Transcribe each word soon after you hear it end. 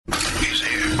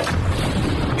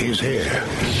here.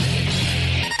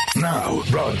 Now,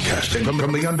 broadcasting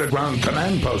from the underground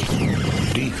command post,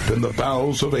 deep in the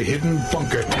bowels of a hidden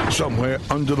bunker, somewhere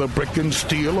under the brick and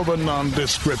steel of a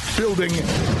nondescript building,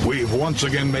 we've once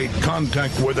again made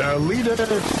contact with our leader,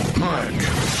 Mark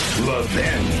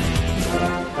Levin.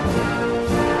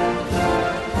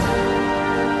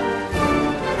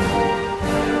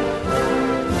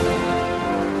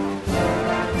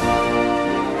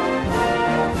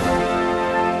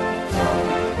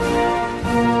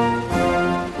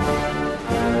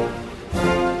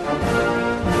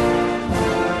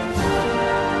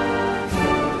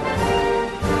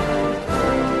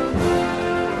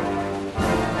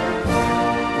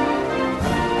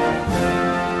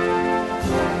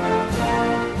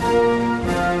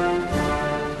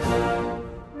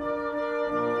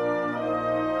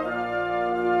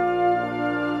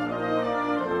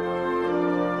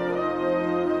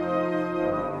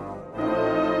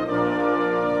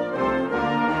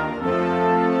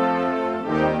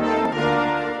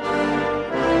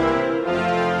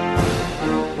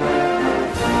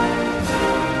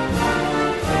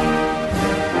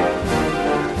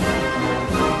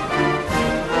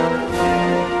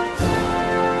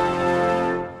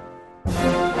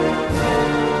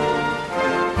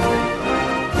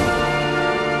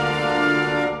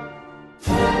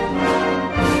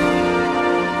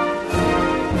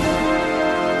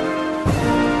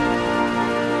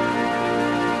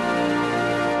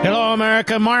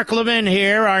 America, Mark Levin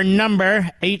here. Our number,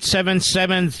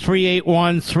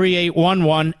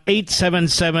 877-381-3811,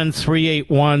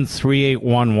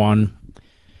 877-381-3811.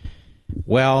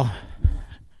 Well,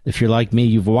 if you're like me,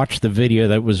 you've watched the video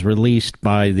that was released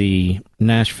by the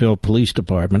Nashville Police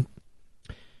Department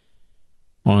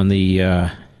on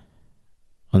the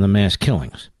mass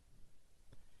killings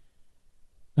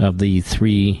of the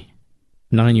 3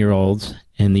 9-year-olds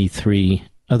and the 3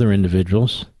 other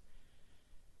individuals.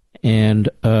 And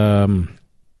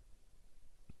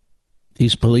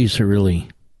these police are really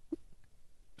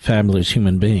fabulous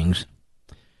human beings.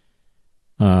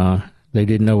 They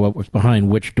didn't know what was behind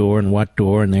which door and what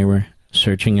door, and they were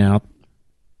searching out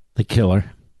the killer.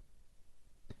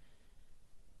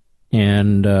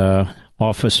 And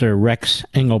Officer Rex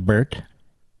Engelbert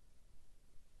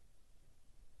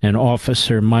and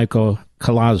Officer Michael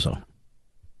Collazo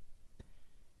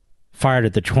fired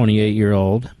at the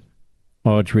 28-year-old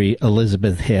Audrey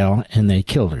Elizabeth Hale, and they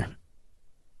killed her.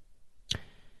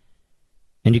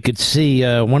 And you could see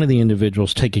one of the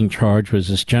individuals taking charge was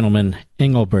this gentleman,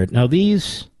 Engelbert. Now,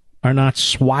 these are not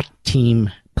SWAT team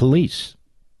police.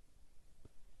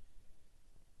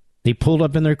 They pulled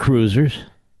up in their cruisers,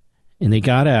 and they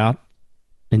got out,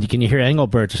 and you can hear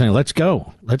Engelbert saying, let's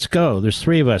go, let's go. There's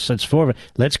 3 of us, that's 4 of us,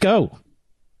 let's go.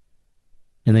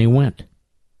 And they went.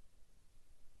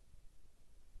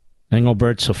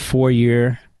 Engelbert's a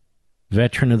 4-year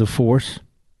veteran of the force.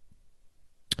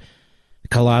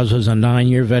 Collazo's a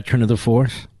 9-year veteran of the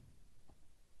force.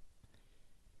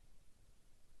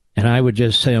 And I would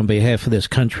just say on behalf of this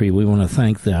country, we want to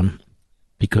thank them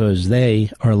because they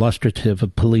are illustrative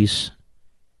of police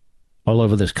all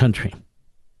over this country.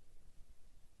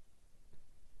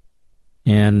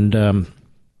 And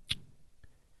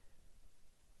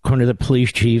according to the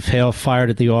police chief, Hale fired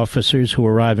at the officers who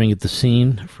were arriving at the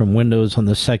scene from windows on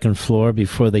the 2nd floor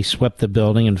before they swept the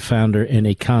building and found her in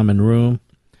a common room.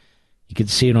 You can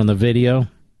see it on the video.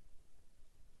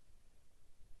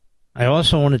 I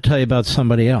also want to tell you about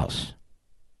somebody else.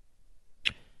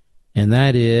 And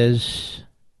that is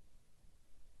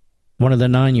one of the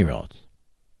 9-year-olds.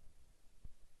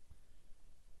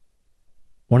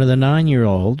 One of the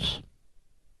 9-year-olds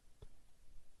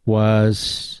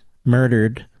was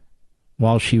murdered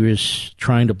while she was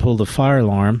trying to pull the fire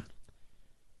alarm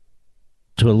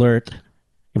to alert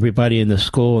everybody in the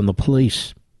school and the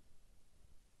police.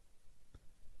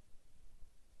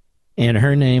 And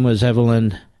her name was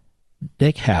Evelyn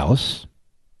Dickhouse.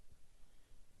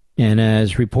 And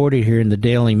as reported here in the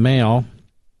Daily Mail,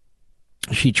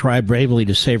 she tried bravely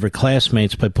to save her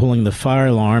classmates by pulling the fire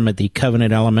alarm at the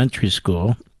Covenant Elementary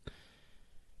School.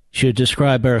 She was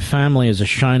described by her family as a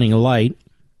shining light.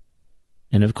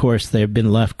 And, of course, they've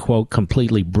been left, quote,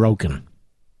 completely broken.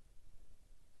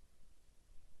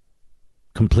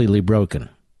 Completely broken.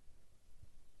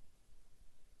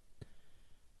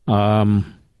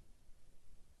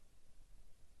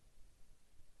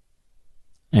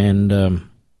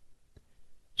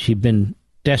 She'd been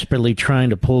desperately trying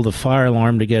to pull the fire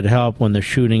alarm to get help when the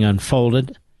shooting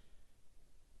unfolded.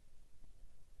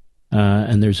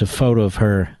 And there's a photo of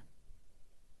her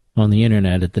on the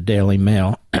internet at the Daily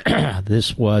Mail.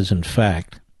 This was, in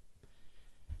fact,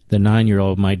 the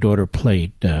 9-year-old my daughter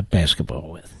played basketball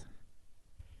with.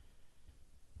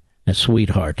 A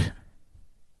sweetheart.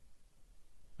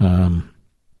 And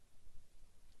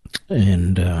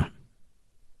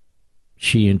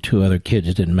she and 2 other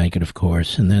kids didn't make it, of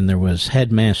course. And then there was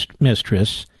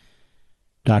headmistress,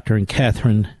 Dr. and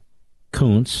Catherine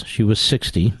Kuntz. She was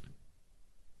 60.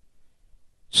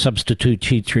 Substitute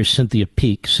teacher Cynthia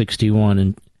Peak,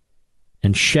 61.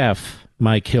 And chef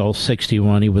Mike Hill,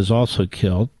 61. He was also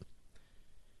killed.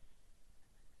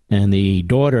 And the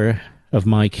daughter of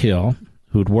Mike Hill,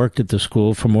 who'd worked at the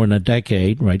school for more than a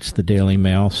decade, writes the Daily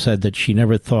Mail, said that she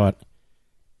never thought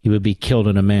he would be killed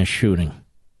in a mass shooting.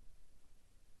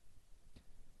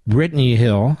 Brittany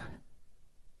Hill,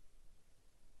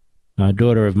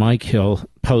 daughter of Mike Hill,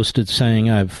 posted saying,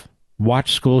 "I've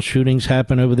watched school shootings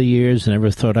happen over the years and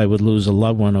never thought I would lose a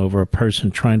loved one over a person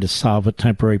trying to solve a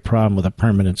temporary problem with a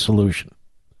permanent solution.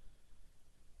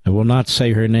 I will not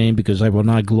say her name because I will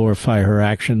not glorify her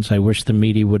actions. I wish the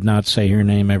media would not say her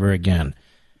name ever again."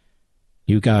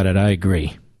 You got it, I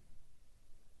agree.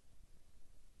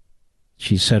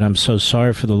 She said, "I'm so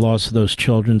sorry for the loss of those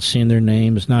children. Seeing their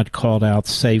names not called out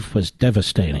safe was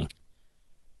devastating.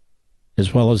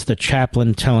 As well as the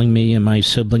chaplain telling me and my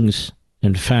siblings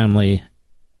and family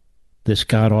this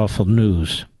god-awful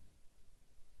news."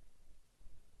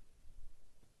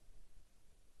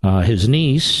 His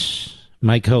niece,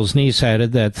 Michael's niece,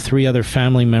 added that 3 other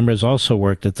family members also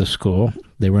worked at the school.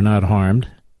 They were not harmed.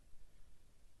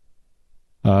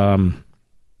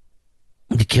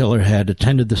 The killer had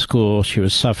attended the school. She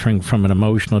was suffering from an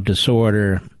emotional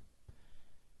disorder.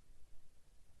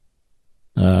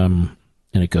 And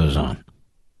it goes on.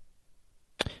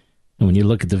 And when you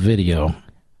look at the video,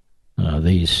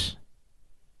 these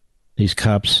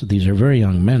cops, these are very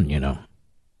young men, you know,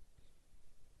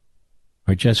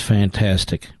 are just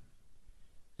fantastic.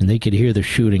 And they could hear the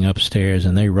shooting upstairs,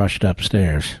 and they rushed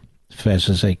upstairs as fast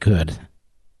as they could.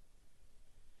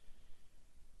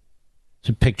 It's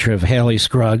a picture of Haley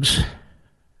Scruggs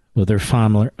with her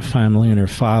family and her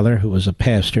father, who was a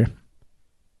pastor,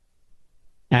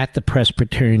 at the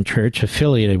Presbyterian Church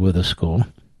affiliated with the school.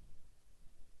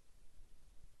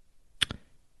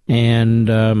 And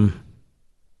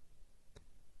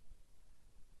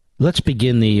let's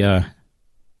begin the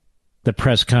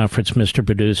press conference, Mr.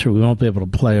 Producer. We won't be able to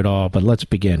play it all, but let's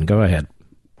begin. Go ahead.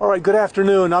 All right, good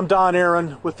afternoon. I'm Don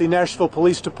Aaron with the Nashville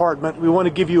Police Department. We want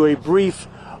to give you a brief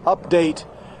update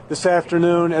this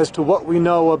afternoon as to what we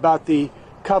know about the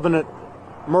Covenant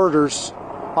murders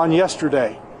on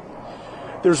yesterday.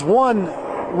 There's one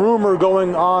rumor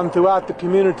going on throughout the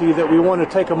community that we want to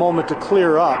take a moment to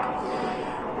clear up.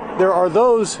 There are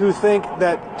those who think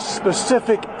that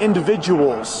specific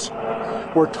individuals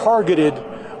were targeted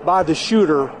by the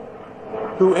shooter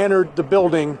who entered the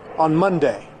building on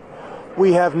Monday.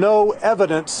 We have no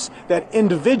evidence that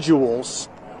individuals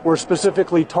were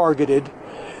specifically targeted.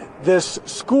 This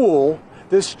school,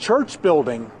 this church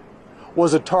building,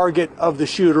 was a target of the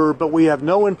shooter, but we have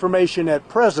no information at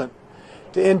present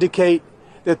to indicate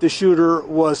that the shooter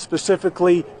was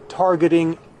specifically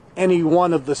targeting any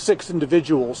one of the 6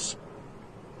 individuals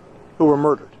who were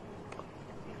murdered.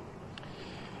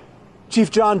 Chief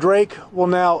John Drake will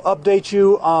now update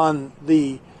you on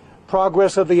the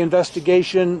progress of the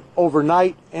investigation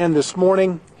overnight and this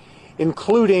morning,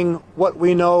 including what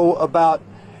we know about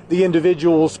the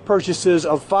individual's purchases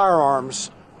of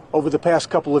firearms over the past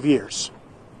couple of years.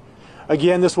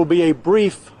 Again, this will be a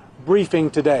brief briefing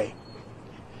today.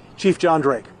 Chief John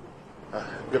Drake.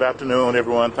 Good afternoon,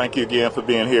 everyone. Thank you again for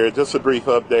being here. Just a brief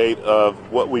update of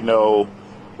what we know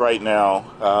right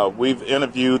now. We've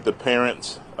interviewed the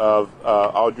parents of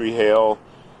Audrey Hale,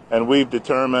 and we've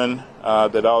determined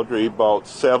that Audrey bought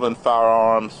 7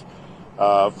 firearms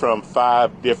from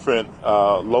 5 different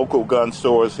local gun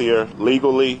stores here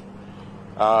legally.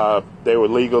 They were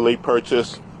legally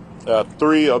purchased.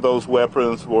 3 of those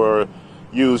weapons were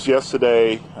used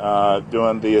yesterday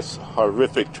during this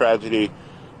horrific tragedy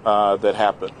that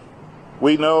happened.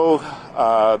 We know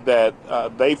that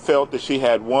they felt that she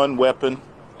had 1 weapon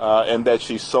and that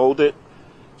she sold it.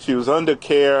 She was under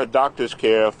care, doctor's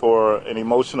care, for an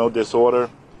emotional disorder.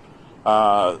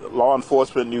 Law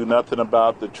enforcement knew nothing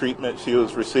about the treatment she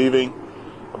was receiving,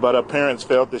 but her parents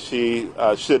felt that she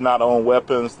should not own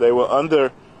weapons. They were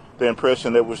under the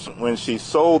impression that when she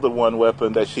sold the 1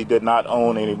 weapon that she did not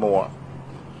own anymore.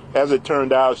 As it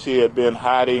turned out, she had been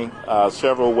hiding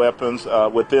several weapons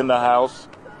within the house.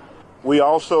 We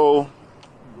also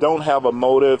don't have a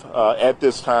motive at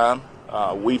this time.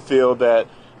 We feel that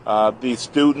the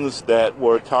students that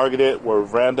were targeted were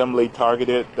randomly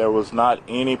targeted. There was not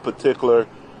any particular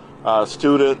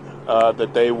student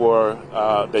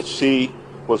that she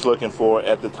was looking for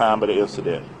at the time of the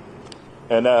incident.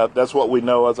 And that's what we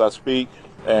know as I speak,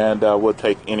 and we'll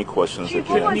take any questions that you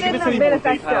have. Can you give us any more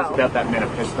details about that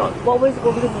manifesto? What was in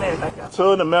the manifesto?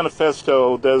 So in the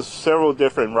manifesto, there's several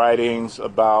different writings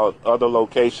about other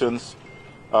locations.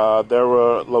 There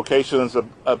were locations,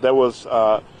 there was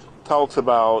talks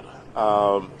about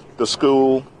the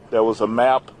school. There was a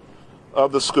map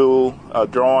of the school, a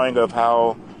drawing of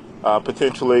how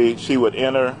potentially she would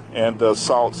enter and the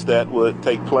assaults that would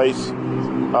take place.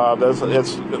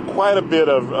 It's quite a bit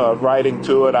of writing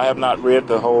to it. I have not read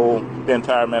the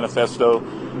entire manifesto.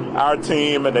 Our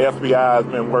team and the FBI has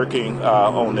been working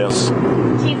on this.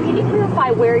 Chief, can you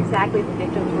clarify where exactly the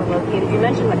victims were located? You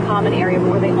mentioned the common area, but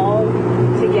were they all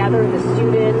together, the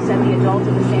students and the adults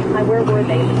at the same time? Where were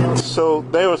they in the building? So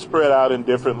they were spread out in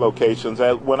different locations.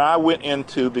 When I went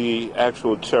into the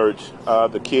actual church,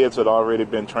 the kids had already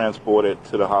been transported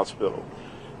to the hospital.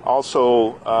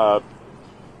 Also,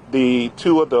 the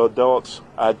two of the adults,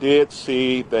 I did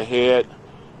see the head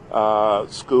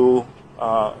school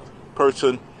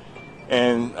person,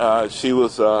 and she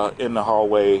was in the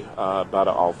hallway by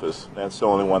the office. That's the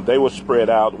only one. They were spread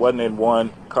out. Wasn't in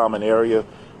one common area,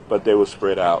 but they were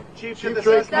spread out. Chief, can the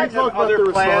suspect have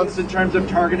other plans in terms of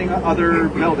targeting other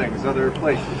buildings, other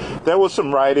places? There was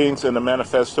some writings in the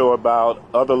manifesto about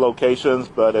other locations,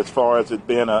 but as far as it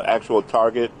being an actual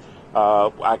target,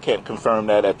 I can't confirm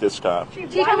that at this time.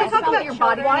 Chief, can we talk about your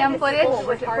body cam footage?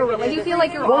 Do you feel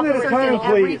like your officers did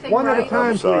everything One at a right?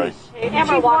 time, Sorry. please.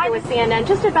 Amber Walker with CNN.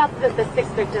 Just about the 6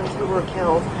 victims who were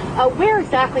killed. Where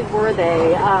exactly were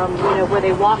they? Were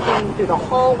they walking through the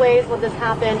hallways when this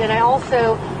happened? And I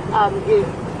also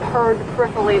heard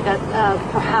peripherally that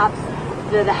perhaps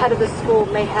the head of the school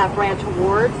may have ran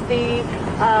towards the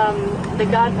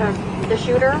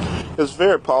shooter. It's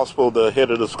very possible the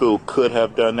head of the school could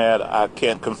have done that. I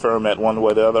can't confirm that one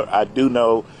way or the other. I do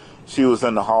know she was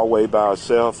in the hallway by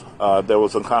herself. There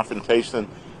was a confrontation,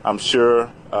 I'm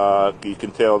sure. You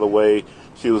can tell the way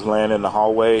she was laying in the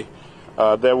hallway.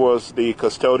 There was the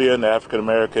custodian, the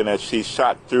African-American, as she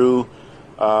shot through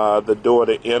the door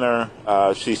to enter.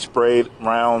 She sprayed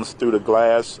rounds through the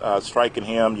glass, striking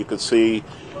him. You could see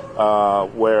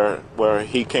where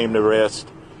he came to rest.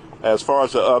 As far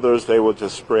as the others, they were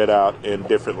just spread out in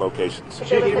different locations.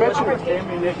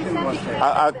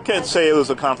 I can't say it was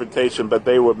a confrontation, but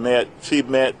they were met. She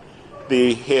met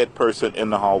the head person in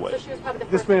the hallway.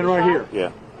 This man right here. Yeah.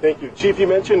 Thank you. Chief, you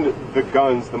mentioned the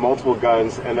guns, the multiple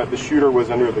guns, and that the shooter was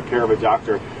under the care of a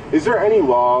doctor. Is there any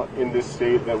law in this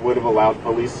state that would have allowed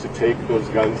police to take those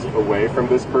guns away from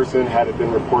this person had it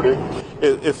been reported?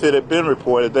 If it had been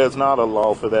reported, there's not a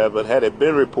law for that, but had it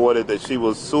been reported that she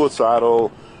was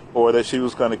suicidal or that she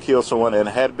was going to kill someone and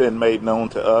had been made known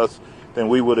to us, then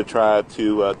we would have tried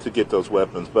to get those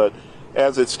weapons. But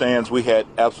as it stands, we had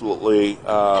absolutely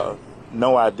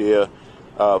no idea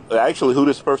actually who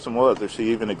this person was, if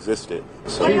she even existed.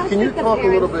 So. Chief, can you talk a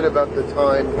little bit about the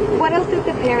time? What else did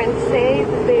the parents say?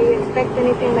 Did they expect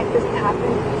anything like this to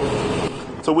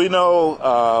happen? So we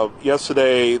know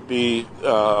yesterday the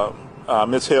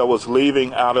Ms. Hale was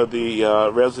leaving out of the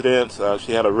residence.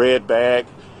 She had a red bag.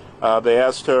 They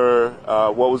asked her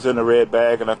what was in the red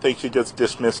bag, and I think she just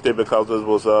dismissed it because it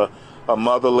was a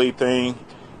motherly thing,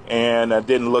 and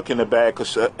didn't look in the bag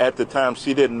because at the time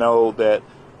she didn't know that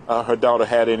her daughter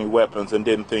had any weapons and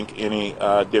didn't think any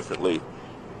differently.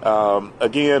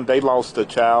 Again, they lost a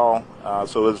child,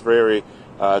 so it's very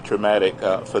traumatic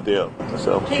for them.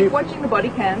 So, Chief, watching the body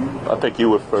cam. I think you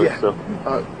were first. Yeah. So.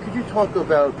 Could you talk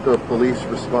about the police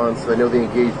response? I know they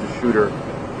engaged the shooter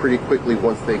pretty quickly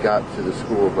once they got to the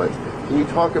school, but can you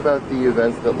talk about the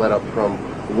events that led up from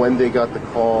when they got the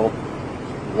call,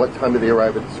 what time did they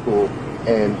arrive at the school,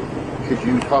 and could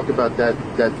you talk about that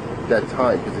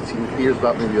time, because it appears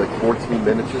about maybe like 14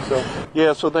 minutes or so?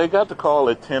 Yeah, so they got the call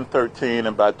at 10:13,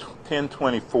 and by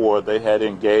 10:24 they had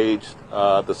engaged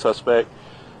the suspect.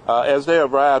 As they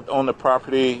arrived on the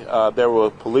property, there were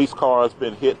police cars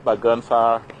being hit by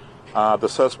gunfire. The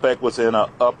suspect was in an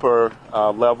upper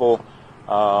level.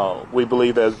 We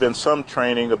believe there's been some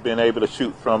training of being able to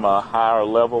shoot from a higher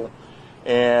level.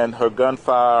 And her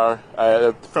gunfire,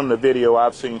 from the video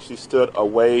I've seen, she stood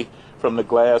away from the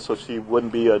glass so she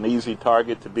wouldn't be an easy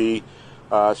target to be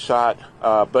shot.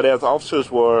 But as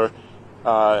officers were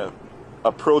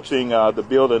approaching the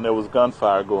building, there was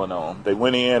gunfire going on. They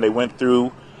went in, they went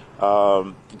through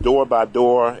door by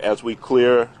door as we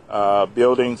clear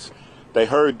buildings. They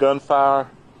heard gunfire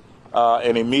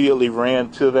and immediately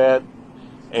ran to that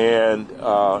and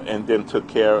then took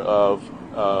care of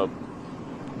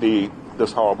the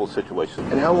this horrible situation.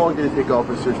 And how long did it take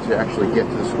officers to actually get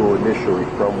to the school initially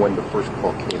from when the first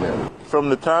call came in? From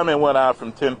the time it went out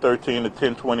from 10:13 to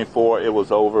 10:24, it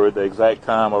was over. The exact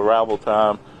time, arrival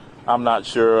time, I'm not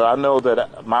sure. I know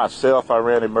that myself, I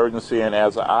ran emergency, and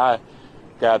as I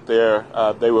got there,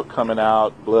 they were coming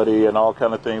out bloody and all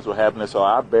kind of things were happening, so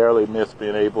I barely missed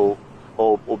being able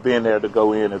or being there to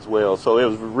go in as well. So it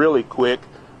was really quick,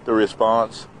 the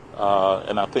response,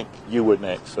 and I think you were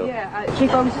next. So. Yeah,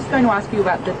 Chief, I was just going to ask you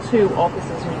about the two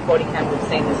officers whose body cam we've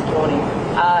seen this morning.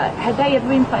 Had they ever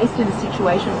been placed in a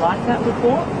situation like that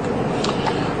before?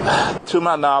 To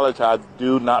my knowledge, I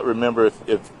do not remember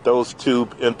if those two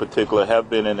in particular have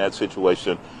been in that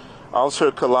situation.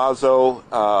 Officer Collazo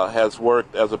has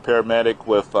worked as a paramedic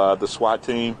with the SWAT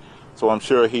team, so I'm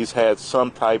sure he's had some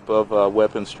type of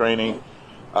weapons training.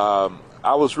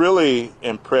 I was really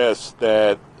impressed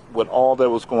that with all that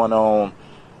was going on,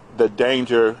 the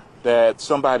danger that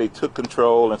somebody took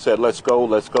control and said, let's go,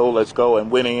 let's go, let's go, and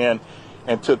went in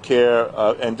and took care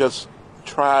and just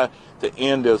try to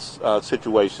end this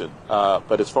situation.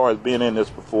 But as far as being in this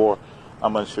before,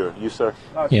 I'm unsure. You, sir?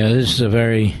 Yeah, this is a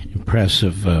very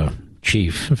impressive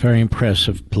chief, a very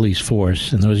impressive police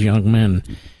force. And those young men,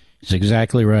 is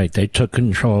exactly right. They took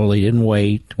control. They didn't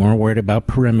wait. Weren't worried about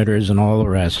perimeters and all the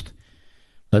rest.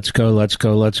 Let's go, let's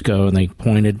go, let's go. And they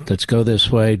pointed, let's go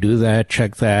this way, do that,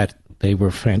 check that. They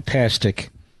were fantastic.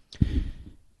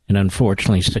 And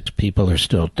unfortunately, 6 people are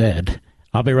still dead.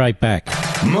 I'll be right back.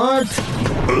 Mark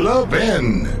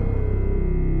Levin.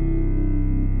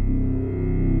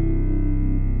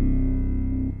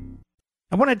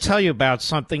 I want to tell you about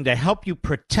something to help you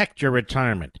protect your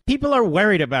retirement. People are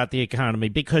worried about the economy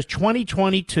because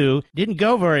 2022 didn't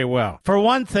go very well. For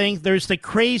one thing, there's the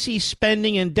crazy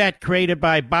spending and debt created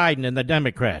by Biden and the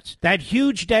Democrats. That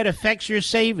huge debt affects your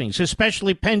savings,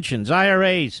 especially pensions,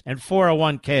 IRAs, and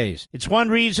 401ks. It's one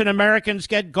reason Americans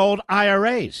get gold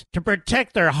IRAs, to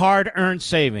protect their hard-earned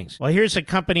savings. Well, here's a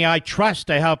company I trust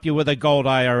to help you with a gold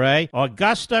IRA,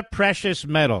 Augusta Precious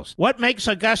Metals. What makes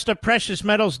Augusta Precious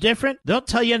Metals different? They'll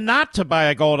tell you not to buy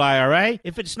a gold IRA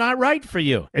if it's not right for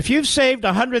you. If you've saved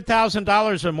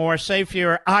 $100,000 or more, say for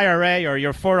your IRA or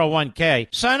your 401k,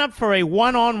 sign up for a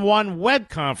one-on-one web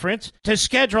conference. To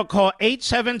schedule, call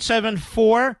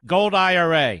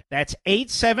 877-4-GOLD-IRA. That's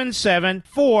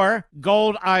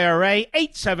 877-4-GOLD-IRA,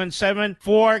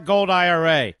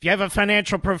 877-4-GOLD-IRA. If you have a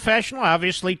financial professional,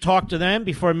 obviously talk to them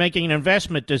before making an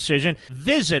investment decision.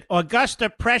 Visit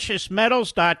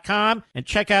AugustaPreciousMetals.com and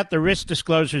check out the risk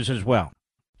disclosures as well.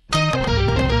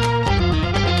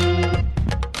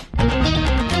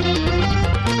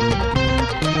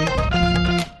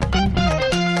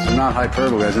 It's not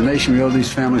hyperbole. As a nation, we owe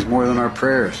these families more than our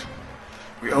prayers.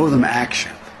 We owe them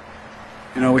action.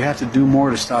 You know, we have to do more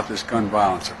to stop this gun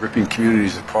violence, of ripping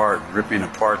communities apart, ripping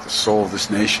apart the soul of this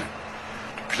nation.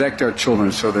 To protect our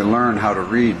children so they learn how to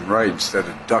read and write instead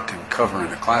of duck and cover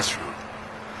in a classroom.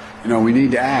 You know, we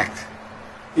need to act.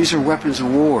 These are weapons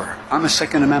of war. I'm a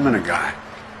Second Amendment guy.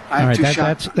 All right,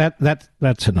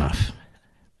 that's enough.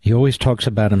 He always talks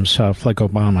about himself like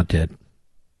Obama did.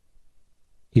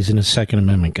 He's a Second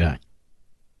Amendment guy.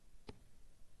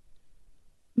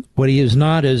 What he is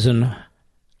not is an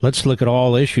let's look at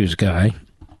all issues guy.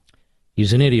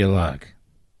 He's an ideologue.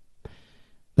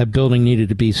 That building needed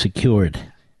to be secured.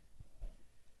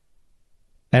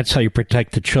 That's how you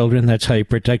protect the children. That's how you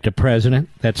protect the president.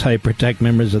 That's how you protect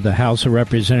members of the House of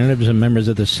Representatives and members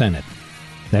of the Senate.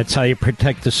 That's how you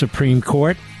protect the Supreme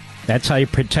Court. That's how you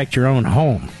protect your own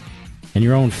home and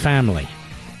your own family.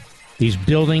 These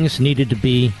buildings needed to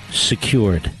be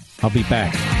secured. I'll be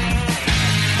back.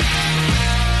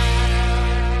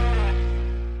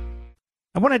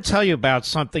 I want to tell you about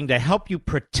something to help you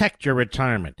protect your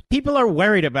retirement. People are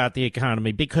worried about the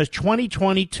economy because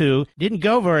 2022 didn't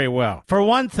go very well. For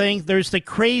one thing, there's the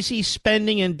crazy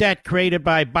spending and debt created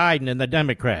by Biden and the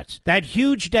Democrats. That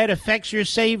huge debt affects your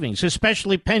savings,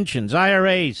 especially pensions,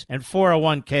 IRAs, and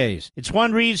 401ks. It's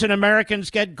one reason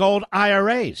Americans get gold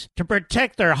IRAs, to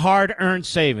protect their hard-earned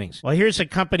savings. Well, here's a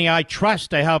company I trust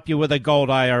to help you with a gold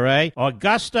IRA,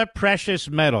 Augusta Precious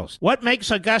Metals. What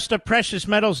makes Augusta Precious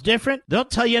Metals different? They'll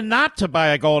tell you not to buy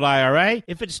a gold IRA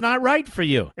if it's not right for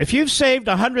you. If you've saved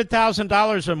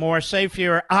 $100,000 or more, say for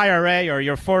your IRA or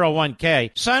your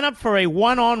 401k, sign up for a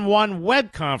one-on-one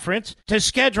web conference. To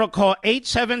schedule, call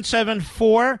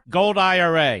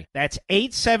 877-4-GOLD-IRA. That's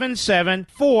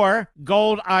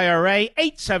 877-4-GOLD-IRA,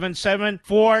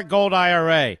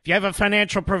 877-4-GOLD-IRA. If you have a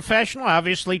financial professional,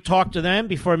 obviously talk to them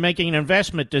before making an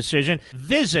investment decision.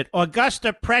 Visit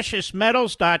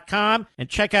AugustaPreciousMetals.com and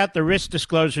check out the risk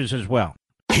disclosures as well.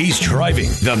 He's driving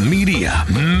the media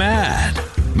mad.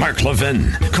 Mark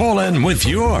Levin. Call in with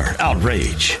your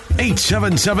outrage.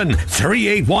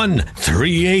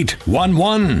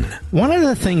 877-381-3811. One of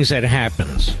the things that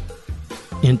happens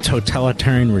in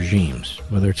totalitarian regimes,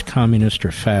 whether it's communist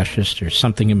or fascist or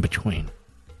something in between,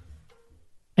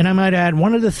 and I might add,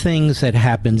 one of the things that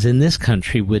happens in this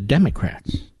country with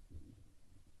Democrats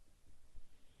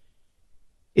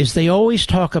is they always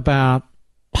talk about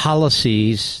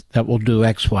policies that will do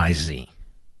X, Y, Z.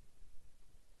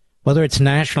 Whether it's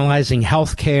nationalizing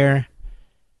health care,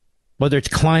 whether it's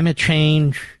climate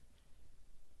change,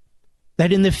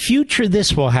 that in the future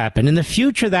this will happen, in the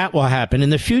future that will happen,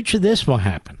 in the future this will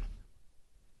happen.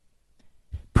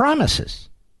 Promises.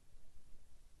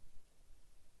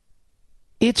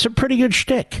 It's a pretty good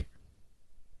shtick.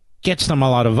 Gets them a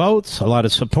lot of votes, a lot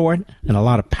of support, and a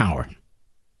lot of power.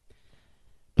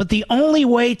 But the only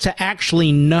way to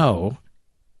actually know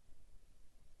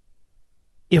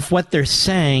if what they're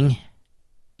saying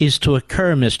is to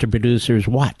occur, Mr. Producer, is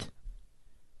what?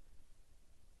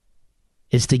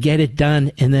 Is to get it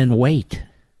done and then wait.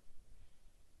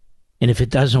 And if it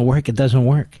doesn't work, it doesn't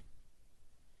work.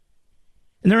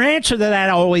 And their answer to that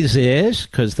always is,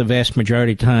 because the vast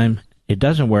majority of the time it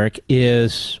doesn't work,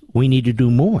 is we need to do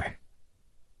more.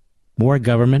 More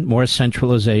government, more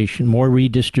centralization, more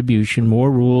redistribution,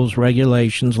 more rules,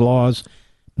 regulations, laws,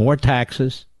 more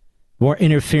taxes, more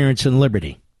interference in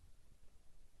liberty.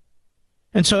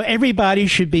 And so everybody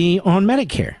should be on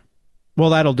Medicare. Well,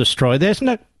 that'll destroy this.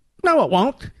 No, it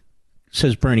won't,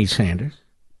 says Bernie Sanders.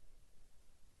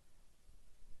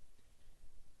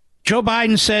 Joe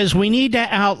Biden says we need to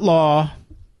outlaw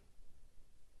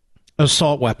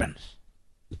assault weapons.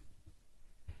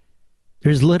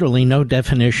 There's literally no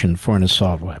definition for an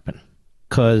assault weapon,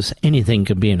 because anything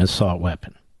can be an assault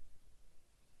weapon.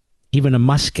 Even a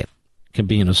musket can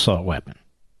be an assault weapon.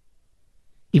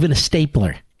 Even a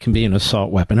stapler can be an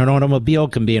assault weapon. An automobile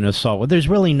can be an assault weapon. There's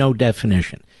really no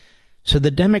definition. So the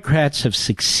Democrats have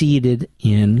succeeded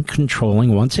in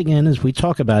controlling, once again, as we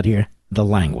talk about here, the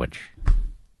language.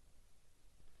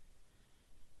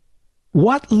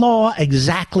 What law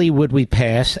exactly would we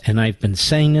pass? And I've been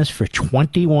saying this for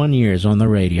 21 years on the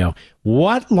radio.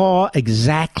 What law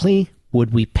exactly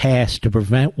would we pass to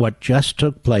prevent what just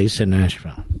took place in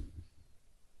Nashville?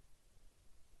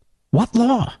 What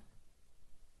law?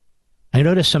 I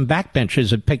noticed some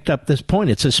backbenchers have picked up this point.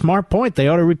 It's a smart point. They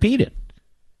ought to repeat it.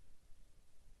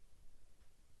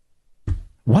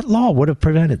 What law would have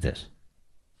prevented this?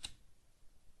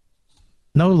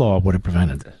 No law would have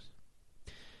prevented this.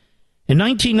 In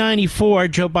 1994,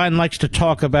 Joe Biden likes to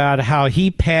talk about how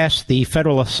he passed the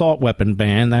federal assault weapon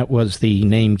ban. That was the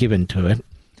name given to it.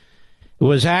 It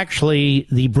was actually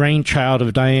the brainchild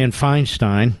of Dianne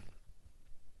Feinstein.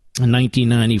 In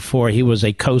 1994, he was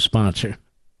a co-sponsor.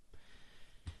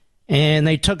 And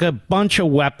they took a bunch of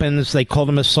weapons. They called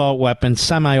them assault weapons.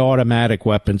 Semi-automatic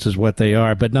weapons is what they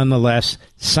are. But nonetheless,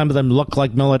 some of them look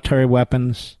like military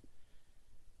weapons.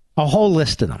 A whole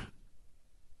list of them.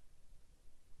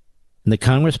 And the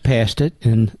Congress passed it,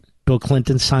 and Bill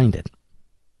Clinton signed it.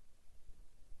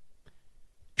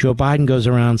 Joe Biden goes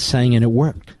around saying, and it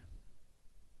worked.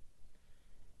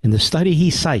 And the study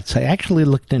he cites, I actually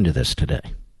looked into this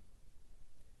today,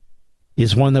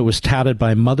 is one that was touted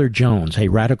by Mother Jones, a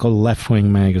radical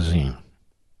left-wing magazine,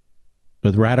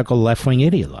 with radical left-wing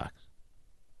ideologues.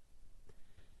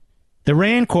 The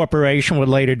RAND Corporation would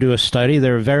later do a study.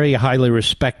 They're a very highly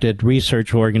respected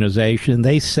research organization.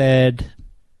 They said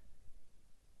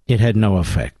it had no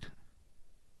effect.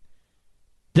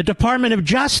 The Department of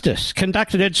Justice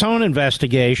conducted its own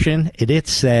investigation, and it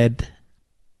said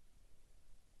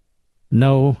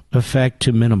no effect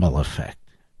to minimal effect.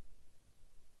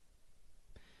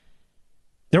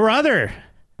 There were other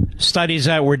studies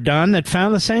that were done that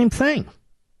found the same thing.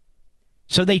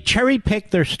 So they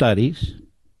cherry-picked their studies,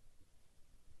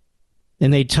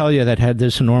 and they tell you that had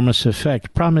this enormous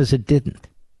effect. Problem is, it didn't.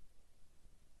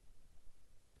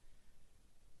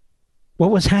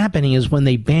 What was happening is when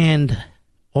they banned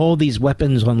all these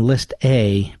weapons on List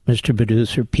A, Mr.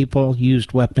 Producer, people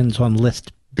used weapons on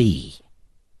List B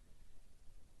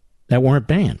that weren't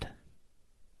banned.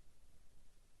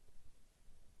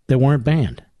 They weren't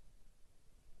banned.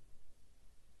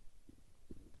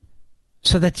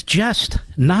 So that's just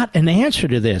not an answer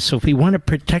to this if we want to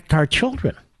protect our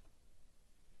children.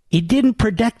 It didn't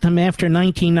protect them after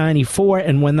 1994,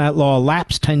 and when that law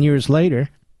lapsed 10 years later,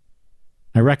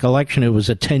 my recollection, it was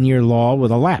a 10-year law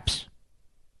with a lapse.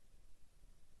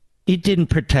 It didn't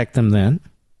protect them then.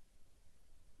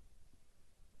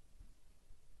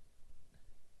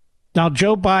 Now,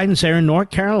 Joe Biden's there in North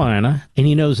Carolina, and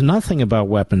he knows nothing about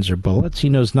weapons or bullets. He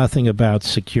knows nothing about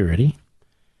security.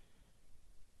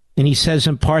 And he says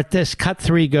in part this, cut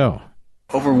 3, go.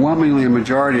 Overwhelmingly, a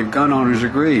majority of gun owners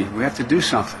agree we have to do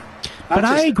something. But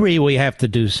I agree we have to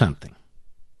do something.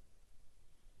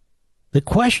 The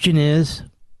question is,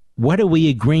 what are we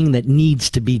agreeing that needs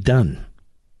to be done?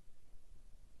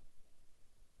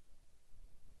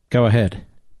 Go ahead.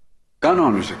 Gun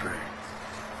owners agree.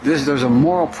 There's a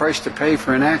moral price to pay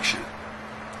for inaction.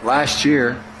 Last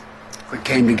year, we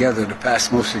came together to pass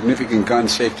the most significant gun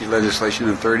safety legislation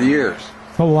in 30 years.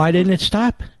 Well, why didn't it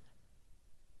stop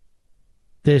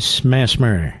this mass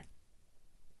murder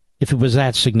if it was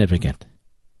that significant?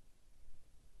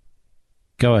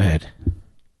 Go ahead.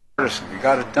 We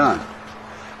got it done.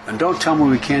 And don't tell me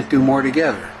we can't do more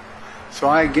together. So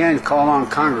I again call on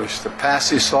Congress to pass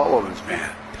the assault weapons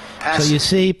ban. So you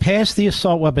see, pass the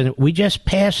assault weapon. We just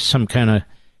passed some kind of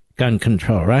gun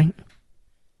control, right?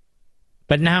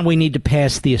 But now we need to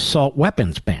pass the assault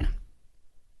weapons ban.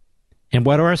 And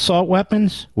what are assault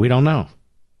weapons? We don't know.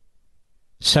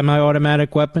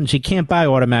 Semi-automatic weapons? You can't buy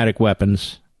automatic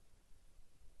weapons.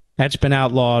 That's been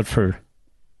outlawed for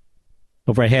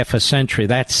over half a century.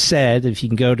 That said, if you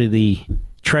can go to the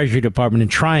Treasury Department and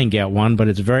try and get one, but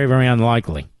it's very, very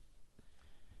unlikely.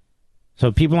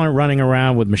 So people aren't running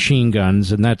around with machine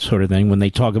guns and that sort of thing when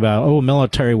they talk about,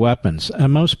 military weapons.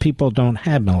 Most people don't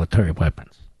have military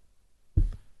weapons.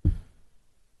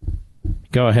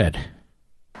 Go ahead.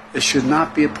 It should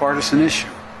not be a partisan issue.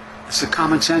 It's a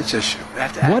common sense issue.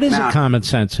 What is a common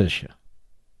sense issue?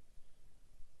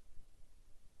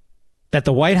 That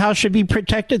the White House should be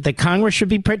protected, that Congress should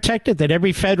be protected, that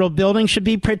every federal building should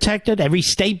be protected, every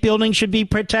state building should be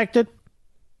protected,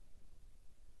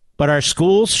 but our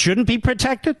schools shouldn't be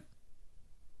protected?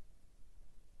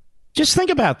 Just think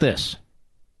about this.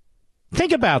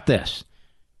 Think about this.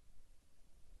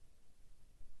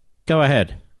 Go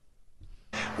ahead.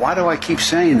 Why do I keep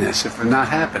saying this if it's not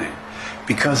happening?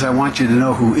 Because I want you to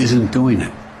know who isn't doing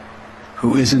it,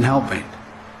 who isn't helping,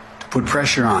 to put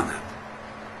pressure on them.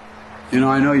 You know,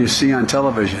 I know you see on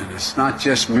television, it's not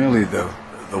just merely the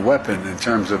weapon in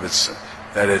terms of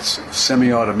that it's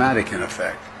semi-automatic in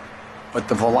effect, but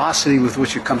the velocity with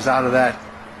which it comes out of that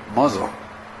muzzle.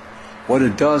 What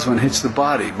it does when it hits the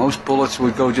body. Most bullets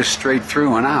would go just straight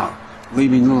through and out,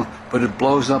 leaving little, but it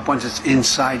blows up once it's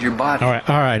inside your body. All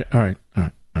right.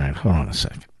 Hold on a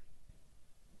second.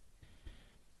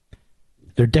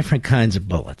 There are different kinds of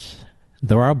bullets.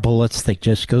 There are bullets that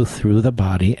just go through the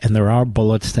body, and there are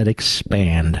bullets that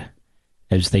expand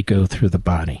as they go through the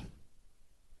body.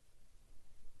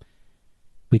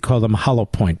 We call them hollow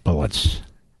point bullets.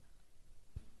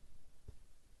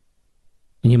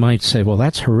 And you might say, well,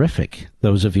 that's horrific,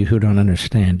 those of you who don't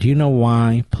understand. Do you know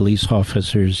why police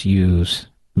officers use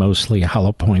mostly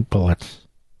hollow point bullets?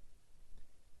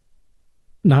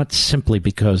 Not simply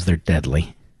because they're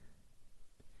deadly.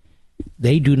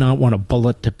 They do not want a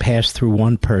bullet to pass through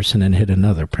one person and hit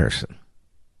another person.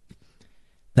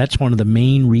 That's one of the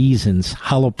main reasons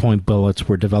hollow point bullets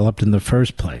were developed in the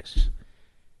first place.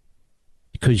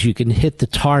 Because you can hit the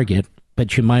target,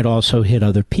 but you might also hit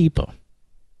other people.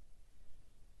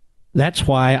 That's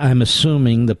why I'm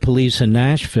assuming the police in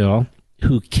Nashville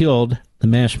who killed the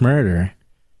mass murderer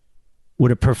would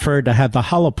have preferred to have the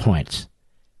hollow points,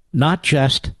 not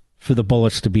just for the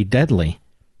bullets to be deadly,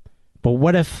 but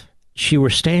what if she were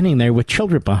standing there with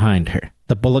children behind her?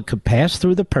 The bullet could pass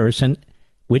through the person,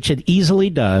 which it easily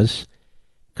does,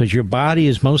 because your body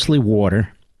is mostly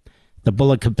water. The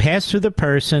bullet could pass through the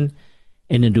person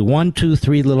and into 1, 2,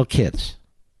 3 little kids.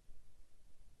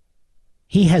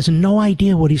 He has no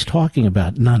idea what he's talking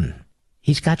about. None.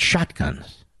 He's got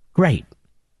shotguns. Great.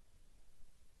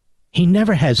 He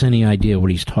never has any idea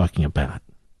what he's talking about.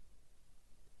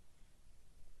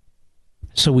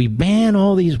 So we ban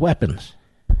all these weapons.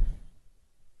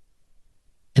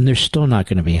 And they're still not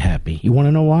going to be happy. You want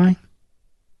to know why?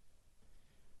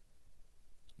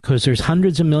 Because there's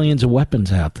hundreds of millions of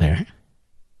weapons out there.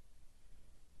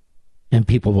 And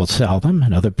people will sell them,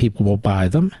 and other people will buy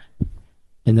them.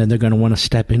 And then they're going to want to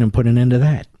step in and put an end to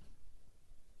that.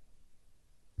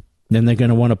 Then they're going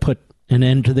to want to put an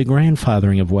end to the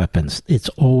grandfathering of weapons. It's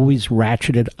always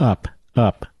ratcheted up.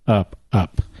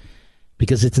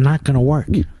 Because it's not going to work.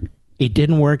 It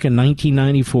didn't work in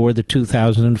 1994 to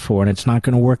 2004, and it's not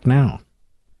going to work now.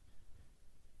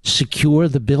 Secure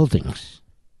the buildings.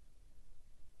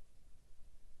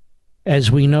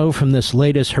 As we know from this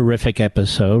latest horrific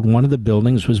episode, one of the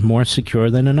buildings was more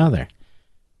secure than another.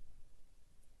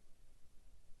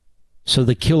 So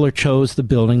the killer chose the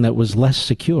building that was less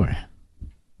secure.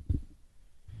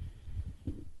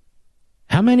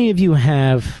 How many of you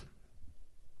have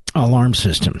alarm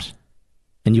systems?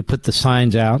 And you put the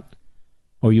signs out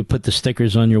or you put the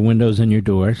stickers on your windows and your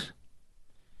doors,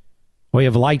 or you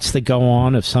have lights that go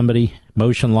on if somebody,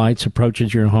 motion lights,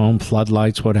 approaches your home,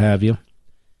 floodlights, what have you.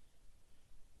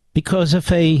 Because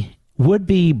if a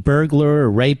would-be burglar or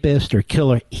rapist or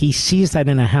killer, he sees that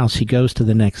in a house, he goes to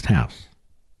the next house.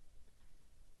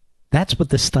 That's what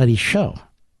the studies show.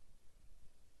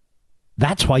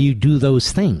 That's why you do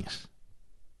those things.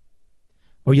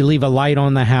 Or you leave a light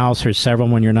on the house or several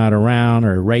when you're not around,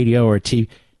 or radio or TV.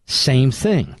 Same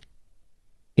thing.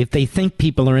 If they think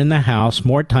people are in the house,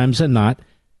 more times than not,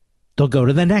 they'll go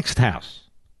to the next house.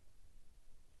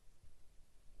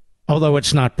 Although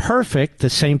it's not perfect, the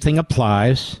same thing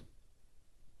applies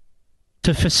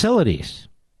to facilities.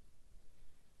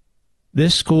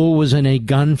 This school was in a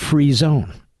gun-free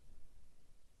zone.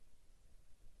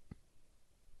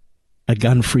 A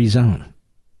gun-free zone.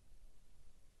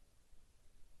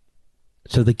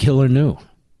 So the killer knew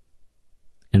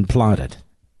and plotted.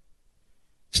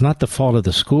 It's not the fault of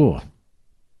the school.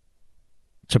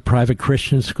 It's a private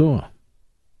Christian school.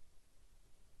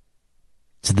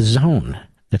 It's the zone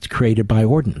that's created by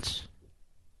ordinance.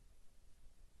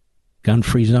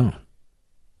 Gun-free zone.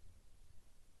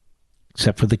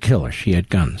 Except for the killer. She had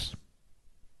guns.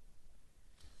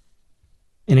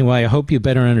 Anyway, I hope you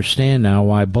better understand now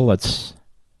why bullets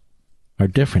are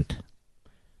different.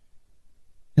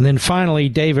 And then finally,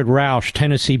 David Roush,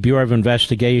 Tennessee Bureau of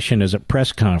Investigation, is at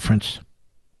press conference.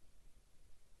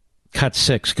 Cut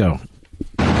 6, go.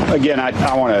 Again,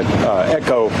 I want to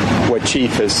echo what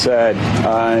Chief has said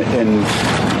in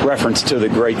reference to the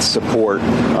great support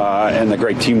and the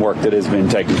great teamwork that has been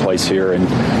taking place here, and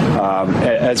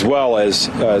as well as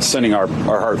sending our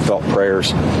heartfelt prayers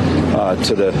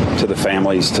to the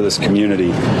families, to this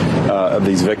community of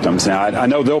these victims. Now, I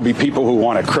know there'll be people who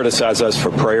want to criticize us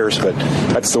for prayers, but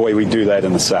that's the way we do that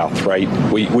in the South, right?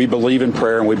 We believe in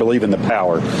prayer, and we believe in the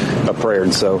power of prayer,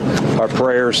 and so our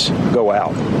prayers go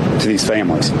out to these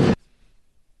families.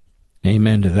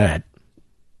 Amen to that.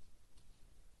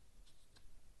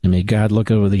 And may God look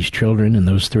over these children and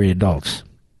those 3 adults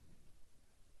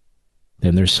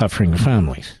and their suffering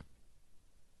families.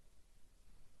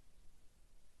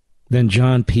 Then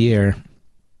John Pierre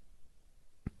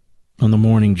on the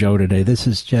Morning Joe today. This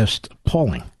is just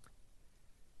appalling.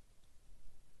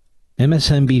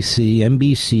 MSNBC,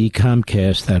 NBC,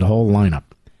 Comcast, that whole lineup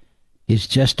is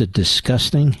just a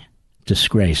disgusting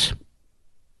disgrace.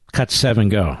 Cut 7,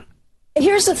 go.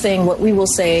 Here's the thing, what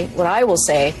I will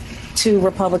say to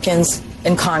Republicans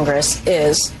in Congress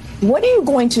is, what are you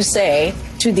going to say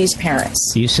to these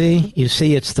parents? You see,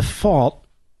 it's the fault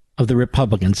of the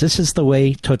Republicans. This is the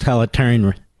way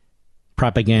totalitarian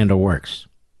propaganda works.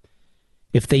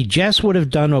 If they just would have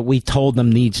done what we told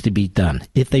them needs to be done,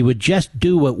 if they would just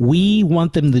do what we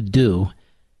want them to do,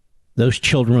 those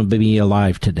children would be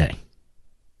alive today.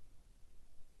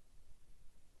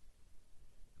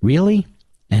 Really?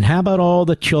 And how about all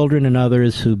the children and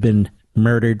others who've been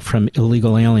murdered from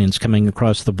illegal aliens coming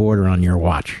across the border on your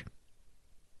watch?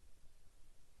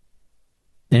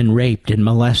 And raped and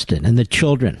molested, and the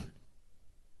children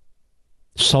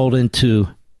sold into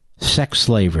sex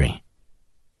slavery.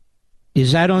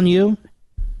 Is that on you?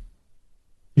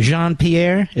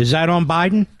 Jean-Pierre? Is that on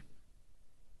Biden?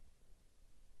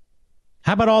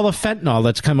 How about all the fentanyl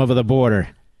that's come over the border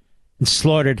and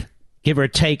slaughtered, give or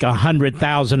take,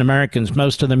 100,000 Americans,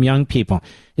 most of them young people?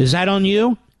 Is that on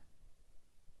you?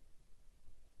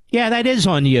 Yeah, that is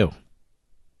on you.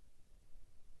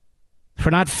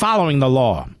 For not following the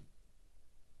law.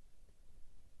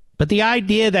 But the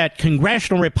idea that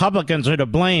congressional Republicans are to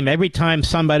blame every time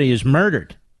somebody is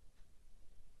murdered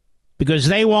because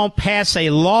they won't pass a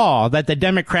law that the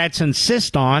Democrats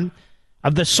insist on,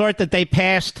 of the sort that they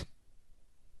passed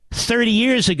 30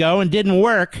 years ago and didn't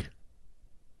work,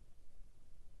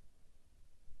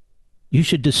 you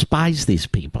should despise these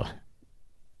people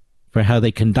for how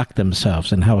they conduct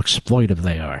themselves and how exploitive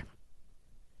they are.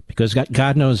 Because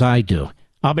God knows I do.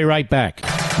 I'll be right back.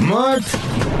 Mark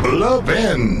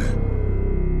Levin.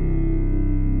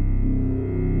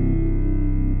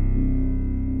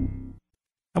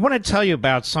 I want to tell you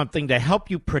about something to help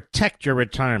you protect your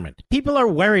retirement. People are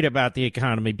worried about the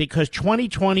economy because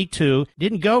 2022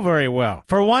 didn't go very well.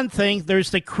 For one thing,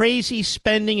 there's the crazy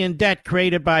spending and debt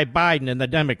created by Biden and the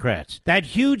Democrats. That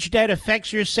huge debt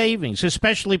affects your savings,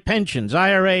 especially pensions,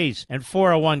 IRAs, and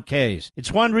 401ks.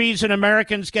 It's one reason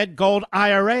Americans get gold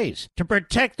IRAs, to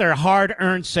protect their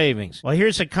hard-earned savings. Well,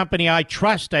 here's a company I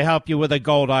trust to help you with a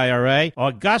gold IRA,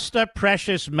 Augusta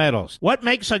Precious Metals. What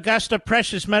makes Augusta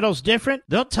Precious Metals different?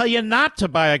 They'll They'll tell you not to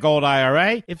buy a gold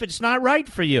IRA if it's not right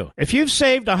for you. If you've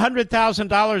saved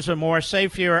 $100,000 or more, say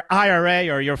for your IRA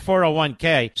or your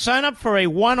 401k, sign up for a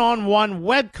one-on-one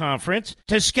web conference.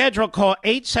 To schedule, call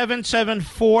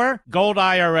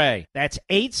 877-4-GOLD-IRA. That's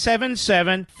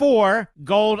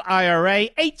 877-4-GOLD-IRA,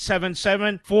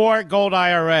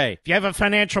 877-4-GOLD-IRA. If you have a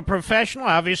financial professional,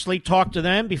 obviously talk to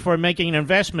them before making an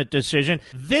investment decision.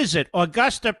 Visit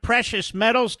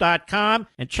AugustaPreciousMetals.com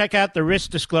and check out the risk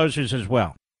disclosures as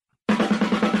well.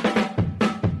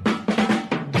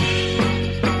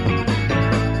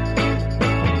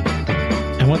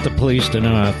 I want the police to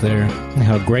know out there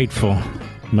how grateful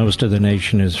most of the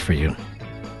nation is for you.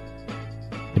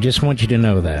 I just want you to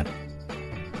know that.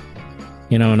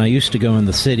 You know, and I used to go in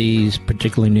the cities,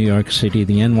 particularly New York City,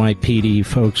 the NYPD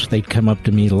folks, they'd come up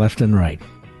to me left and right.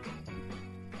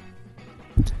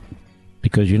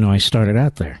 Because, you know, I started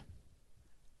out there.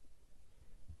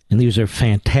 And these are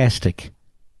fantastic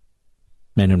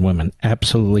men and women,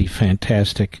 absolutely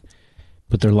fantastic,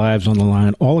 put their lives on the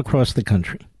line all across the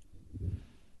country.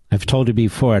 I've told you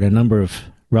before, I had a number of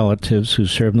relatives who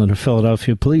served in the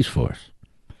Philadelphia police force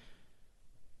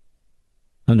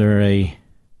under a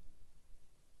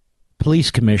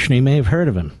police commissioner. You may have heard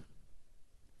of him,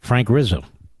 Frank Rizzo.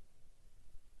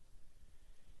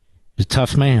 He's a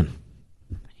tough man.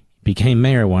 Became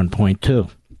mayor at one point, too.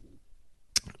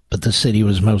 But the city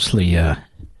was mostly at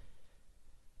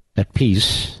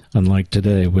peace, unlike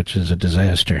today, which is a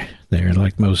disaster there,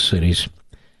 like most cities,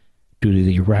 due to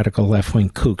the radical left-wing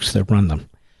kooks that run them.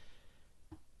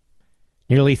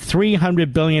 Nearly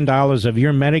 $300 billion of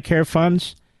your Medicare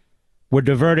funds were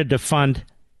diverted to fund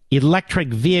electric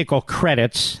vehicle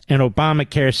credits and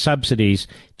Obamacare subsidies,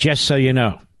 just so you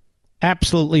know.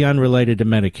 Absolutely unrelated to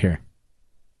Medicare.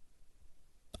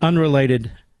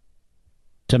 Unrelated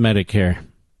to Medicare.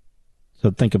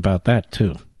 So think about that,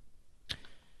 too.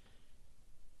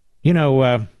 You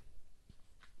know,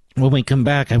 when we come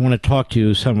back, I want to talk to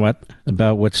you somewhat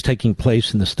about what's taking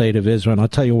place in the state of Israel, and I'll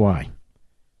tell you why.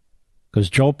 Because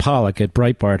Joel Pollack at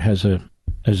Breitbart has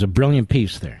a brilliant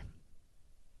piece there.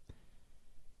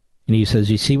 And he says,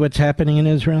 you see what's happening in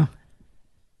Israel?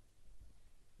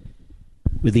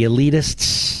 With the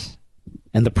elitists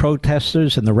and the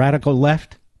protesters and the radical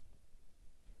left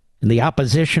and the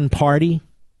opposition party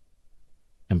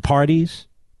and parties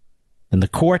and the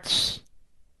courts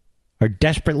are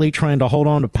desperately trying to hold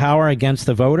on to power against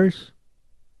the voters.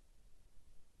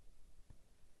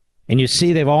 And you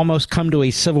see they've almost come to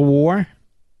a civil war.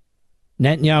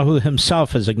 Netanyahu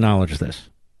himself has acknowledged this.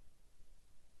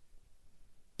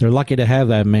 They're lucky to have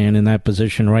that man in that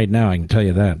position right now, I can tell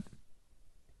you that.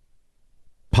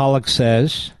 Pollack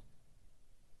says,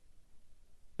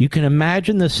 you can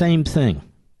imagine the same thing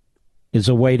is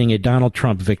awaiting a Donald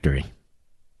Trump victory.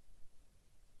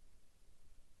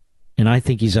 And I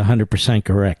think he's 100%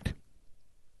 correct.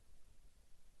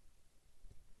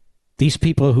 These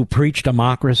people who preach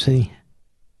democracy,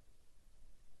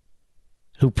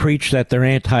 who preach that they're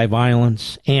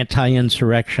anti-violence,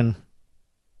 anti-insurrection,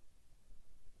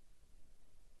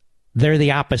 they're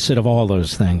the opposite of all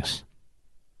those things.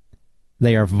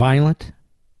 They are violent.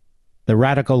 The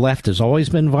radical left has always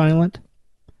been violent.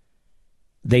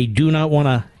 They do not want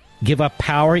to give up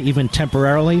power, even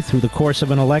temporarily, through the course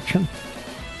of an election.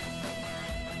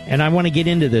 And I want to get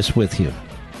into this with you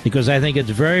because I think it's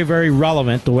very, very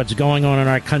relevant to what's going on in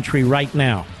our country right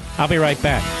now. I'll be right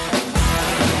back.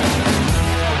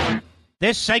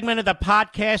 This segment of the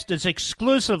podcast is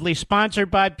exclusively sponsored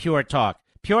by Pure Talk.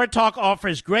 Pure Talk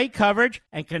offers great coverage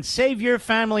and can save your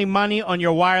family money on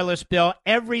your wireless bill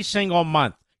every single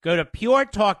month. Go to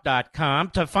puretalk.com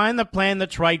to find the plan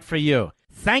that's right for you.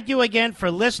 Thank you again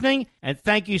for listening, and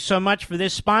thank you so much for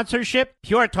this sponsorship,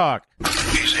 Pure Talk.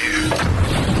 He's here.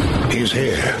 He's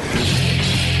here.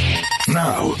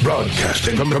 Now,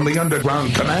 broadcasting from the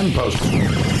underground command post,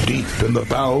 deep in the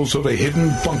bowels of a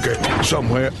hidden bunker,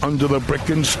 somewhere under the brick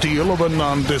and steel of a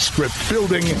nondescript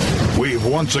building, we've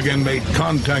once again made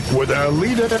contact with our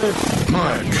leader,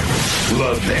 Mark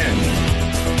Levin.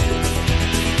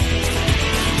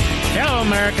 Hello,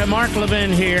 America. Mark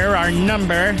Levin here. Our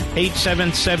number,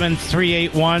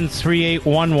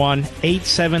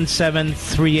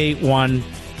 877-381-3811,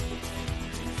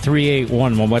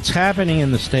 877-381-3811. What's happening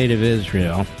in the state of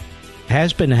Israel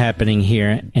has been happening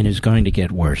here and is going to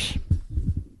get worse.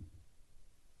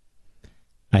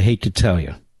 I hate to tell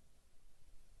you.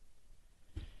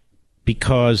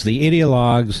 Because the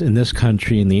ideologues in this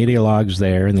country and the ideologues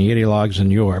there and the ideologues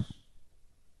in Europe,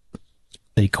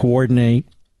 they coordinate,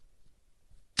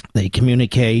 they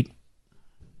communicate,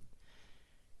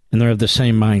 and they're of the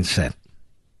same mindset.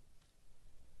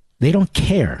 They don't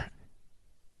care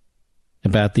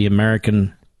about the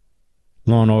American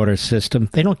law and order system.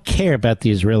 They don't care about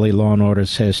the Israeli law and order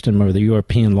system or the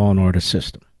European law and order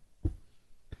system.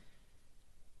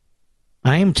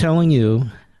 I am telling you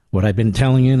what I've been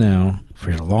telling you now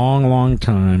for a long, long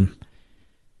time.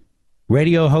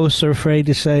 Radio hosts are afraid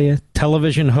to say it.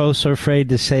 Television hosts are afraid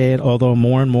to say it, although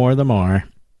more and more of them are.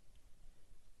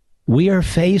 We are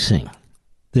facing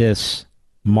this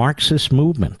Marxist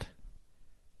movement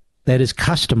that is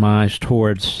customized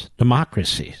towards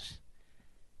democracies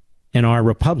in our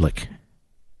republic.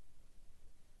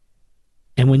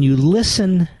 And when you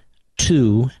listen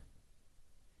to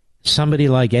somebody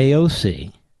like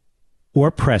AOC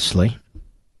or Presley,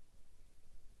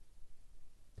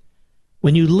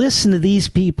 when you listen to these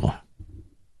people,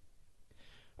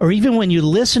 or even when you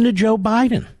listen to Joe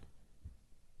Biden,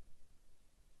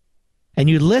 and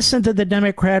you listen to the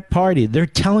Democrat Party, they're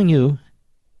telling you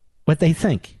what they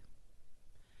think.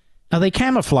 Now, they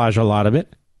camouflage a lot of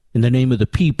it in the name of the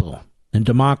people and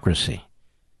democracy.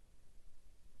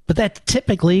 But that's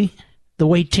typically the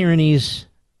way tyrannies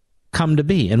come to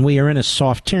be, and we are in a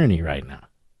soft tyranny right now.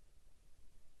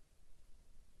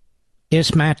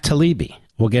 Ismat Talibi.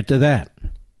 We'll get to that.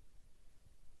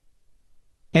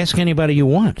 Ask anybody you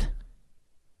want.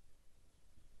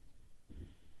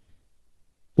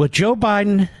 What Joe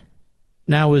Biden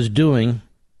now is doing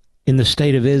in the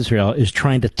state of Israel is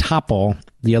trying to topple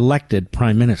the elected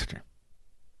prime minister.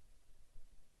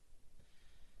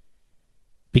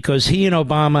 Because he and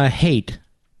Obama hate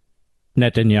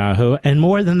Netanyahu, and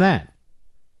more than that,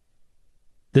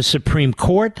 the Supreme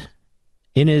Court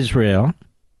in Israel,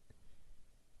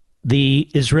 the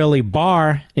Israeli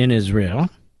bar in Israel,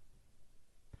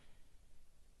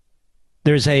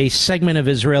 there's a segment of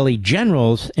Israeli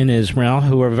generals in Israel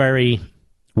who are very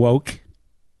woke,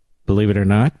 believe it or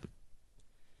not.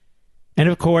 And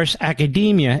of course,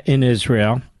 academia in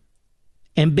Israel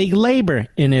and big labor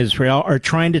in Israel are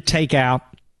trying to take out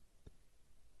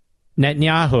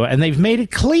Netanyahu. And they've made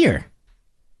it clear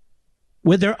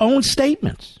with their own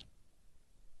statements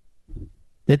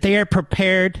that they are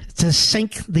prepared to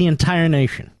sink the entire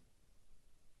nation.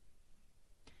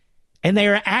 And they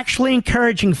are actually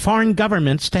encouraging foreign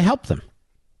governments to help them,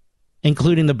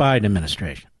 including the Biden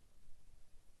administration.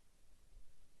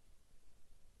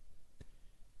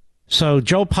 So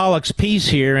Joe Pollak's piece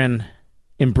here in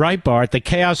Breitbart, The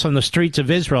Chaos on the Streets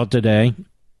of Israel Today,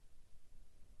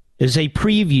 is a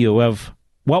preview of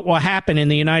what will happen in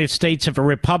the United States if a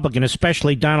Republican,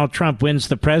 especially Donald Trump, wins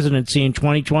the presidency in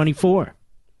 2024.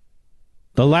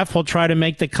 The left will try to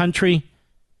make the country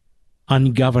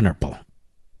ungovernable.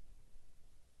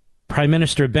 Prime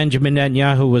Minister Benjamin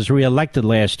Netanyahu was reelected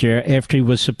last year after he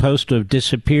was supposed to have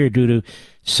disappeared due to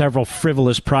several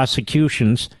frivolous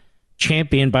prosecutions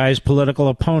championed by his political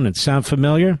opponents. Sound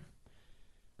familiar?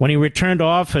 When he returned to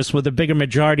office with a bigger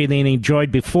majority than he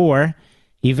enjoyed before,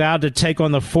 he vowed to take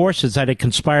on the forces that had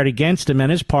conspired against him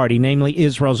and his party, namely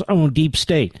Israel's own deep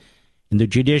state, in the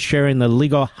judiciary and the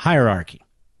legal hierarchy.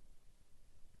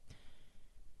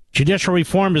 Judicial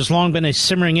reform has long been a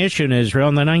simmering issue in Israel.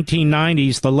 In the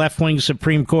 1990s, the left-wing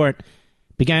Supreme Court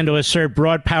began to assert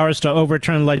broad powers to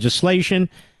overturn legislation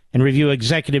and review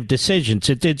executive decisions.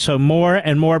 It did so more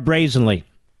and more brazenly.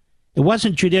 It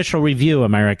wasn't judicial review,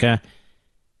 America.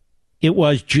 It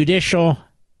was judicial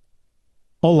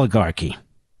oligarchy.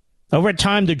 Over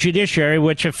time, the judiciary,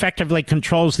 which effectively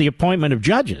controls the appointment of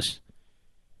judges,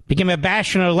 became a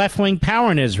bastion of left-wing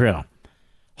power in Israel,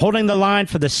 holding the line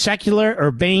for the secular,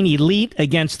 urbane elite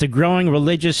against the growing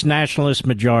religious nationalist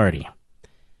majority.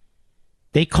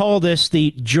 They call this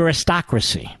the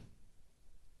juristocracy.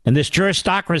 And this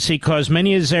juristocracy caused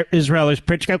many Israelis,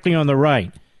 particularly on the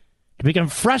right, to become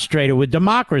frustrated with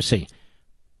democracy.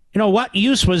 You know, what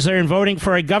use was there in voting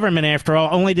for a government, after all,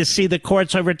 only to see the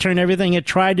courts overturn everything it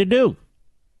tried to do?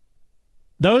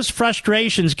 Those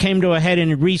frustrations came to a head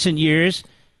in recent years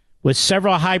with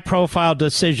several high-profile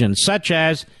decisions, such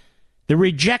as the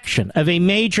rejection of a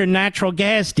major natural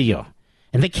gas deal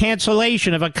and the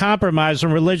cancellation of a compromise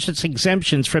on religious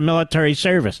exemptions for military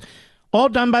service, all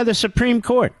done by the Supreme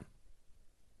Court.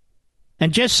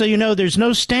 And just so you know, there's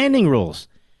no standing rules.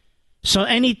 So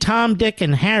any Tom, Dick,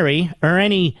 and Harry, or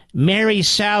any Mary,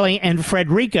 Sally, and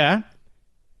Frederica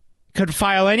could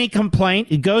file any complaint.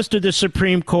 It goes to the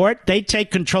Supreme Court. They take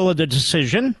control of the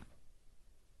decision.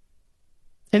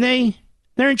 And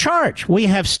they're in charge. We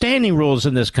have standing rules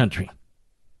in this country.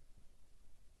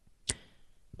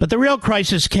 But the real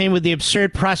crisis came with the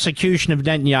absurd prosecution of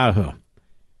Netanyahu,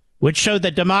 which showed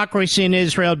that democracy in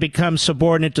Israel had become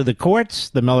subordinate to the courts,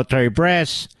 the military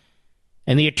brass,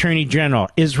 and the Attorney General,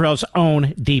 Israel's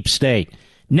own deep state.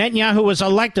 Netanyahu was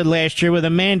elected last year with a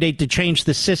mandate to change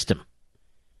the system.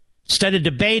 Instead of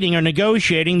debating or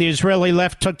negotiating, the Israeli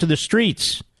left took to the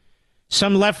streets.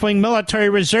 Some left-wing military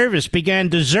reservists began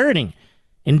deserting,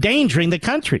 endangering the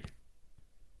country.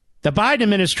 The Biden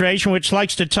administration, which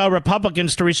likes to tell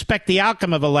Republicans to respect the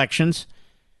outcome of elections,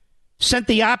 sent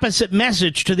the opposite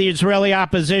message to the Israeli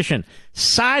opposition,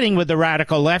 siding with the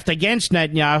radical left against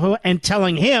Netanyahu and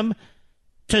telling him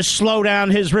to slow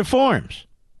down his reforms.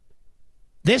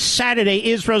 This Saturday,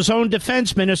 Israel's own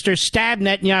defense minister stabbed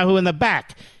Netanyahu in the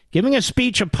back, giving a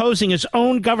speech opposing his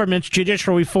own government's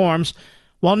judicial reforms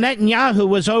while Netanyahu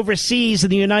was overseas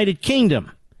in the United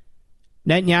Kingdom.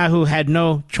 Netanyahu had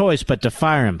no choice but to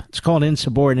fire him. It's called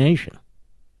insubordination.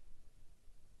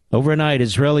 Overnight,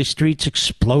 Israeli streets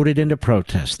exploded into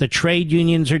protests. The trade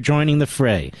unions are joining the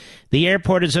fray. The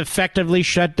airport is effectively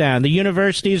shut down. The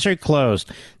universities are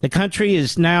closed. The country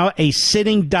is now a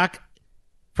sitting duck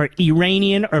for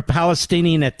Iranian or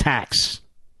Palestinian attacks.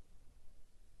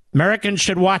 Americans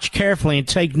should watch carefully and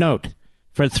take note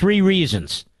for 3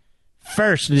 reasons.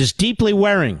 First, it is deeply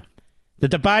worrying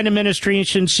that the Biden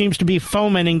administration seems to be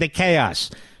fomenting the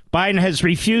chaos. Biden has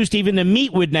refused even to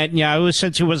meet with Netanyahu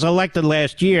since he was elected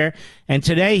last year, and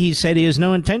today he said he has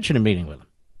no intention of meeting with him.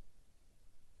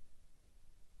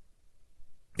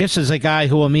 This is a guy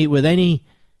who will meet with any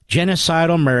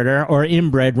genocidal murderer or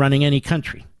inbred running any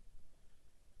country.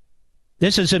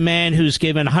 This is a man who's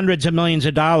given hundreds of millions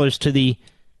of dollars to the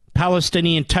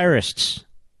Palestinian terrorists,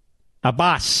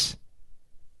 Abbas.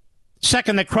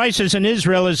 Second, the crisis in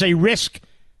Israel is a risk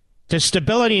to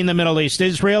stability in the Middle East.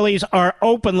 Israelis are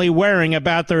openly worrying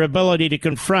about their ability to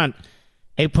confront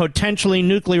a potentially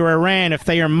nuclear Iran if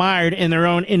they are mired in their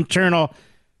own internal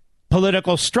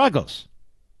political struggles.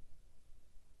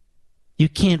 You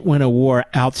can't win a war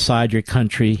outside your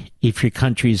country if your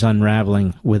country's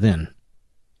unraveling within.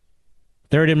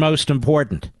 Third and most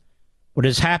important, what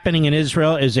is happening in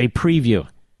Israel is a preview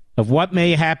of what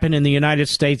may happen in the United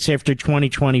States after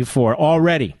 2024.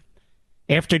 Already,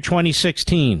 after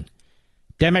 2016,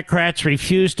 Democrats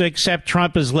refused to accept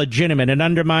Trump as legitimate and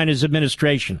undermine his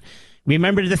administration.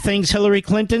 Remember the things Hillary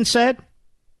Clinton said?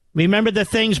 Remember the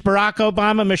things Barack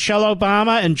Obama, Michelle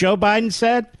Obama, and Joe Biden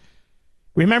said?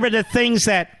 Remember the things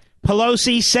that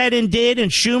Pelosi said and did,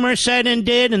 and Schumer said and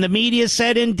did, and the media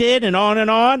said and did, and on and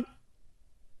on?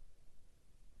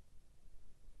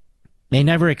 They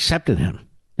never accepted him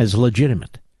as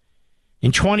legitimate.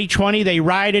 In 2020, they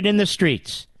rioted in the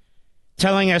streets,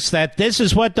 telling us that this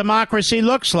is what democracy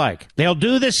looks like. They'll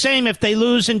do the same if they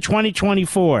lose in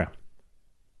 2024.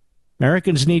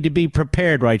 Americans need to be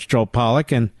prepared, writes Joel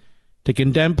Pollack, and to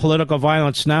condemn political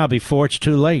violence now before it's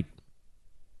too late.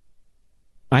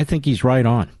 I think he's right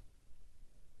on.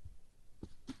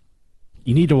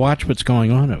 You need to watch what's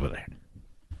going on over there.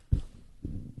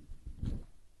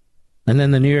 And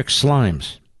then the New York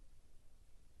Slimes.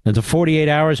 And the 48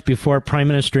 hours before Prime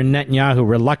Minister Netanyahu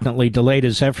reluctantly delayed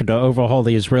his effort to overhaul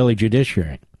the Israeli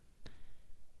judiciary,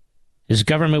 his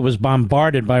government was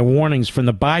bombarded by warnings from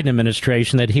the Biden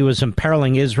administration that he was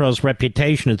imperiling Israel's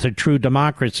reputation as a true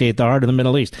democracy at the heart of the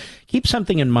Middle East. Keep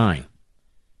something in mind.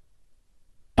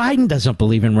 Biden doesn't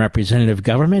believe in representative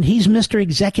government. He's Mr.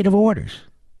 Executive Orders.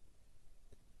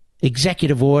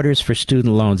 Executive orders for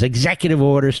student loans. Executive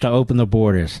orders to open the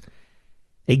borders.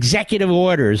 Executive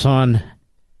orders on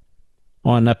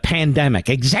a pandemic.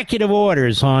 Executive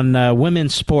orders on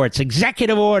women's sports.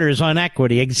 Executive orders on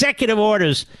equity. Executive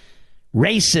orders,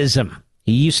 racism.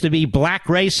 He used to be black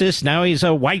racist. Now he's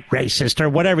a white racist, or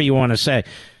whatever you want to say.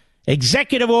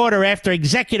 Executive order after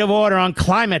executive order on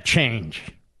climate change.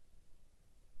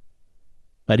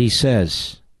 But he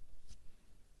says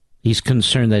he's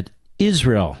concerned that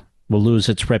Israel will lose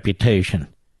its reputation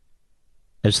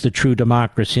as the true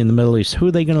democracy in the Middle East. Who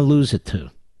are they going to lose it to?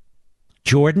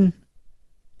 Jordan?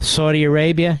 Saudi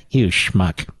Arabia? You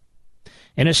schmuck.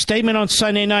 In a statement on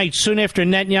Sunday night, soon after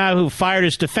Netanyahu fired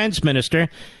his defense minister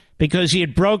because he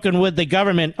had broken with the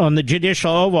government on the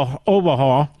judicial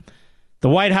overhaul, the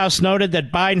White House noted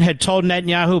that Biden had told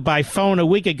Netanyahu by phone a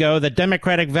week ago that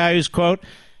democratic values, quote,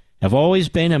 have always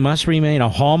been and must remain a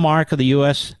hallmark of the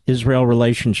U.S.-Israel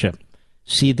relationship.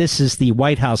 See, this is the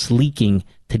White House leaking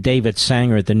to David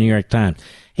Sanger at the New York Times.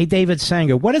 Hey, David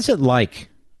Sanger, what is it like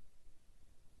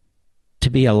to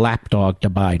be a lapdog to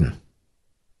Biden?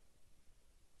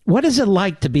 What is it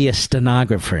like to be a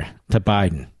stenographer to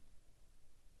Biden?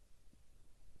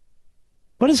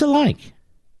 What is it like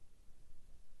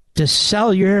to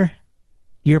sell your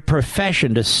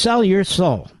profession, to sell your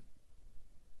soul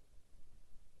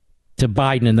to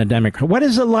Biden and the Democrats? What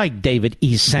is it like, David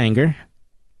E. Sanger?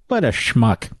 What a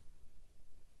schmuck.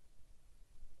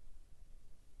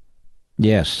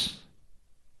 Yes.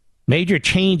 Major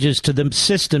changes to the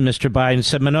system, Mr. Biden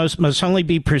said, must only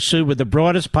be pursued with the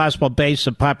broadest possible base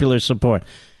of popular support.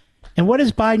 And what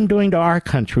is Biden doing to our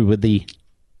country with the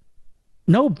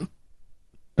no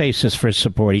basis for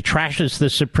support? He trashes the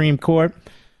Supreme Court.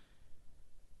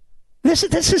 This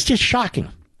is just shocking.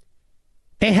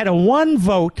 They had a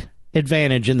 1-vote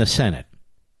advantage in the Senate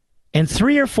and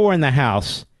 3 or 4 in the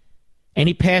House, and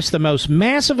he passed the most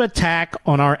massive attack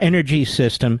on our energy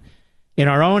system in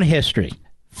our own history,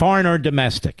 foreign or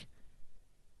domestic,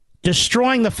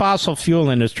 destroying the fossil fuel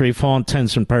industry for all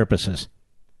intents and purposes.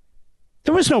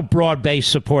 There was no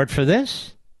broad-based support for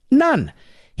this. None.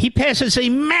 He passes a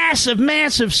massive,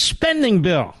 massive spending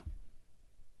bill.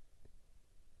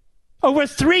 Over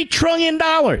 $3 trillion.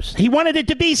 He wanted it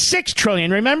to be $6 trillion,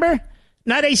 remember?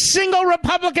 Not a single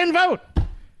Republican vote.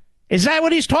 Is that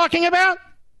what he's talking about?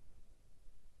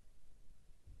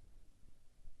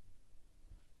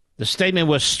 The statement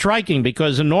was striking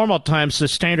because in normal times, the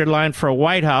standard line for a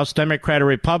White House, Democrat or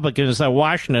Republican, is that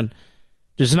Washington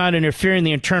does not interfere in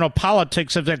the internal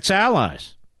politics of its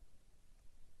allies.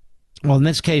 Well, in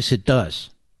this case, it does.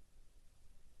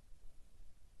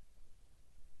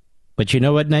 But you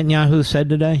know what Netanyahu said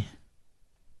today?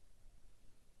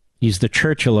 He's the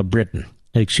Churchill of Britain.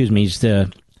 Excuse me, he's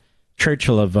the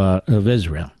Churchill of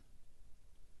Israel.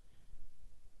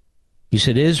 He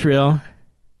said Israel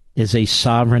is a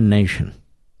sovereign nation.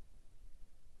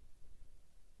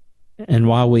 And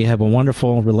while we have a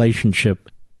wonderful relationship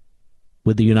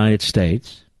with the United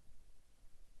States,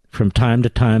 from time to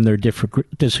time there are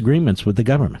different disagreements with the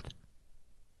government.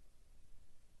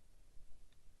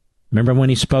 Remember when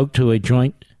he spoke to a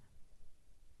joint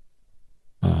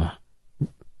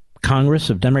Congress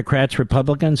of Democrats,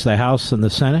 Republicans, the House and the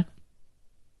Senate?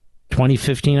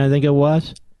 2015, I think it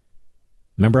was.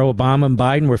 Remember Obama and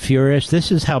Biden were furious?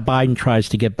 This is how Biden tries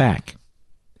to get back.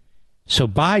 So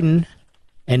Biden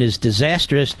and his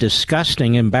disastrous,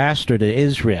 disgusting ambassador to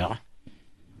Israel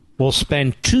will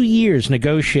spend 2 years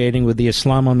negotiating with the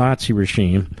Islamo-Nazi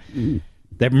regime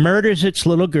that murders its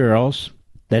little girls,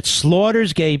 that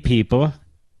slaughters gay people,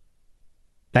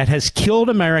 that has killed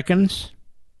Americans,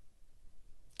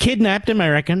 kidnapped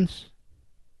Americans.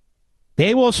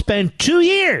 They will spend 2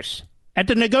 years at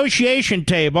the negotiation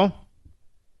table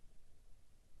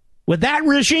with that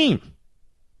regime.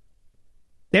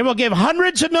 They will give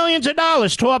hundreds of millions of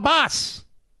dollars to a boss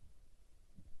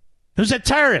who's a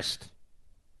terrorist.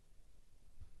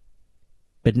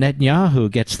 But Netanyahu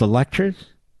gets the lectures,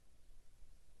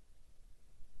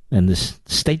 and the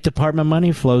State Department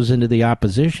money flows into the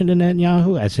opposition to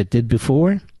Netanyahu, as it did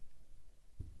before.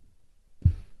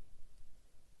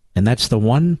 And that's the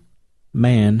one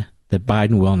man that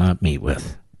Biden will not meet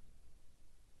with.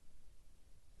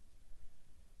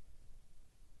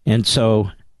 And so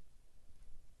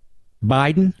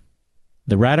Biden,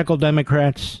 the radical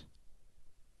Democrats,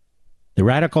 the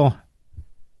radical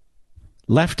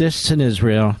leftists in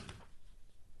Israel,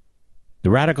 the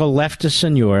radical leftists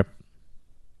in Europe,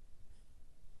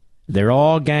 they're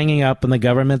all ganging up on the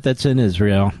government that's in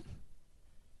Israel,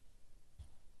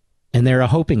 and they're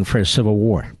hoping for a civil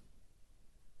war.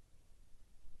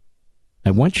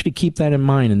 I want you to keep that in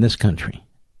mind in this country.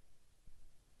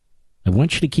 I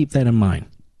want you to keep that in mind.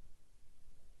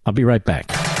 I'll be right back.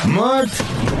 Mark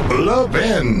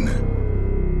Levin.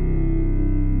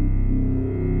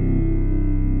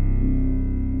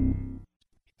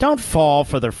 Don't fall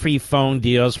for the free phone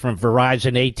deals from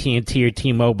Verizon, AT&T, or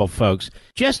T-Mobile, folks.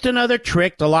 Just another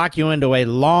trick to lock you into a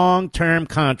long-term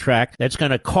contract that's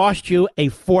going to cost you a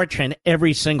fortune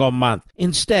every single month.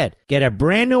 Instead, get a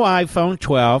brand new iPhone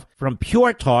 12 from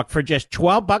Pure Talk for just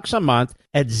 $12 a month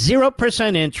at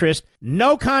 0% interest,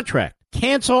 no contract.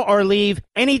 Cancel or leave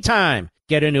anytime.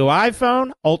 Get a new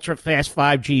iPhone, ultra-fast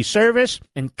 5G service,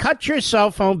 and cut your cell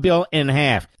phone bill in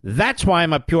half. That's why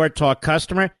I'm a Pure Talk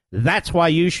customer. That's why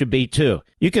you should be too.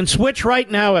 You can switch right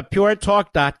now at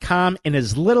puretalk.com in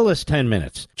as little as 10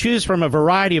 minutes. Choose from a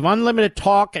variety of unlimited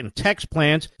talk and text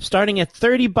plans starting at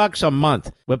 $30 a month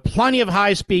with plenty of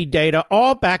high-speed data,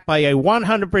 all backed by a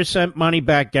 100%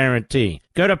 money-back guarantee.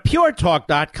 Go to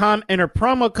puretalk.com, enter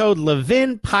promo code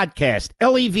Levin Podcast,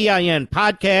 Levin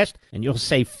Podcast, and you'll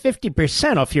save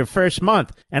 50% off your first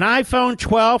month. An iPhone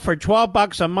 12 for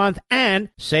 $12 a month and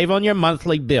save on your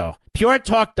monthly bill.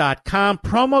 PureTalk.com,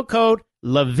 promo code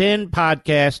Levin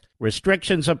Podcast.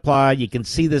 Restrictions apply. You can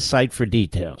see the site for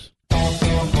details.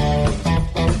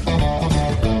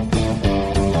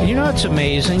 You know, it's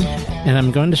amazing, and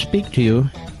I'm going to speak to you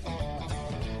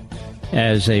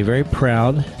as a very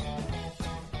proud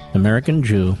American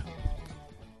Jew.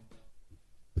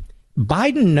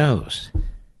 Biden knows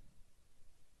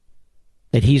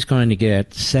that he's going to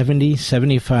get 70,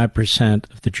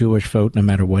 75% of the Jewish vote no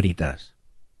matter what he does.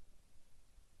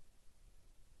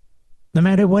 No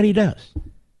matter what he does.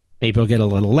 Maybe he'll get a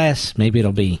little less. Maybe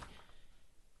it'll be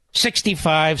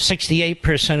 65,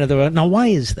 68% of the vote. Now, why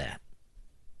is that?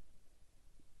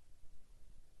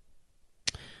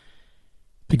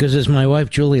 Because as my wife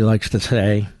Julie likes to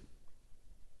say,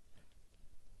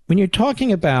 when you're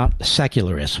talking about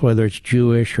secularists, whether it's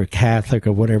Jewish or Catholic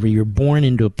or whatever, you're born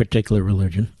into a particular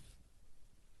religion.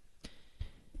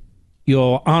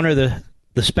 You'll honor the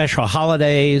special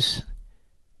holidays.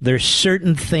 There's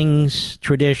certain things,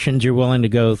 traditions you're willing to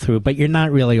go through, but you're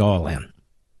not really all in.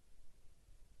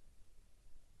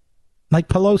 Like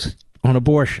Pelosi on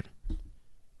abortion,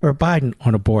 or Biden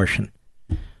on abortion,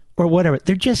 or whatever.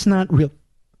 They're just not real.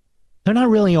 They're not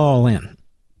really all in.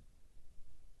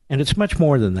 And it's much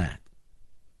more than that.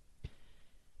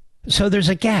 So there's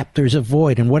a gap, there's a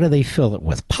void, and what do they fill it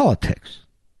with? Politics.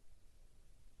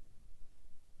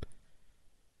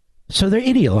 So they're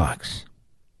ideologues.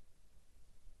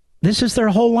 This is their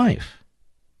whole life.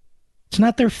 It's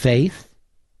not their faith.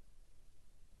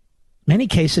 In many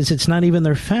cases, it's not even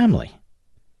their family.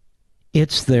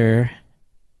 It's their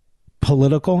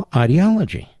political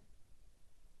ideology.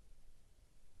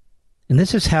 And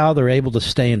this is how they're able to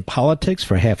stay in politics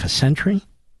for half a century,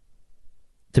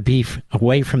 to be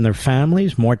away from their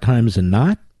families more times than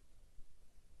not.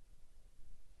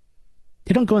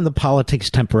 They don't go into politics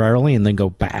temporarily and then go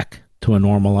back to a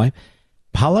normal life.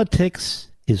 Politics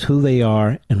is who they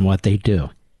are and what they do.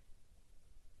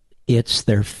 It's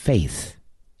their faith.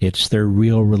 It's their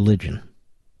real religion.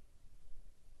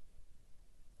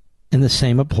 And the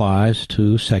same applies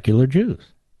to secular Jews.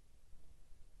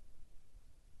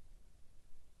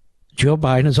 Joe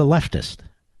Biden is a leftist.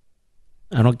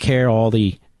 I don't care all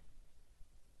the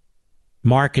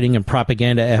marketing and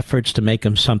propaganda efforts to make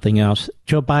him something else.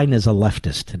 Joe Biden is a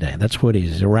leftist today. That's what he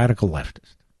is, a radical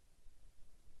leftist.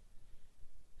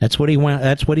 That's what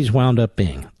he's wound up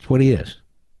being. That's what he is.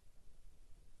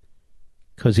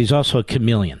 Because he's also a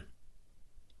chameleon.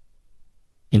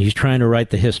 And he's trying to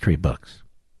write the history books.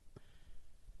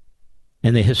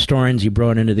 And the historians he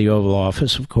brought into the Oval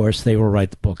Office, of course, they will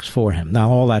write the books for him. Now,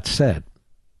 all that said,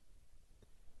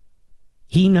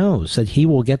 he knows that he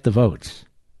will get the votes,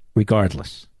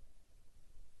 regardless.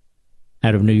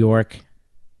 Out of New York,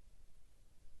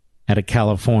 out of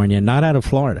California, not out of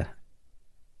Florida.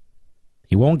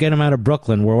 He won't get them out of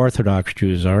Brooklyn, where Orthodox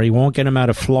Jews are. He won't get them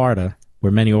out of Florida,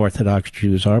 where many Orthodox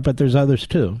Jews are, but there's others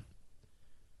too.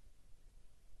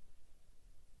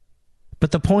 But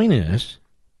the point is,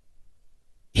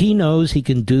 he knows he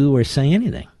can do or say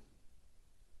anything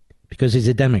because he's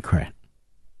a Democrat.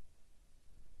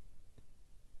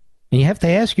 And you have to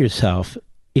ask yourself,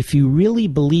 if you really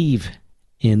believe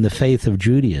in the faith of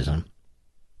Judaism,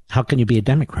 how can you be a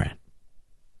Democrat?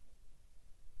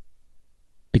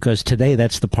 Because today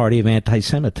that's the party of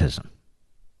anti-Semitism.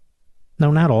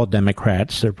 No, not all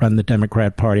Democrats that run the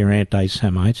Democrat Party are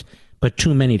anti-Semites, but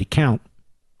too many to count.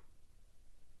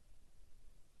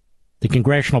 The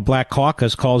Congressional Black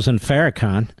Caucus calls in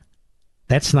Farrakhan.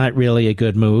 That's not really a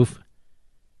good move.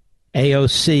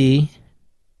 AOC,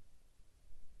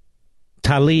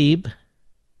 Talib,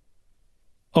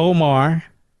 Omar,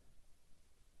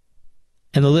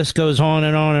 and the list goes on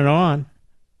and on and on.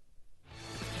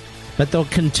 But they'll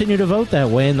continue to vote that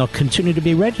way, and they'll continue to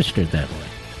be registered that way.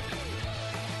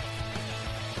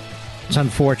 It's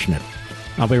unfortunate.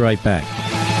 I'll be right back.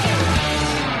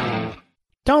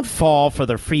 Don't fall for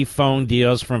the free phone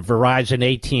deals from Verizon,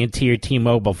 AT&T, or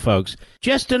T-Mobile, folks.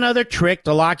 Just another trick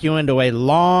to lock you into a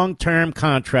long-term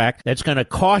contract that's going to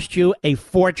cost you a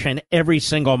fortune every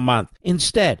single month.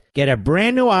 Instead, get a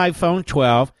brand new iPhone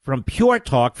 12 from Pure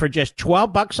Talk for just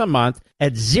 $12 a month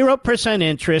at 0%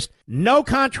 interest, no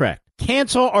contract.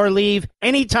 Cancel or leave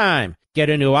anytime.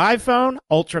 Get a new iPhone,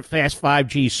 ultra-fast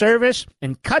 5G service,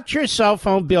 and cut your cell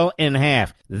phone bill in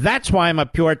half. That's why I'm a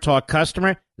Pure Talk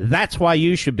customer. That's why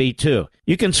you should be, too.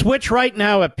 You can switch right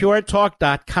now at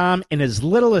puretalk.com in as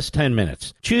little as 10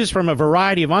 minutes. Choose from a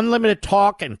variety of unlimited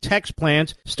talk and text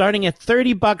plans starting at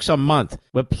 $30 a month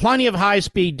with plenty of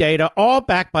high-speed data, all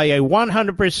backed by a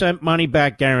 100%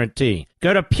 money-back guarantee.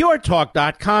 Go to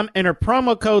puretalk.com, enter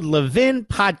promo code Levin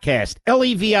Podcast,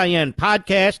 Levin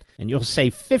Podcast, and you'll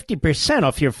save 50%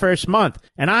 off your first month.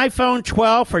 An iPhone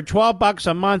 12 for $12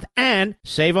 a month and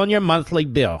save on your monthly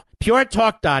bill.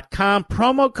 puretalk.com,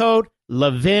 promo code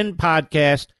Levin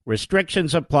Podcast.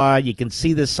 Restrictions apply. You can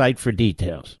see the site for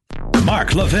details.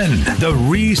 Mark Levin, the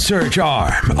research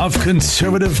arm of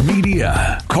conservative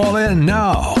media. Call in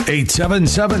now,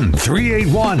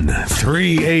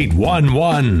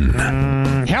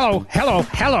 877-381-3811. Hello.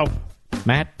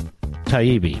 Matt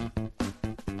Taibbi.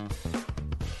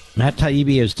 Matt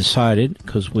Taibbi has decided,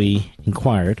 because we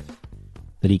inquired,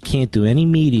 that he can't do any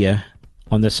media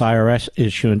on this IRS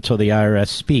issue until the IRS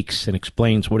speaks and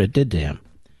explains what it did to him.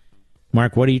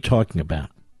 Mark, what are you talking about?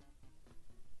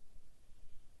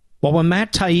 Well, when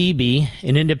Matt Taibbi,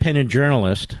 an independent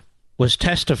journalist, was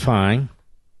testifying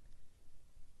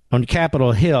on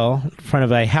Capitol Hill in front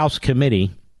of a House committee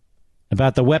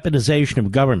about the weaponization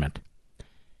of government,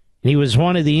 and he was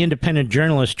one of the independent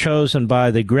journalists chosen by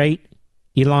the great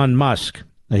Elon Musk,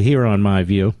 a hero in my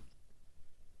view,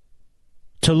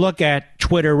 to look at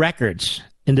Twitter records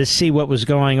and to see what was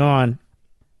going on.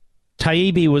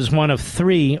 Taibbi was one of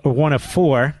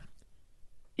four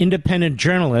independent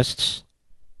journalists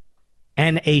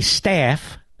and a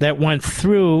staff that went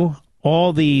through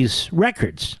all these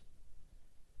records.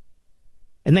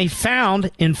 And they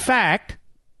found, in fact,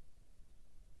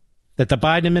 that the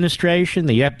Biden administration,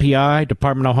 the FBI,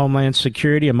 Department of Homeland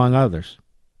Security, among others,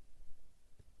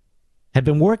 had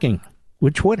been working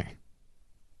with Twitter.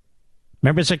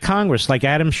 Members of Congress like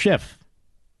Adam Schiff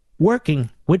working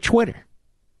with Twitter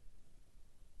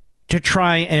to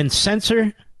try and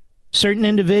censor certain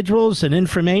individuals and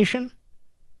information,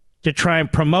 to try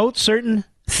and promote certain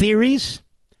theories,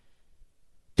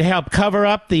 to help cover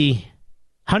up the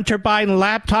Hunter Biden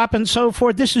laptop and so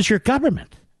forth. This is your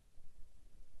government.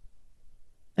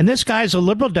 And this guy's a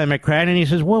liberal Democrat, and he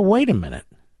says, well, wait a minute.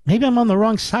 Maybe I'm on the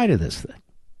wrong side of this thing.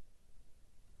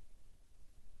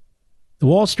 The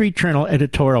Wall Street Journal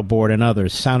editorial board and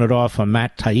others sounded off on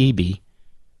Matt Taibbi,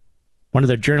 one of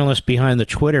the journalists behind the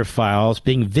Twitter files,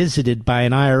 being visited by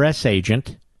an IRS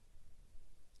agent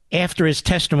after his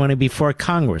testimony before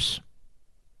Congress.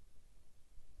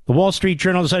 The Wall Street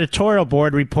Journal's editorial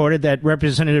board reported that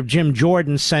Representative Jim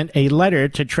Jordan sent a letter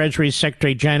to Treasury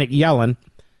Secretary Janet Yellen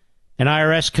and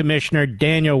IRS Commissioner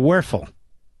Daniel Werfel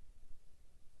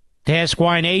to ask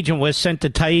why an agent was sent to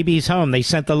Taibbi's home. They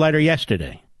sent the letter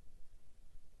yesterday.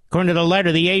 According to the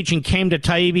letter, the agent came to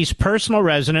Taibbi's personal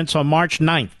residence on March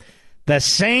 9th, the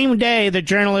same day the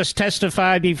journalist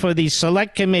testified before the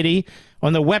Select Committee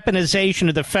on the weaponization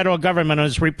of the federal government and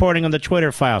was reporting on the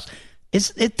Twitter files.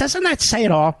 Doesn't that say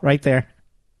it all right there?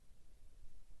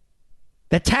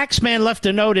 The tax man left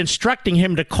a note instructing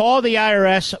him to call the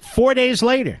IRS 4 days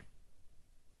later.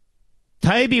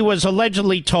 Taibbi was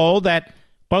allegedly told that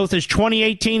both his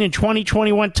 2018 and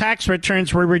 2021 tax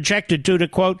returns were rejected due to,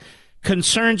 quote,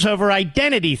 concerns over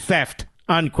identity theft,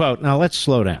 unquote. Now, let's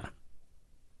slow down.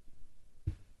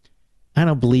 I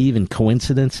don't believe in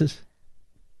coincidences,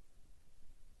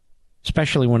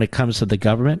 especially when it comes to the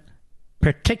government,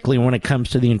 particularly when it comes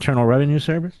to the Internal Revenue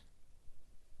Service.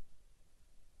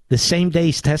 The same day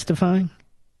he's testifying,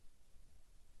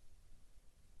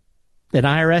 an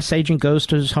IRS agent goes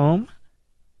to his home,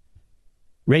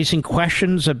 raising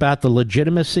questions about the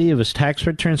legitimacy of his tax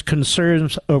returns,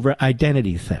 concerns over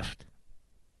identity theft.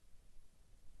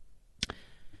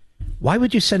 Why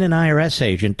would you send an IRS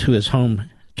agent to his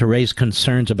home to raise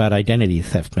concerns about identity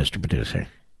theft, Mr. Producer?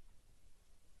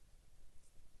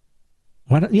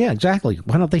 Yeah, exactly.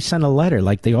 Why don't they send a letter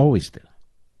like they always do?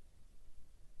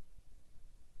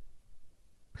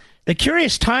 The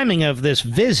curious timing of this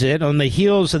visit on the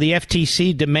heels of the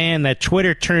FTC demand that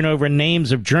Twitter turn over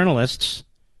names of journalists,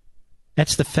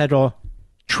 that's the Federal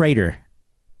Trade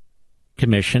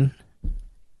Commission.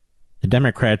 The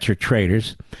Democrats are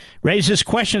traitors, raises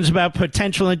questions about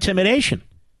potential intimidation.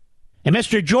 And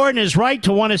Mr. Jordan is right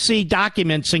to want to see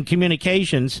documents and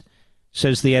communications,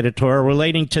 says the editor,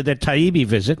 relating to the Taibbi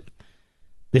visit.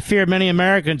 The fear of many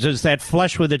Americans is that,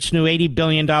 flush with its new $80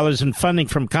 billion in funding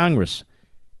from Congress,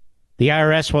 the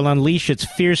IRS will unleash its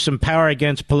fearsome power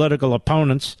against political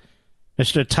opponents.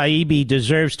 Mr. Taibbi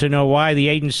deserves to know why the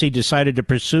agency decided to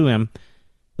pursue him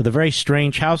with a very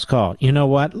strange house call. You know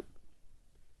what?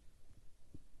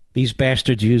 These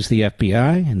bastards use the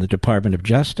FBI and the Department of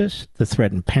Justice to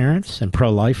threaten parents and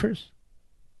pro-lifers,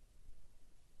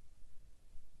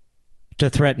 to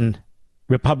threaten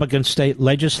Republican state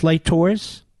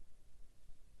legislators.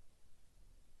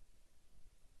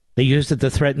 They used it to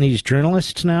threaten these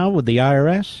journalists now with the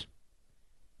IRS.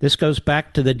 This goes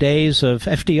back to the days of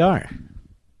FDR.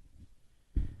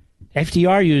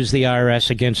 FDR used the IRS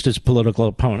against his political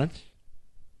opponents.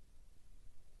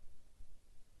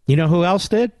 You know who else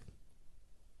did?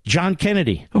 John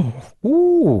Kennedy.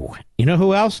 Ooh. You know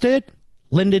who else did?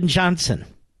 Lyndon Johnson.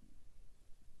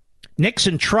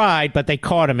 Nixon tried, but they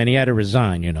caught him and he had to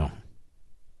resign, you know.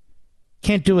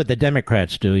 Can't do what the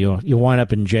Democrats do. You'll wind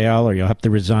up in jail or you'll have to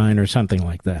resign or something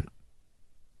like that.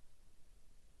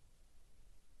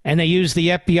 And they use the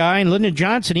FBI, and Lyndon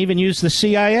Johnson even used the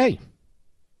CIA.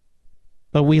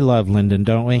 But we love Lyndon,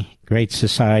 don't we? Great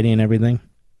society and everything.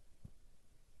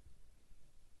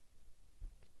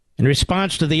 In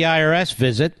response to the IRS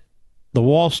visit, the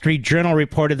Wall Street Journal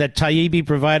reported that Taibbi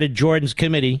provided Jordan's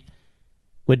committee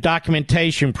with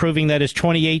documentation proving that his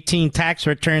 2018 tax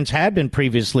returns had been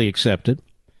previously accepted,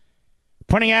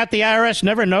 pointing out the IRS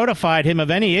never notified him of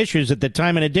any issues at the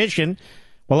time. In addition,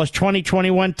 while his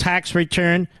 2021 tax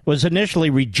return was initially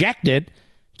rejected,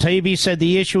 Taibbi said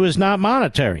the issue is not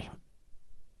monetary.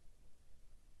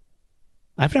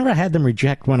 I've never had them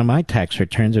reject one of my tax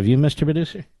returns. Have you, Mr.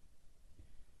 Producer?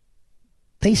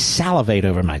 They salivate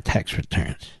over my tax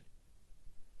returns.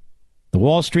 The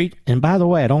Wall Street, and by the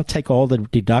way, I don't take all the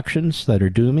deductions that are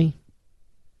due me.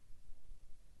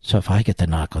 So if I get the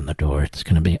knock on the door, it's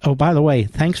going to be, oh, by the way,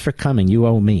 thanks for coming. You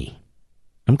owe me.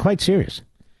 I'm quite serious.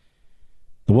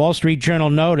 The Wall Street Journal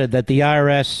noted that the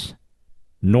IRS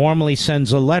normally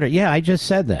sends a letter. Yeah, I just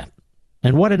said that.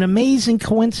 And what an amazing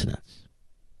coincidence.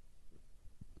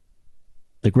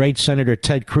 The great Senator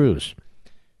Ted Cruz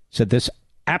said this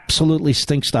absolutely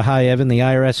stinks to high heaven. The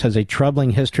IRS has a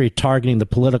troubling history targeting the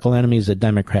political enemies of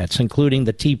Democrats, including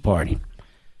the Tea Party.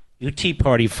 You Tea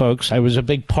Party folks, I was a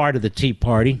big part of the Tea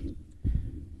Party.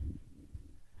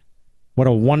 What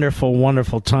a wonderful,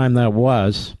 wonderful time that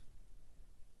was,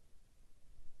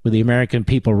 where the American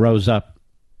people rose up.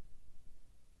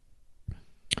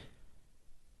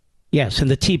 Yes,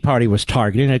 and the Tea Party was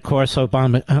targeting. Of course,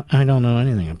 Obama, I don't know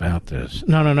anything about this.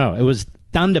 No. It was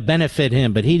done to benefit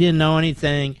him, but he didn't know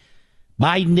anything.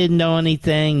 Biden didn't know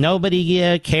anything.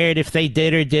 Nobody cared if they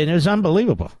did or didn't. It was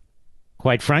unbelievable,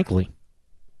 quite frankly.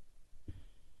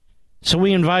 So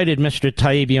we invited Mr.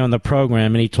 Taibbi on the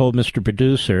program, and he told Mr.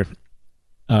 Producer,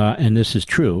 and this is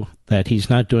true, that he's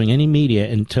not doing any media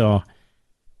until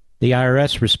the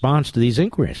IRS responds to these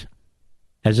inquiries,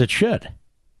 as it should.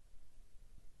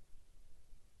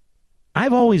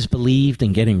 I've always believed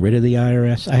in getting rid of the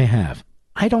IRS. I have.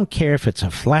 I don't care if it's a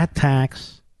flat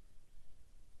tax,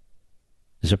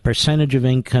 as a percentage of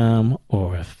income,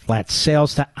 or a flat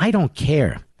sales tax. I don't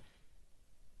care.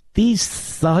 These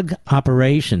thug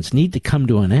operations need to come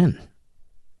to an end.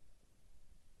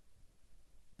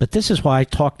 But this is why I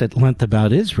talked at length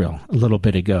about Israel a little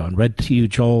bit ago and read to you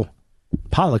Joel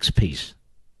Pollack's piece.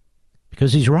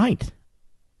 Because he's right.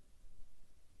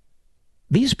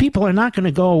 These people are not going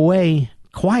to go away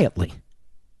quietly.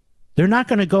 They're not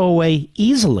going to go away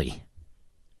easily.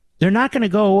 They're not going to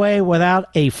go away without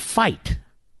a fight.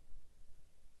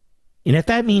 And if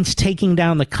that means taking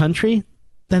down the country,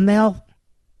 then they'll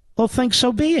think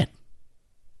so be it.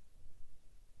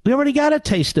 We already got a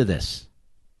taste of this.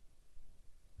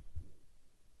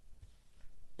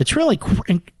 It's really,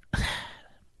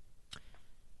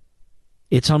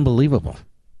 it's unbelievable.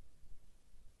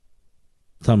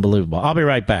 It's unbelievable. I'll be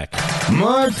right back.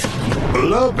 Mark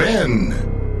Levin.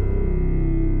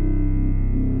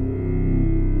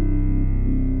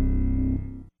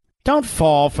 Don't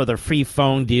fall for the free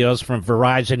phone deals from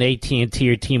Verizon, AT&T,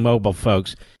 or T-Mobile,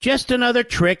 folks. Just another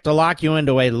trick to lock you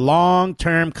into a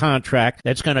long-term contract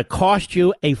that's going to cost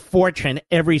you a fortune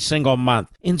every single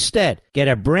month. Instead, get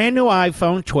a brand new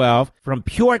iPhone 12 from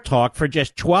Pure Talk for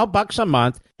just $12 a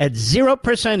month at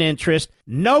 0% interest,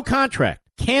 no contract.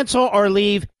 Cancel or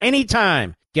leave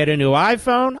anytime. Get a new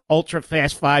iPhone,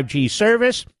 ultra-fast 5G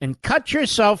service, and cut your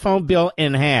cell phone bill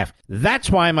in half.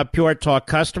 That's why I'm a Pure Talk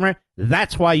customer.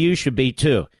 That's why you should be,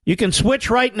 too. You can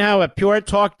switch right now at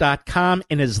puretalk.com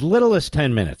in as little as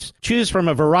 10 minutes. Choose from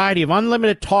a variety of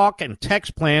unlimited talk and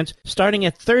text plans starting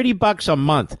at $30 a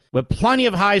month with plenty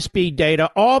of high-speed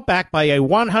data, all backed by a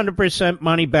 100%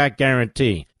 money-back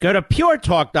guarantee. Go to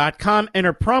puretalk.com,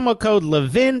 enter promo code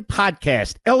Levin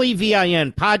Podcast,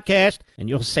 Levin Podcast, and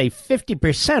you'll save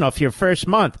 50% off your first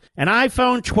month. An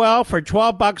iPhone 12 for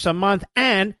 $12 a month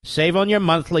and save on your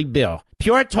monthly bill.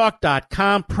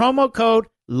 puretalk.com, promo code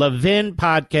Levin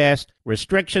Podcast.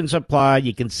 Restrictions apply.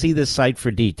 You can see the site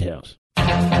for details. You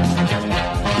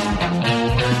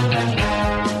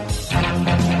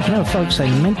know, folks, I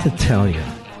meant to tell you,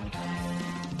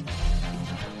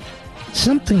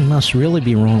 something must really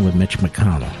be wrong with Mitch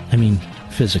McConnell. I mean,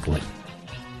 physically.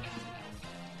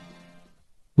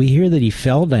 We hear that he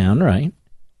fell down, right?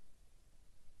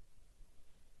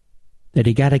 That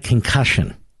he got a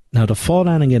concussion. Now, to fall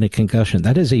down and get a concussion,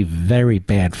 that is a very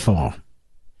bad fall.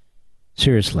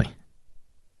 Seriously.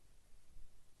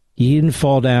 He didn't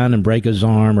fall down and break his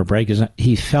arm or break his...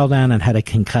 He fell down and had a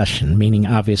concussion, meaning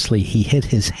obviously he hit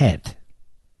his head.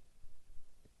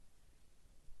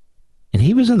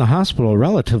 was in the hospital a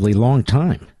relatively long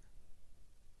time.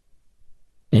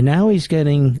 And now he's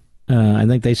getting, I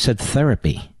think they said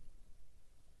therapy.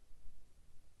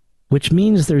 Which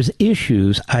means there's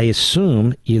issues, I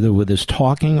assume, either with his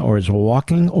talking or his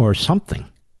walking or something.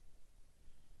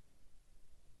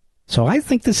 So I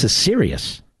think this is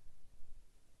serious.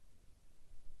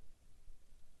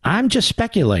 I'm just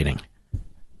speculating.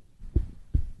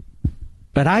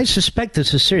 But I suspect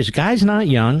this is serious. The guy's not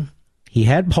young. He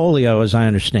had polio, as I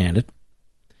understand it.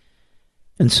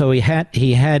 And so he had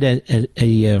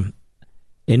an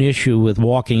issue with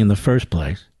walking in the first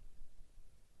place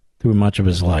through much of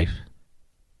his life.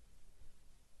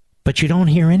 But you don't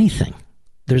hear anything.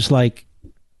 There's like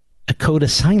a code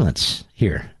of silence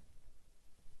here.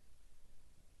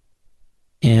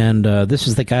 And this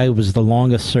is the guy who was the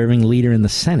longest serving leader in the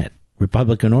Senate,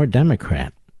 Republican or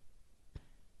Democrat.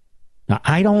 Now,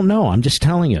 I don't know. I'm just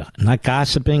telling you. I'm not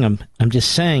gossiping. I'm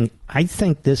just saying, I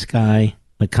think this guy,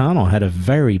 McConnell, had a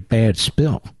very bad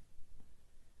spill.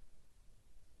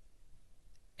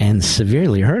 And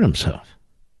severely hurt himself.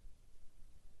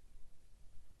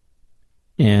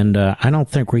 And I don't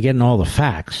think we're getting all the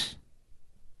facts.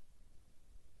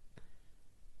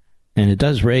 And it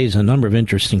does raise a number of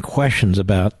interesting questions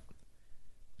about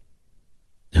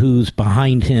who's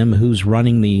behind him, who's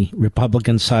running the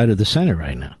Republican side of the Senate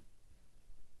right now.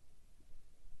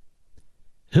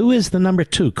 Who is the number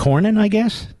 2? Cornyn, I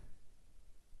guess?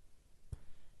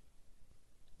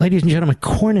 Ladies and gentlemen,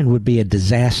 Cornyn would be a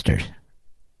disaster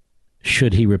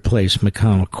should he replace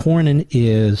McConnell. Cornyn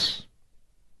is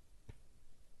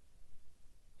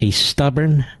a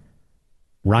stubborn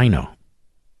rhino.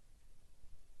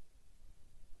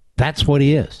 That's what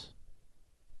he is.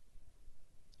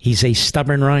 He's a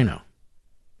stubborn rhino.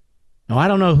 Now, I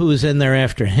don't know who is in there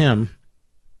after him.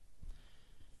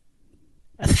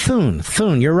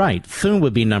 Thune, you're right. Thune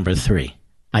would be number 3,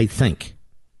 I think.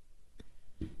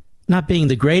 Not being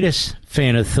the greatest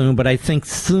fan of Thune, but I think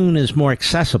Thune is more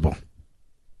accessible.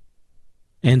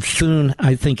 And Thune,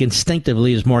 I think,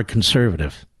 instinctively is more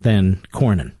conservative than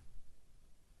Cornyn.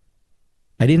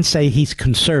 I didn't say he's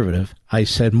conservative. I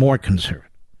said more conservative.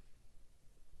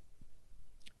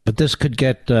 But this could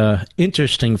get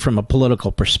interesting from a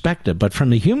political perspective. But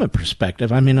from a human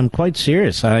perspective, I mean, I'm quite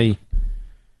serious. I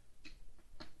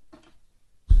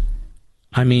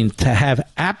mean, to have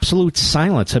absolute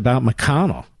silence about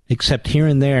McConnell, except here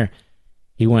and there,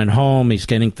 he went home, he's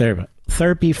getting therapy.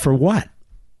 Therapy for what?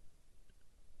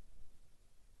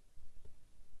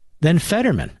 Then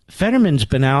Fetterman. Fetterman's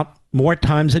been out more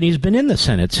times than he's been in the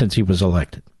Senate since he was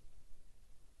elected.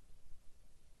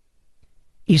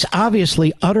 He's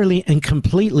obviously utterly and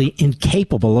completely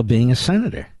incapable of being a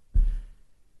senator.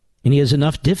 And he has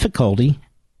enough difficulty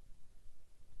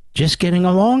just getting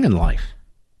along in life.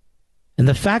 And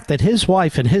the fact that his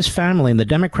wife and his family and the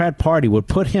Democrat Party would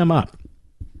put him up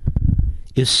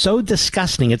is so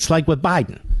disgusting. It's like with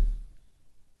Biden.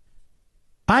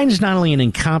 Biden's not only an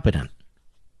incompetent,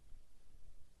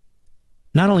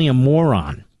 not only a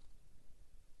moron,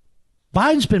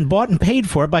 Biden's been bought and paid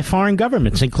for by foreign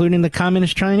governments, including the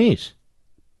Communist Chinese.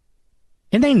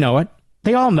 And they know it.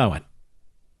 They all know it.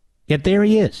 Yet there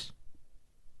he is.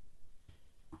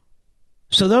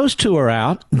 So those two are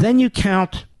out. Then you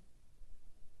count,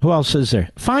 who else is there?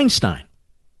 Feinstein.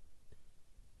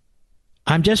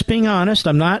 I'm just being honest.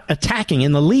 I'm not attacking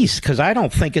in the least because I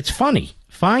don't think it's funny.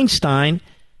 Feinstein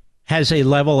has a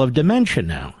level of dementia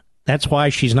now. That's why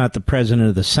she's not the president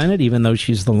of the Senate, even though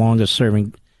she's the longest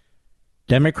serving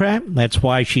Democrat. That's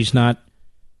why she's not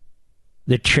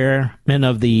the chairman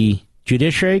of the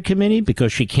Judiciary Committee,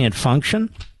 because she can't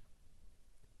function.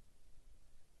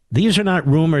 These are not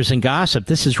rumors and gossip.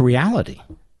 This is reality.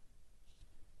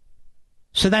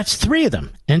 So that's 3 of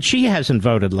them. And she hasn't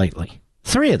voted lately.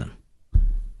 3 of them.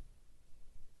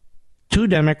 2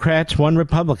 Democrats, 1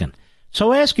 Republican.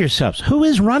 So ask yourselves, who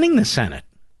is running the Senate?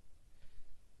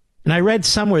 And I read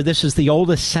somewhere this is the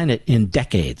oldest Senate in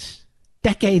decades.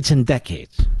 Decades and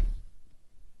decades.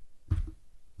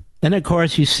 Then, of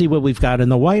course, you see what we've got in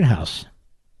the White House,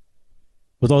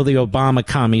 with all the Obama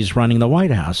commies running the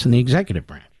White House and the executive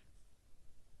branch.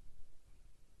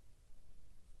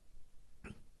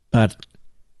 But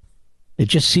it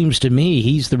just seems to me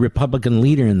he's the Republican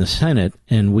leader in the Senate,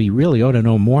 and we really ought to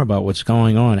know more about what's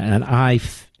going on. And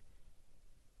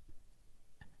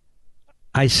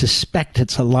I suspect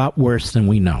it's a lot worse than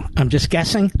we know. I'm just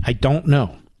guessing. I don't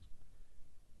know.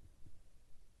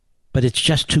 But it's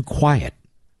just too quiet.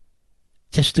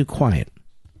 Just too quiet.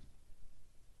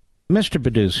 Mr.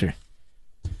 Producer,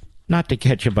 not to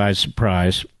catch you by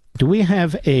surprise, do we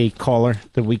have a caller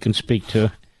that we can speak to?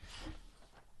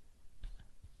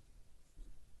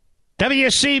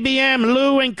 WCBM,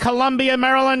 Lou in Columbia,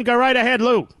 Maryland. Go right ahead,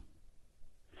 Lou.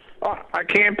 Oh, I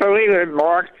can't believe it,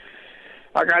 Mark.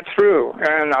 I got through,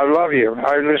 and I love you.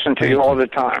 I listen to you all the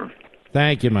time.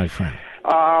 Thank you, my friend.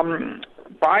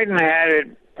 Biden had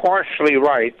it partially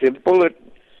right. The bullet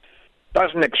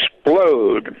doesn't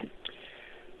explode,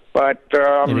 but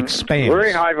it expands.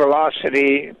 Very high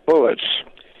velocity bullets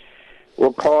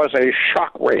will cause a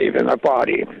shock wave in the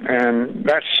body, and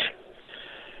that's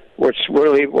what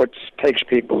takes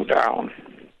people down.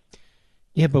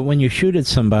 Yeah, but when you shoot at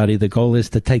somebody, the goal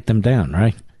is to take them down,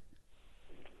 right?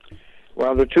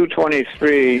 Well, the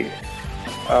 223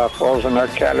 falls in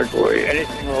that category.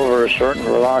 Anything over a certain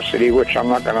velocity, which I'm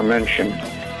not going to mention.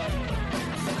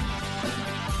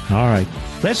 All right.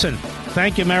 Listen,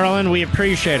 thank you, Marilyn. We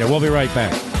appreciate it. We'll be right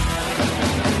back.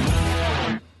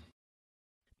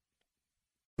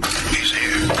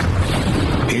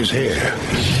 He's here.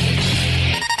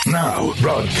 Now,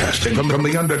 broadcasting from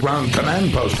the underground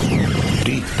command post,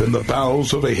 deep in the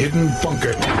bowels of a hidden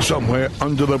bunker, somewhere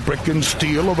under the brick and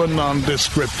steel of a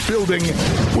nondescript building,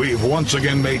 we've once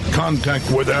again made contact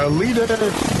with our leader,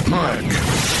 Mark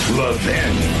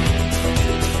Levin.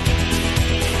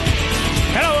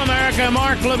 Hello, America.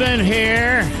 Mark Levin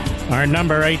here. Our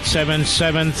number,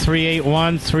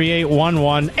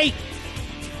 877-381-3811.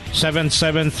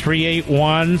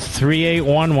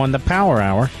 877-381-3811. The Power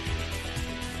Hour.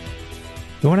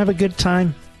 You want to have a good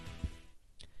time?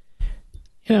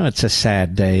 You know, it's a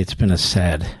sad day. It's been a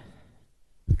sad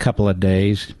couple of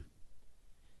days,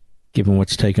 given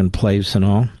what's taken place and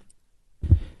all.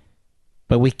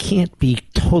 But we can't be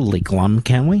totally glum,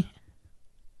 can we?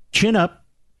 Chin up.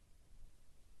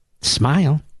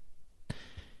 Smile.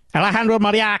 Alejandro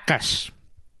Mayorkas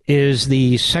is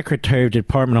the Secretary of the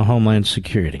Department of Homeland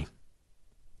Security.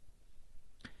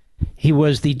 He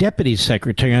was the Deputy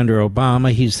Secretary under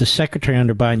Obama. He's the Secretary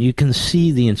under Biden. You can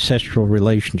see the ancestral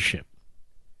relationship,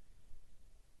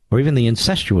 or even the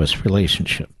incestuous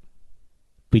relationship,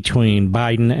 between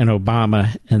Biden and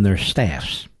Obama and their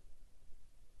staffs.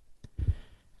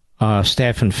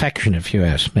 Staff infection, if you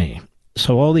ask me.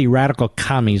 So all the radical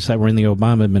commies that were in the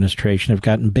Obama administration have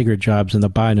gotten bigger jobs in the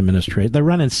Biden administration. They're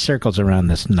running circles around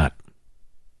this nut.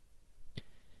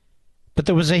 But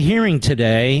there was a hearing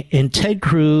today, and Ted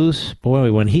Cruz,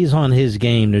 boy, when he's on his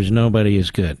game, there's nobody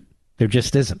as good. There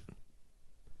just isn't.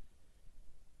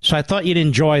 So I thought you'd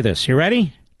enjoy this. You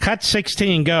ready? Cut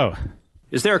 16, go.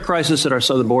 Is there a crisis at our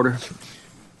southern border?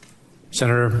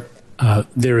 Senator,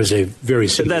 there is a very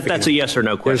significant... That's a yes or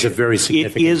no question. There's a very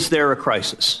significant... Is there a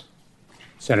crisis?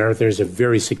 Senator, there's a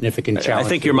very significant challenge... I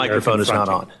think your microphone is not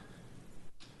on.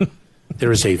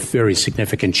 There is a very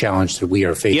significant challenge that we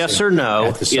are facing. Yes or no,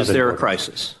 is there border. A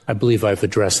crisis? I believe I've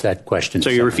addressed that question. So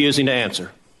you're refusing to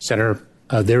answer? Senator,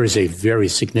 there is a very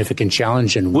significant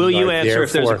challenge. And will you answer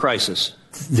if there's a crisis?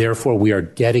 Therefore, we are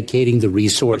dedicating the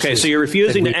resources... Okay, so you're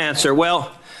refusing to answer.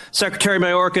 Well, Secretary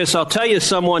Mayorkas, I'll tell you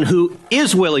someone who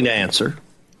is willing to answer,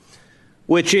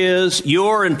 which is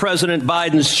your and President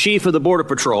Biden's chief of the Border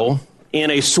Patrol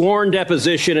in a sworn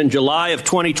deposition in July of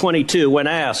 2022 when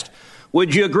asked,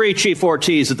 would you agree, Chief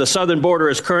Ortiz, that the southern border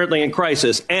is currently in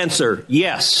crisis? Answer,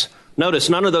 yes. Notice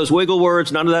none of those wiggle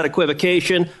words, none of that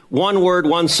equivocation. One word,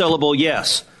 one syllable,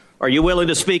 yes. Are you willing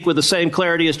to speak with the same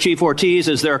clarity as Chief Ortiz?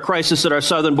 Is there a crisis at our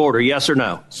southern border, yes or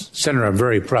no? Senator, I'm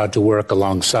very proud to work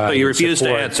alongside... So you refuse to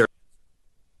answer.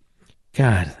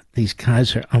 God, these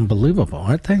guys are unbelievable,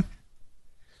 aren't they?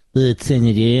 Look,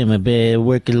 Senator, I'm a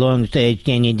work alongside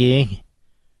Senator.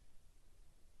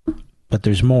 But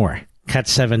there's more. Cut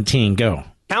 17, go.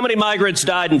 How many migrants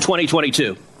died in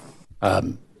 2022?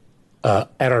 At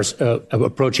our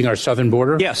approaching our southern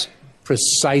border? Yes.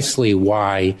 Precisely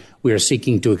why we are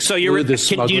seeking to exclude the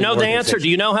smuggling. Do you know the answer? Do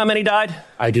you know how many died?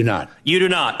 I do not. You do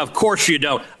not. Of course you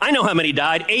don't. I know how many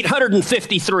died.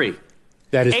 853.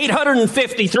 That is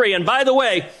 853. And by the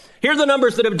way, here are the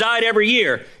numbers that have died every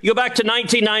year. You go back to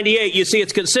 1998, you see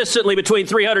it's consistently between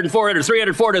 300 and 400,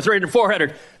 300, 400, 300,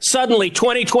 400. Suddenly,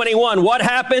 2021, what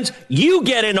happens? You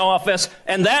get in office,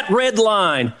 and that red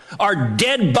line are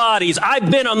dead bodies.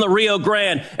 I've been on the Rio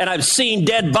Grande, and I've seen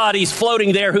dead bodies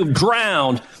floating there who've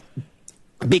drowned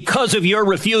because of your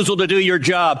refusal to do your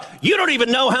job. You don't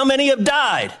even know how many have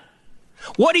died.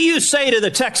 What do you say to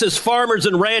the Texas farmers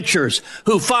and ranchers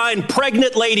who find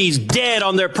pregnant ladies dead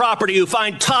on their property, who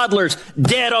find toddlers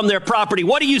dead on their property?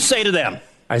 What do you say to them?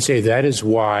 I say that is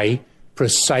why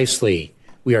precisely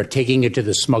we are taking it to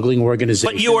the smuggling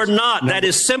organizations. But you are not. That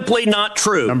is simply not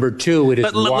true. Number two, it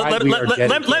is why we are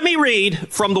dedicated. Let me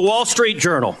read from the Wall Street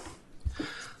Journal.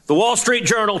 The Wall Street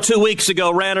Journal 2 weeks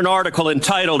ago ran an article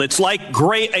entitled, "It's like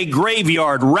a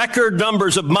graveyard. Record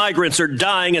numbers of migrants are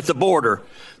dying at the border."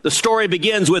 The story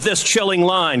begins with this chilling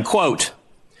line, quote,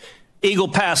 "Eagle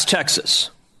Pass,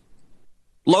 Texas.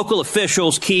 Local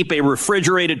officials keep a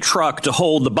refrigerated truck to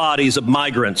hold the bodies of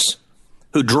migrants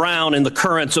who drown in the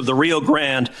currents of the Rio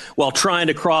Grande while trying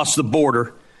to cross the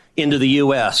border into the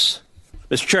U.S."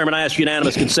 Mr. Chairman, I ask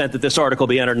unanimous consent that this article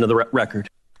be entered into the record.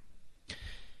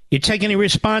 You take any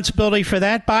responsibility for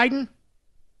that, Biden?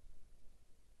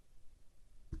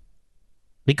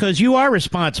 Because you are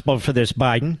responsible for this,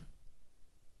 Biden.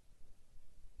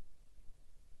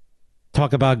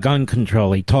 Talk about gun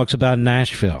control. He talks about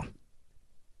Nashville.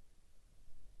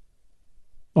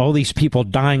 All these people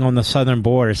dying on the southern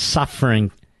border,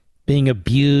 suffering, being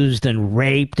abused and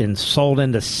raped and sold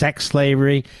into sex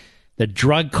slavery. The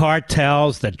drug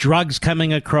cartels, the drugs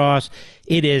coming across.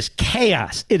 It is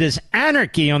chaos. It is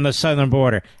anarchy on the southern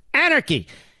border. Anarchy.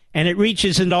 And it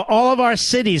reaches into all of our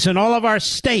cities and all of our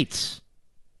states.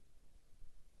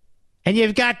 And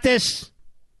you've got this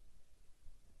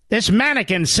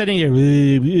mannequin sitting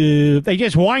there. They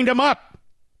just wind him up.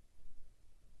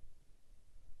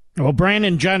 Well,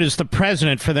 Brandon Judd is the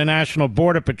president for the National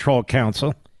Border Patrol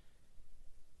Council.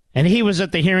 And he was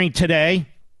at the hearing today.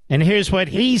 And here's what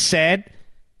he said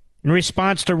in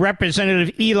response to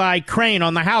Representative Eli Crane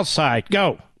on the House side.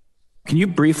 Go. Can you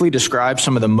briefly describe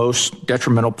some of the most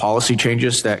detrimental policy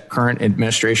changes that current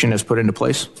administration has put into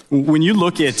place? When you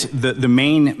look at the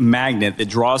main magnet that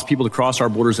draws people to cross our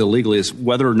borders illegally is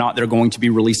whether or not they're going to be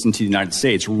released into the United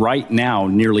States. Right now,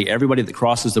 nearly everybody that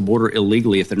crosses the border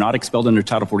illegally, if they're not expelled under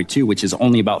Title 42, which is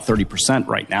only about 30%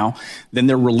 right now, then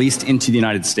they're released into the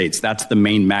United States. That's the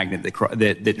main magnet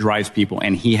that drives people.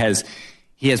 And he has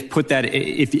put that,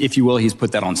 if you will, he's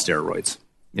put that on steroids.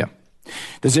 Yeah.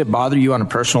 Does it bother you on a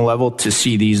personal level to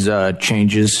see these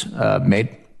changes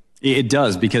made? It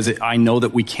does, because I know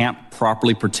that we can't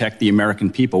properly protect the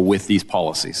American people with these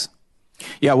policies.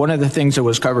 Yeah, one of the things that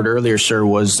was covered earlier, sir,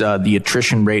 was the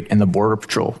attrition rate in the Border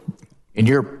Patrol. In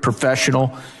your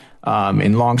professional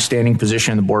and long-standing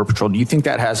position in the Border Patrol, do you think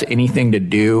that has anything to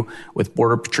do with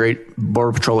Border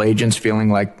Patrol agents feeling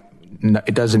like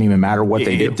it doesn't even matter what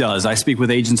they do? It does. I speak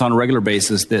with agents on a regular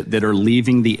basis that are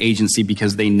leaving the agency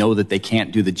because they know that they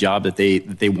can't do the job that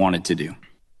they wanted to do.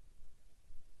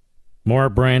 More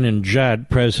Brandon Judd,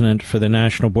 president for the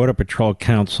National Border Patrol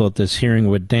Council, at this hearing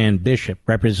with Dan Bishop.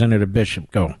 Representative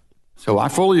Bishop, go. So I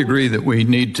fully agree that we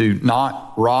need to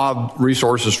not rob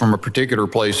resources from a particular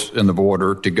place in the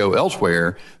border to go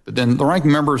elsewhere. But then the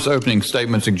ranking member's opening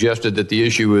statement suggested that the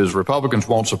issue is Republicans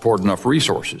won't support enough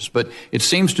resources. But it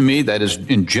seems to me that is,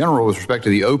 in general, with respect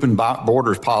to the open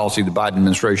borders policy the Biden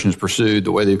administration has pursued,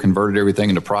 the way they've converted everything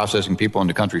into processing people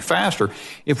into the country faster,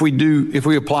 if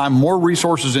we apply more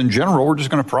resources in general, we're just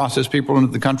going to process people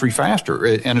into the country faster.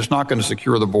 And it's not going to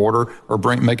secure the border or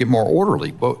make it more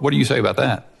orderly. But what do you say about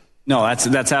that? No,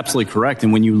 that's absolutely correct.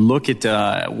 And when you look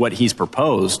at what he's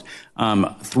proposed,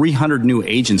 300 new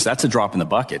agents, that's a drop in the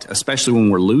bucket, especially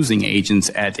when we're losing agents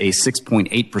at a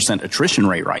 6.8% attrition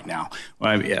rate right now.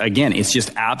 Again, it's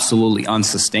just absolutely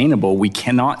unsustainable. We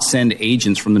cannot send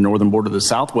agents from the northern border to the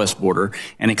southwest border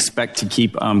and expect to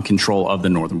keep control of the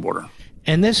northern border.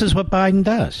 And this is what Biden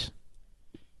does.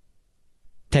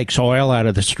 Takes oil out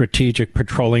of the Strategic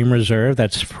Petroleum Reserve.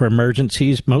 That's for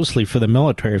emergencies, mostly for the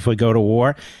military if we go to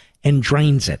war, and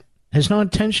drains it. Has no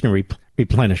intention of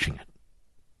replenishing it.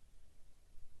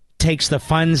 Takes the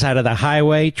funds out of the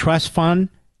Highway Trust Fund.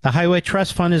 The Highway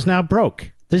Trust Fund is now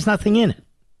broke. There's nothing in it.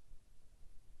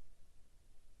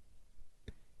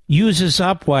 Uses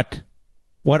up what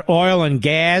oil and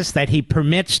gas that he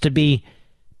permits to be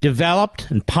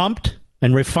developed and pumped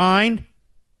and refined.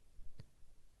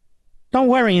 Don't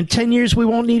worry, in 10 years we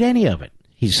won't need any of it,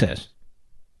 he says.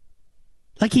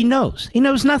 Like he knows. He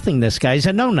knows nothing, this guy. He's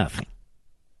a know-nothing.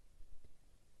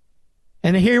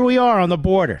 And here we are on the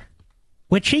border,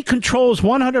 which he controls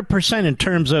 100% in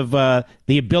terms of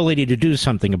the ability to do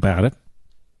something about it.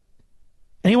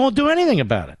 And he won't do anything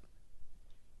about it.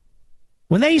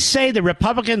 When they say the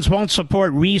Republicans won't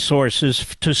support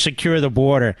resources to secure the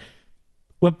border,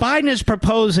 what Biden is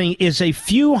proposing is a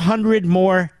few hundred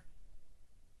more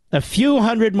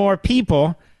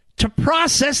people to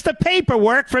process the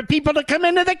paperwork for people to come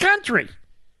into the country.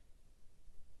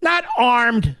 Not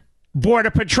armed Border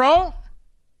Patrol.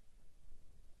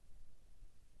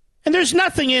 And there's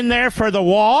nothing in there for the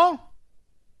wall.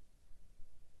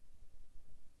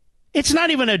 It's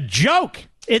not even a joke.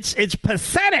 It's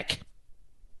pathetic.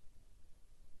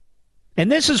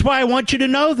 And this is why I want you to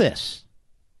know this.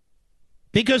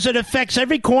 Because it affects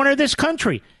every corner of this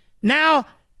country. Now,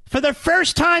 For the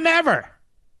first time ever,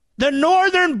 the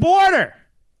northern border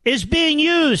is being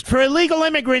used for illegal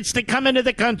immigrants to come into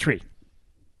the country.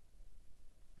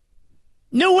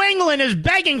 New England is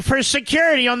begging for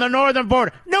security on the northern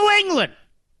border. New England!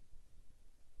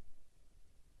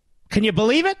 Can you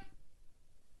believe it?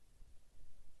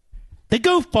 The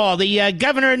goofball, the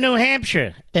governor of New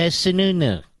Hampshire,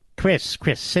 Sununu. Chris,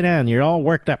 sit down. You're all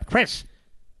worked up. Chris.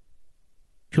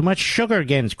 Too much sugar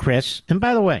against Chris. And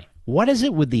by the way, what is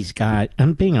it with these guys?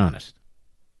 I'm being honest.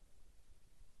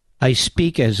 I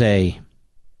speak as a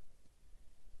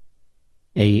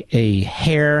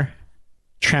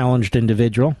hair-challenged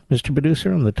individual, Mr.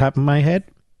 Producer, on the top of my head.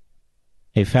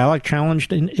 A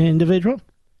phallic-challenged individual.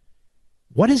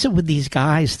 What is it with these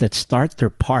guys that start their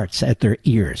parts at their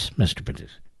ears, Mr. Producer?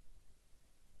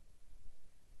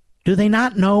 Do they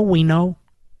not know we know?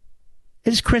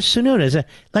 It's Chris Sununu,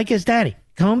 like his daddy.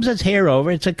 Combs his hair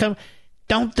over.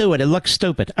 Don't do it. It looks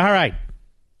stupid. All right.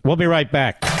 We'll be right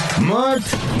back. Mark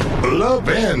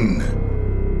Levin.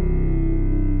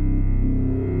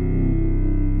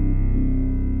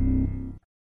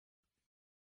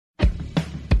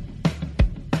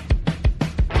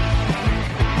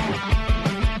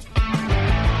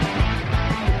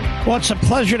 Well, it's a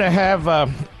pleasure to have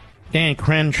Dan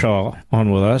Crenshaw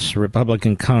on with us, a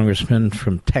Republican congressman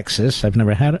from Texas. I've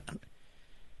never had it.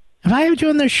 Have I had you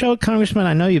on this show, Congressman?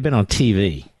 I know you've been on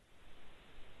TV.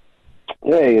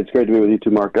 Hey, it's great to be with you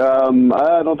too, Mark. I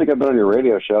don't think I've been on your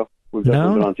radio show. We've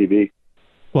definitely been on TV.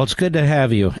 Well, it's good to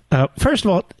have you. First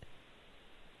of all,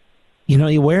 you know,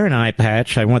 you wear an eye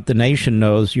patch. I want the nation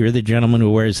knows you're the gentleman who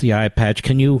wears the eye patch.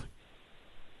 Can you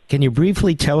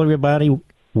briefly tell everybody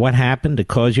what happened to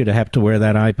cause you to have to wear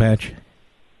that eye patch?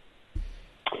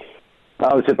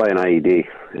 I was hit by an IED.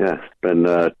 Yeah, it's been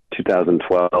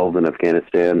 2012 in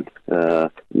Afghanistan.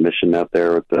 Mission out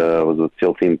there was with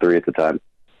SEAL Team 3 at the time.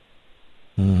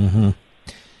 Mm-hmm.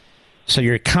 So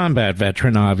you're a combat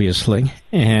veteran, obviously,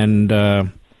 and you're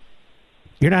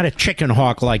not a chicken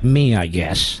hawk like me, I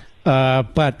guess.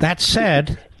 But that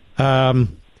said, you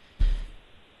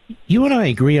and I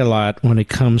agree a lot when it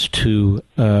comes to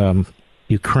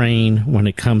Ukraine, when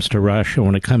it comes to Russia,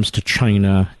 when it comes to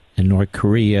China and North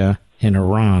Korea and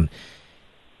Iran.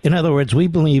 In other words, we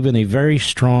believe in a very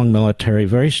strong military,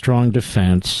 very strong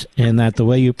defense, and that the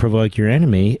way you provoke your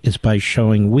enemy is by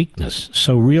showing weakness.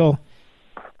 So real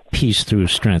peace through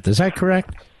strength. Is that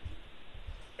correct?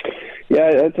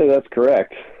 Yeah, I'd say that's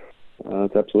correct.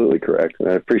 That's absolutely correct. And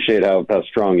I appreciate how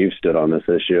strong you've stood on this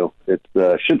issue. It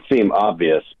should seem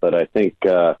obvious, but I think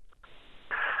too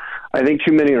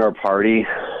many in our party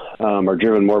are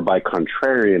driven more by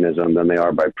contrarianism than they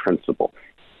are by principle.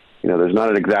 You know, there's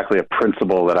not exactly a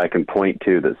principle that I can point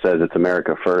to that says it's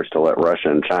America first to let Russia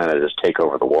and China just take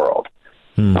over the world.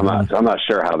 Mm-hmm. I'm not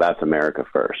sure how that's America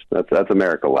first. That's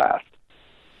America last.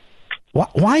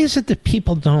 Why is it that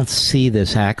people don't see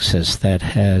this axis that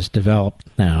has developed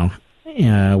now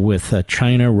with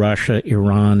China, Russia,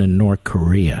 Iran, and North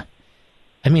Korea?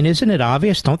 I mean, isn't it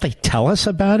obvious? Don't they tell us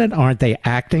about it? Aren't they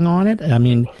acting on it? I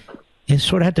mean, you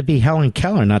sort of have to be Helen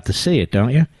Keller not to see it,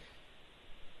 don't you?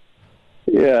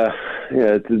 Yeah,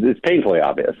 it's painfully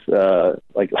obvious.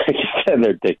 Like you said,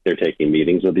 they're taking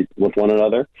meetings with one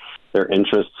another. Their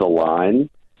interests align.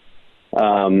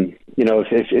 You know,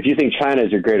 if you think China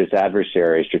is your greatest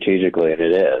adversary strategically, and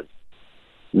it is,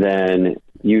 then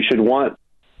you should want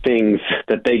things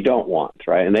that they don't want,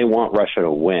 right? And they want Russia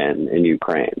to win in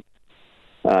Ukraine.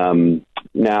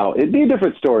 Now, it'd be a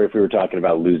different story if we were talking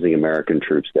about losing American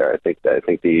troops there. I think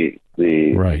the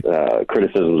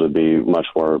criticisms would be much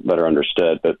more better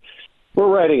understood. But we're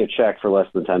writing a check for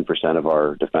less than 10% of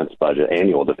our defense budget,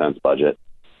 annual defense budget,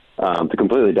 to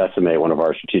completely decimate one of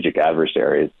our strategic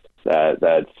adversaries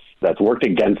that's worked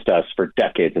against us for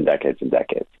decades and decades and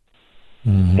decades.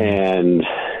 Mm-hmm. And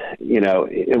you know,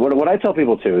 what I tell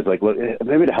people too is like, look,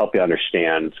 maybe to help you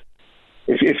understand.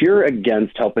 If you're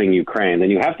against helping Ukraine, then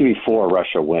you have to be for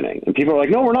Russia winning. And people are like,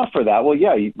 no, we're not for that. Well,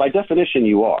 yeah, by definition,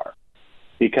 you are.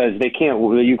 Because the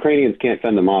Ukrainians can't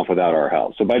fend them off without our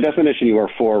help. So by definition, you are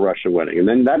for Russia winning. And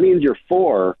then that means you're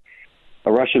for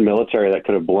a Russian military that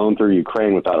could have blown through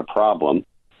Ukraine without a problem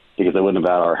because they wouldn't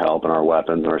have had our help and our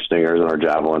weapons and our Stingers and our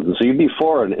Javelins. And so you'd be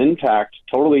for an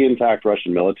totally intact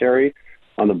Russian military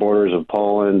on the borders of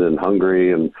Poland and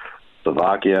Hungary and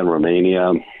Slovakia and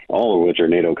Romania, all of which are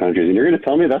NATO countries. And you're going to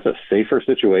tell me that's a safer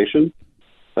situation?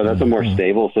 That's a more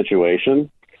stable situation?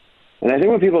 And I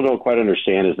think what people don't quite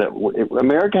understand is that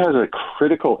America has a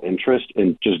critical interest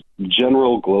in just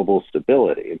general global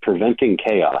stability and preventing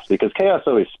chaos, because chaos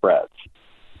always spreads.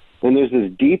 And there's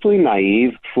this deeply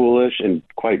naive, foolish, and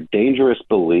quite dangerous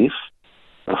belief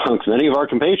amongst many of our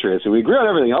compatriots who we agree on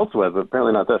everything else with, but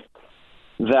apparently not this,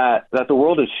 that the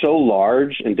world is so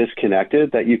large and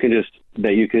disconnected that you can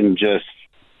just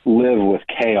live with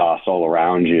chaos all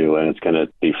around you and it's going to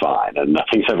be fine and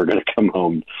nothing's ever going to come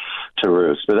home to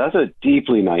roost. But that's a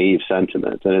deeply naive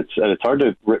sentiment, and it's hard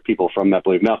to rip people from that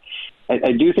belief. Now,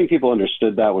 I do think people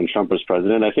understood that when Trump was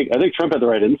president. I think Trump had the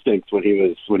right instincts when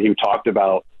he talked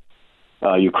about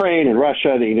Ukraine and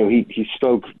Russia. He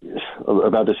spoke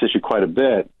about this issue quite a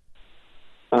bit.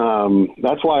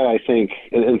 That's why I think,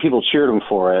 and people cheered him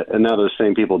for it, and now those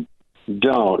same people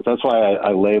don't. That's why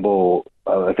I label,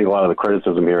 I think a lot of the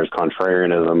criticism here is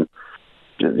contrarianism,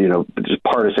 just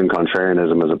partisan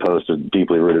contrarianism as opposed to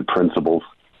deeply rooted principles.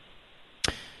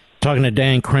 Talking to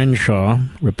Dan Crenshaw,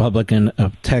 Republican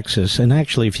of Texas, and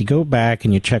actually if you go back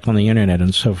and you check on the internet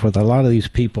and so forth, a lot of these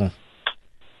people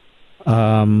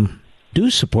do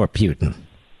support Putin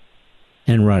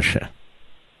in Russia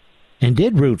and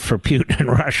did root for Putin in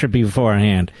Russia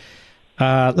beforehand.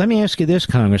 Let me ask you this,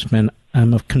 Congressman.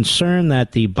 I'm concerned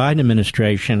that the Biden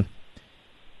administration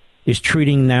is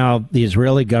treating now the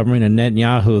Israeli government and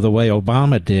Netanyahu the way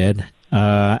Obama did.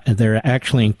 They're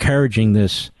actually encouraging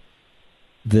this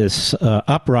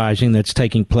uprising that's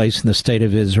taking place in the state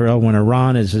of Israel when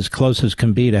Iran is as close as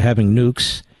can be to having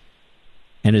nukes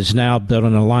and is now built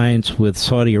an alliance with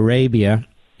Saudi Arabia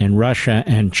and Russia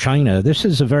and China. This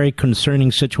is a very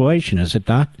concerning situation, is it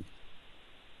not?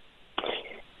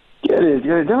 Yeah, it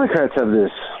is. Democrats have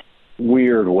this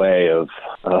weird way of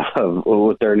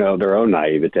with their own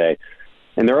naivete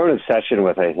and their own obsession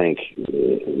with, I think,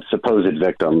 supposed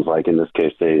victims. Like in this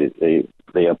case,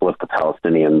 they uplift the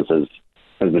Palestinians as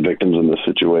the victims in this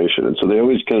situation, and so they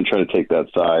always kind of try to take that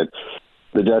side,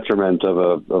 the detriment of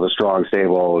a strong,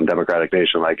 stable, and democratic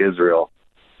nation like Israel.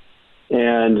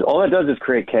 And all that does is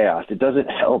create chaos. It doesn't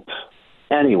help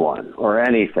anyone or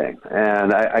anything.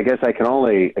 And I guess I can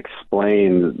only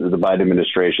explain the Biden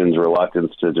administration's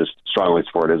reluctance to just strongly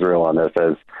support Israel on this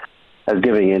as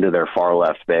giving into their far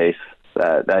left base.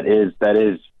 That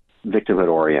is victimhood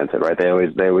oriented, right? They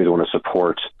always want to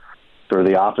support sort of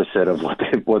the opposite of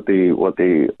what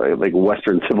the like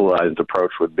Western civilized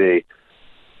approach would be.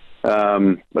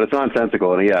 But it's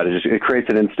nonsensical, and it creates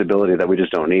an instability that we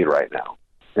just don't need right now.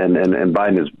 And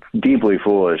Biden is deeply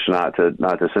foolish not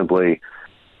to simply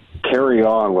carry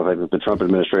on with the Trump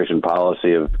administration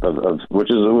policy of which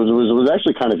was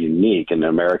actually kind of unique in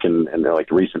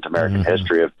recent American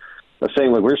history of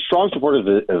saying, like, we're strong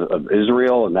supporters of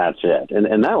Israel and that's it.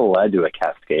 And that led to a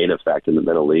cascade effect in the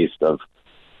Middle East of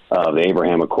the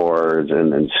Abraham Accords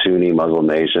and Sunni Muslim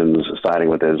nations siding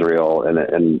with Israel in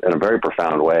a very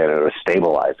profound way, in a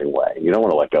stabilizing way. You don't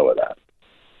want to let go of that.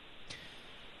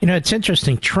 It's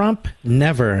interesting. Trump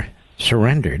never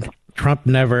surrendered. Trump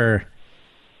never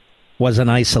was an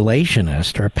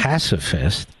isolationist or a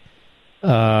pacifist.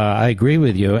 I agree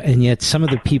with you. And yet some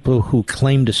of the people who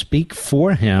claim to speak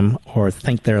for him or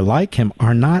think they're like him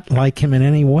are not like him in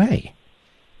any way.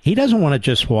 He doesn't want to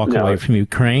just walk away from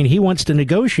Ukraine. He wants to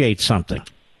negotiate something.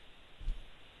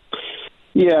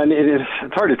 Yeah, and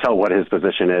it's hard to tell what his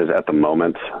position is at the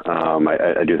moment.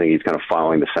 I do think he's kind of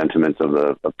following the sentiments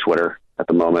of Twitter at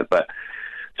the moment, but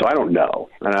so I don't know,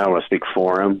 and I don't want to speak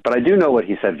for him, but I do know what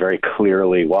he said very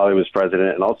clearly while he was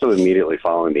president and also immediately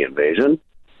following the invasion.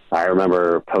 I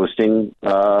remember posting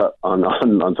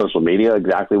on social media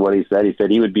exactly what he said. He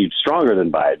said he would be stronger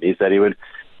than Biden. He said he would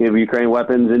give Ukraine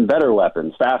weapons and better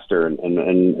weapons faster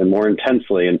and more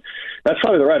intensely. And that's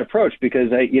probably the right approach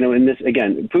because, in this,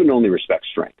 again, Putin only respects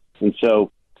strength. And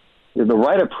so the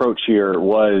right approach here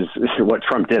was what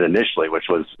Trump did initially, which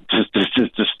was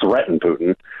just threaten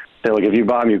Putin. Say, look, if you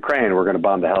bomb Ukraine, we're going to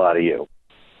bomb the hell out of you.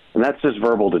 And that's just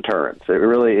verbal deterrence. It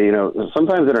really,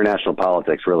 sometimes international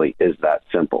politics really is that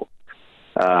simple.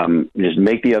 Just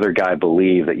make the other guy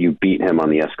believe that you beat him on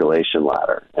the escalation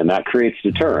ladder. And that creates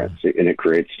deterrence, and it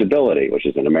creates stability, which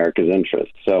is in America's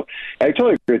interest. So I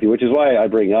totally agree with you, which is why I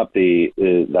bring up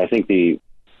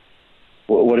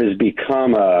what has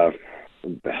become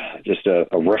just a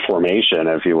reformation,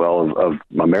 if you will, of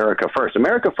America First.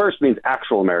 America First means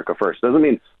actual America First. It doesn't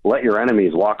mean let your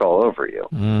enemies walk all over you.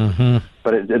 Mm-hmm.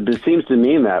 But it seems to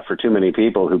mean that for too many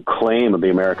people who claim the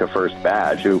America First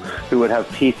badge, who would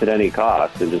have peace at any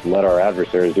cost and just let our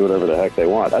adversaries do whatever the heck they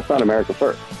want. That's not America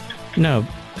First. No,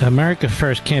 America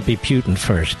First can't be Putin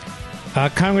first.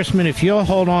 Congressman, if you'll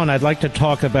hold on, I'd like to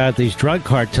talk about these drug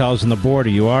cartels on the border.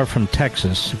 You are from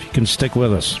Texas. If you can stick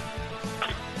with us.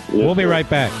 Yes, we'll be right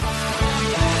back.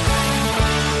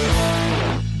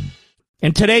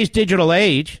 In today's digital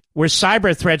age, where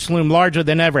cyber threats loom larger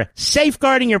than ever,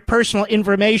 safeguarding your personal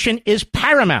information is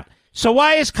paramount. So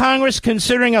why is Congress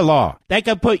considering a law that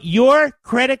could put your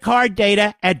credit card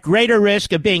data at greater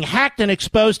risk of being hacked and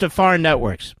exposed to foreign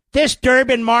networks? This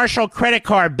Durbin-Marshall credit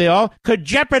card bill could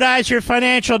jeopardize your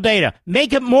financial data,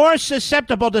 make it more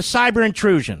susceptible to cyber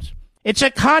intrusions. It's a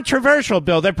controversial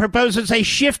bill that proposes a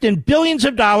shift in billions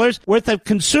of dollars worth of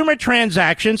consumer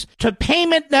transactions to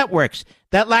payment networks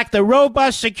that lack the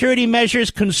robust security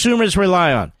measures consumers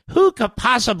rely on. Who could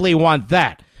possibly want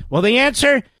that? Well, the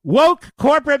answer? Woke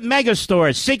corporate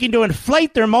megastores seeking to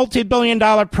inflate their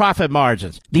multi-billion-dollar profit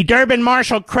margins. The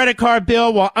Durbin-Marshall credit card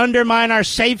bill will undermine our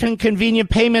safe and convenient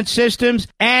payment systems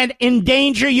and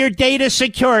endanger your data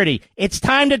security. It's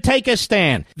time to take a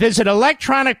stand. Visit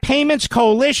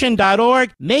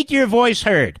electronicpaymentscoalition.org. Make your voice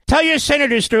heard. Tell your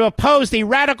senators to oppose the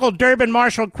radical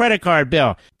Durbin-Marshall credit card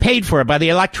bill, paid for by the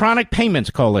Electronic Payments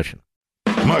Coalition.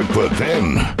 Mark, but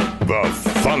then the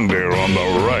thunder on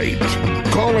the right.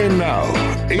 Call in now,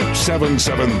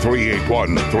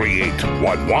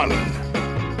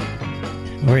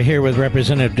 877-381-3811. We're here with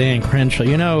Representative Dan Crenshaw.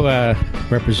 You know,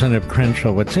 Representative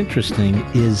Crenshaw, what's interesting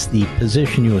is the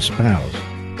position you espouse,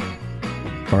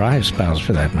 or I espouse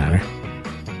for that matter,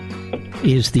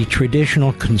 is the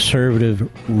traditional conservative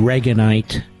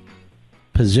Reaganite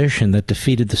position that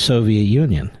defeated the Soviet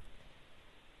Union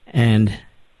and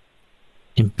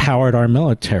empowered our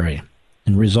military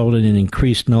and resulted in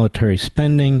increased military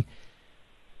spending.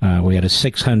 We had a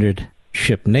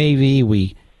 600-ship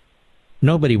Navy.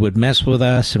 Nobody would mess with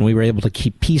us, and we were able to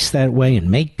keep peace that way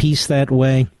and make peace that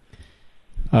way.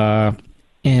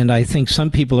 And I think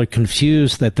some people are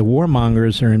confused that the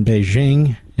warmongers are in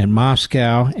Beijing and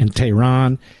Moscow and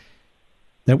Tehran,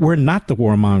 that we're not the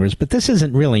warmongers. But this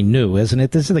isn't really new, isn't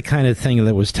it? This is the kind of thing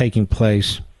that was taking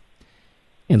place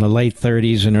in the late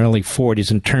 30s and early 40s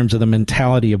in terms of the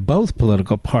mentality of both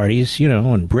political parties, you know,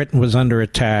 when Britain was under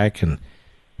attack and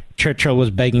Churchill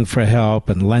was begging for help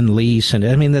and Lend-Lease. And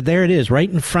I mean, there it is right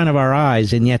in front of our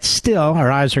eyes, and yet still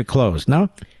our eyes are closed, no?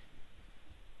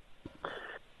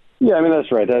 Yeah, I mean,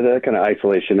 that's right. That kind of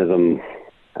isolationism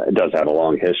does have a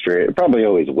long history. It probably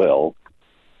always will.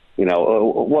 You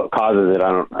know, what causes it,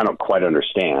 I don't quite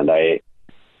understand. I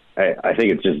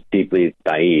think it's just deeply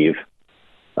naive.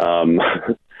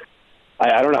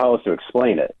 I don't know how else to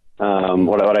explain it.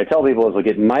 What I tell people is, like,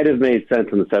 it might have made sense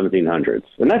in the 1700s.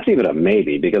 And that's even a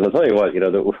maybe, because I'll tell you what, you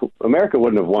know, America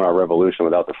wouldn't have won our revolution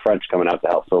without the French coming out to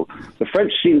help. So the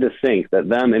French seem to think that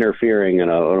them interfering in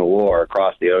a war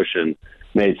across the ocean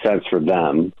made sense for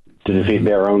them to defeat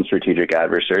their own strategic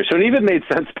adversaries. So it even made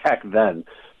sense back then.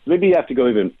 Maybe you have to go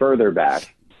even further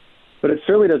back. But it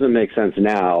certainly doesn't make sense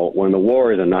now when the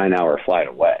war is a 9-hour flight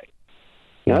away.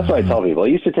 You know, that's why I tell people, it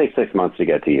used to take 6 months to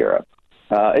get to Europe.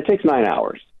 It takes 9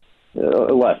 hours,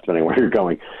 less depending where you're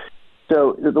going.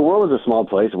 So the world is a small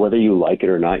place, whether you like it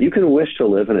or not. You can wish to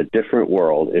live in a different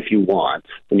world if you want,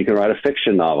 and you can write a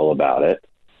fiction novel about it,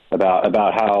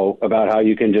 about how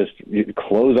you can just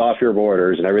close off your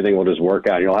borders and everything will just work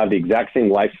out. You'll have the exact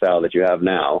same lifestyle that you have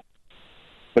now.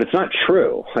 But it's not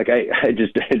true. Like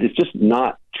it's just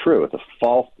not true. It's a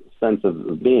false sense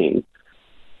of being.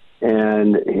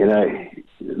 And, you know,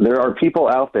 there are people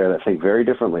out there that think very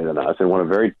differently than us and want a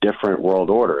very different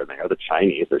world order. And they are the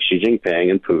Chinese. They're Xi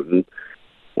Jinping and Putin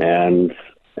and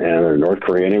North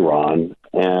Korea and Iran.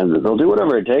 And they'll do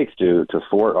whatever it takes to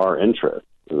thwart our interests.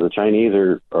 The Chinese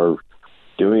are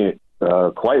doing it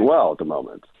quite well at the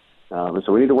moment.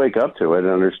 So we need to wake up to it and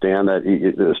understand that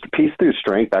peace through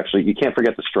strength, actually, you can't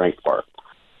forget the strength part.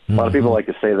 A lot of people like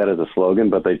to say that as a slogan,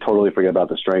 but they totally forget about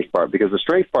the strength part, because the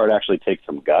strength part actually takes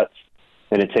some guts,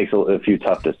 and it takes a few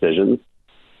tough decisions.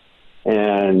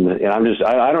 And I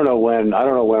don't know when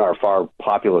our far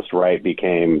populist right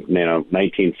became,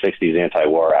 1960s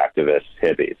anti-war activists,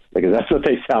 hippies, because that's what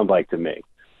they sound like to me.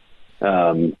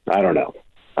 I don't know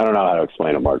how to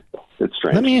explain it, Mark. It's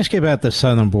strange. Let me ask you about the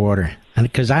southern border,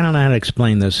 because I don't know how to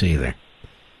explain this either.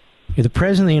 You're the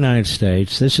President of the United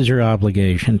States. This is your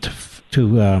obligation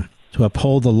to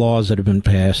uphold the laws that have been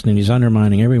passed, and he's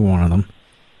undermining every one of them.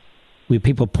 We have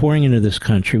people pouring into this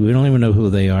country. We don't even know who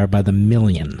they are by the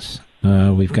millions.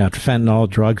 We've got fentanyl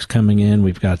drugs coming in.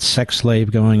 We've got slavery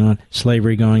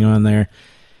going on there.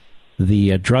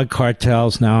 The drug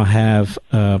cartels now have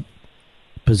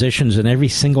positions in every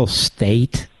single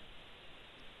state.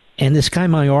 And this guy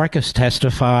Mayorkas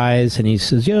testifies, and he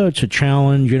says, it's a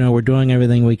challenge. We're doing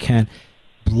everything we can.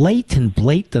 Blatant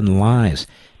lies.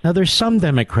 Now, there's some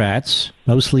Democrats,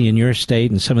 mostly in your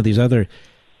state and some of these other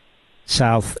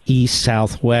southeast,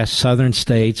 southwest, southern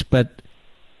states, but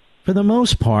for the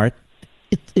most part,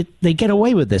 they get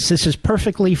away with this. This is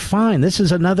perfectly fine. This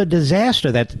is another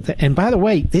disaster. And by the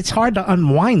way, it's hard to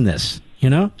unwind this,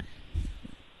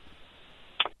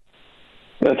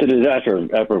 That's a disaster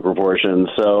of epic proportions.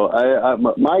 So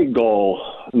my goal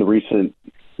in the recent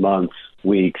months,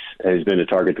 weeks, has been to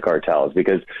target the cartels,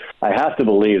 because I have to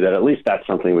believe that at least that's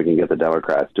something we can get the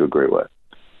Democrats to agree with.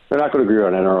 They're not going to agree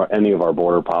on any of our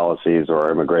border policies or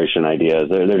our immigration ideas.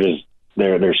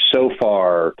 They're so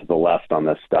far to the left on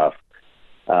this stuff.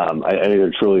 I think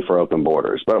they're truly for open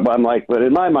borders. But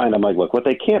in my mind, I'm like, look, what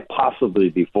they can't possibly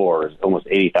be for is almost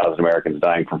 80,000 Americans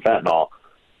dying from fentanyl,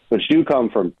 which do come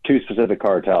from two specific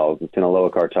cartels, the Sinaloa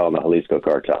cartel and the Jalisco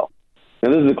cartel.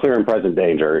 Now, this is a clear and present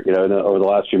danger. Over the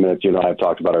last few minutes, I've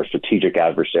talked about our strategic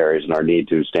adversaries and our need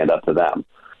to stand up to them.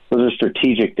 Those are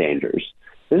strategic dangers.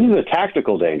 This is a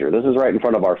tactical danger. This is right in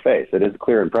front of our face. It is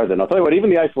clear and present. I'll tell you what, even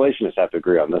the isolationists have to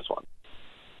agree on this one.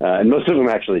 And most of them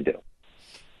actually do.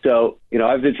 So,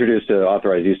 I've introduced an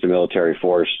authorized use of military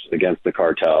force against the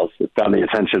cartels. It found the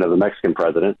attention of the Mexican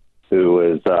president, who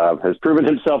has proven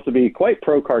himself to be quite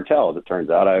pro-cartel, as it turns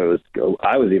out. I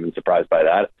was even surprised by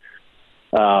that.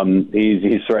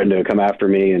 He's threatened to come after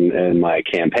me in my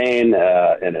campaign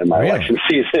and in my election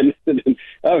season.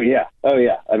 Oh yeah.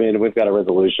 I mean, we've got a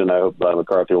resolution. I hope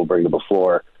McCarthy will bring to the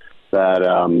floor that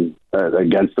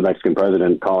against the Mexican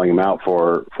president, calling him out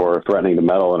for threatening to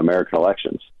meddle in American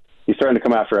elections. He's starting to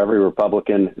come after every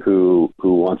Republican who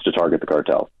wants to target the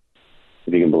cartel,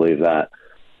 if you can believe that.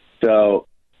 So,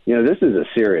 this is a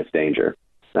serious danger.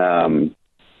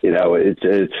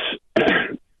 It's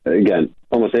again,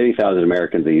 almost 80,000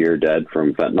 Americans a year dead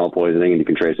from fentanyl poisoning, and you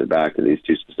can trace it back to these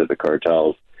two specific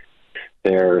cartels.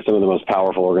 They're some of the most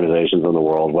powerful organizations in the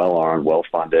world, well-armed,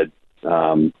 well-funded.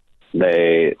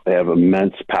 They have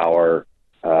immense power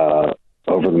over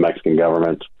the Mexican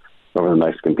government, over the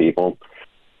Mexican people.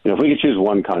 If we could choose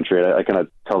one country, I kind of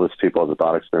tell this to people as a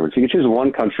thought experiment. If you could choose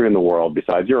one country in the world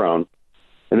besides your own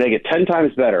and make it 10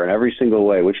 times better in every single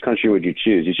way, which country would you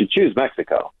choose? You should choose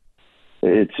Mexico.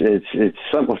 It's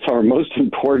our most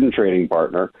important trading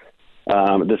partner.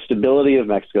 The stability of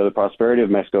Mexico, the prosperity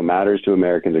of Mexico matters to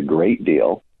Americans a great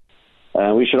deal.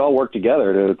 We should all work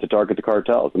together to target the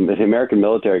cartels. And the American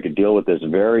military could deal with this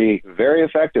very, very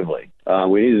effectively.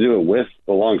 We need to do it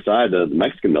alongside the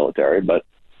Mexican military, but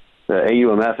the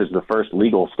AUMF is the first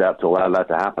legal step to allow that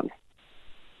to happen.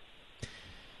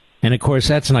 And, of course,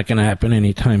 that's not going to happen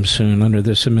anytime soon under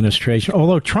this administration,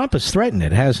 although Trump has threatened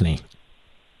it, hasn't he?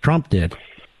 Trump did.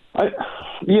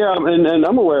 Yeah, and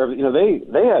I'm aware of,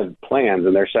 they had plans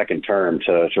in their second term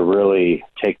to really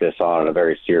take this on in a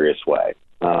very serious way.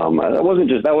 That wasn't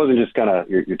just kind of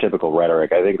your typical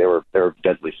rhetoric. I think they were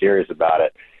deadly serious about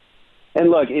it. And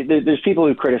look, there's people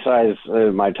who criticize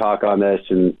my talk on this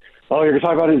and, you're going to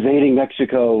talk about invading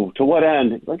Mexico. To what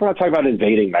end? We're not talking about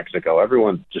invading Mexico.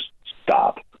 Everyone just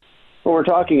stop. What we're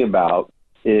talking about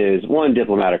is, one,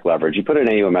 diplomatic leverage. You put an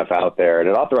AUMF out there, and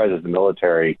it authorizes the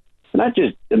military to not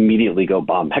just immediately go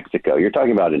bomb Mexico. You're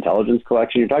talking about intelligence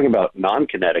collection. You're talking about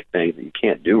non-kinetic things that you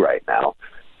can't do right now.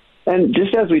 And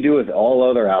just as we do with all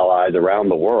other allies around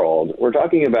the world, we're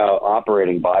talking about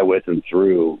operating by, with, and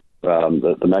through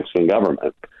the Mexican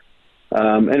government.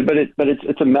 But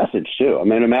it's a message, too. I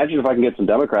mean, imagine if I can get some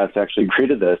Democrats to actually agree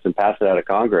to this and pass it out of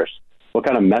Congress, what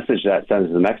kind of message that sends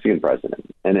to the Mexican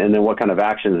president, and then what kind of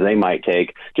actions they might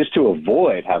take just to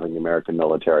avoid having the American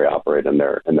military operate in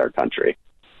their country.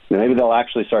 Maybe they'll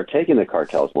actually start taking the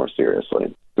cartels more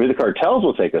seriously. Maybe the cartels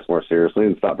will take us more seriously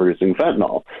and stop producing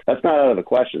fentanyl. That's not out of the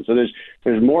question. So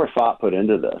there's more thought put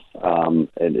into this.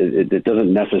 It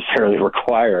doesn't necessarily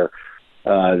require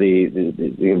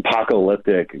the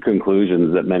apocalyptic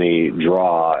conclusions that many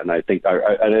draw, and I think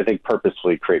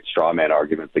purposefully create straw man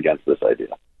arguments against this idea.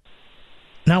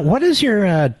 Now, what is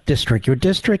your district? Your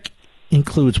district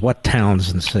includes what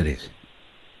towns and cities?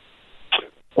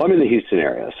 Well, I'm in the Houston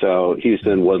area, so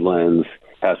Houston, Woodlands,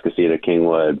 Pascasita,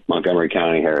 Kingwood, Montgomery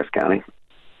County, Harris County.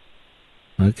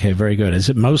 Okay, very good. Is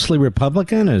it mostly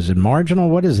Republican? Is it marginal?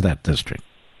 What is that district?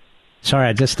 Sorry,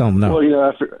 I just don't know. Well,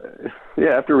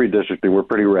 after redistricting, we're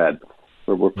pretty red.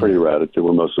 We're pretty red. I'd say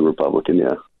we're mostly Republican,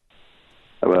 yeah.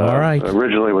 All right.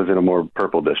 Originally was in a more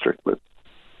purple district, but.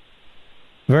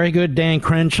 Very good, Dan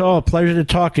Crenshaw. A pleasure to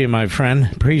talk to you, my friend.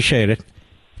 Appreciate it.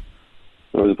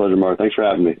 It was a pleasure, Mark. Thanks for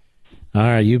having me. All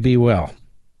right, you be well.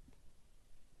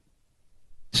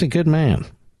 He's a good man.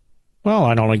 Well,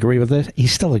 I don't agree with this.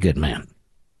 He's still a good man.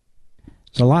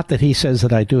 There's a lot that he says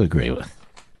that I do agree with.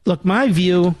 Look, my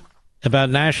view about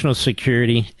national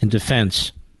security and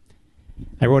defense,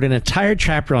 I wrote an entire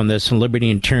chapter on this in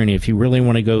Liberty and Tyranny if you really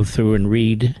want to go through and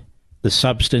read the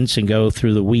substance and go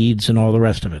through the weeds and all the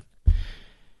rest of it.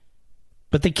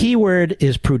 But the key word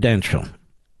is prudential.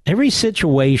 Every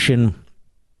situation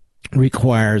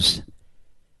requires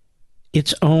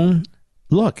its own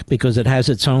look, because it has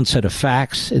its own set of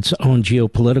facts, its own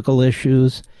geopolitical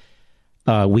issues.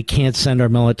 We can't send our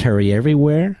military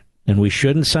everywhere, and we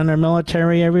shouldn't send our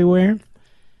military everywhere.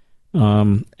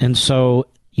 And so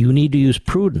you need to use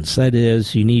prudence. That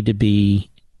is, you need to be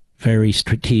very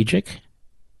strategic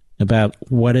about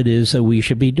what it is that we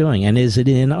should be doing, and is it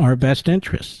in our best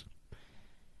interests?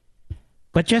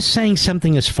 But just saying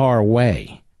something is far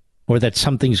away, or that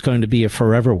something's going to be a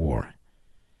forever war,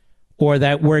 or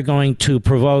that we're going to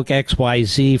provoke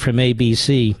XYZ from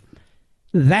ABC,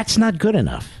 that's not good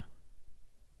enough.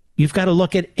 You've got to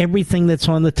look at everything that's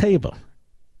on the table,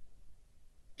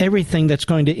 everything that's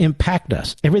going to impact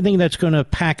us, everything that's going to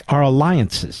impact our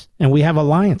alliances, and we have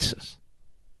alliances.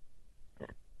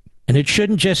 And it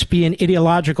shouldn't just be an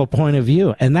ideological point of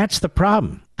view, and that's the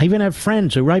problem. I even have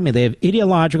friends who write me, they have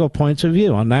ideological points of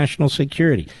view on national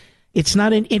security. It's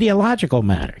not an ideological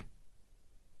matter.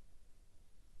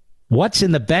 What's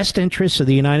in the best interest of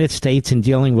the United States in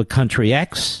dealing with country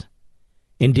X,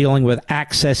 in dealing with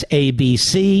access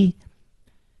ABC?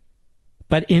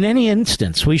 But in any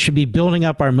instance, we should be building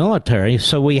up our military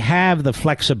so we have the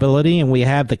flexibility and we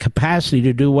have the capacity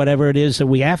to do whatever it is that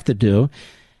we have to do.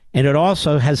 And it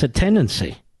also has a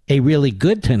tendency, a really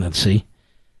good tendency,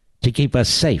 to keep us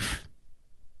safe.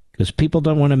 Because people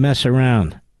don't want to mess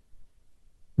around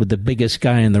with the biggest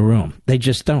guy in the room. They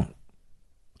just don't.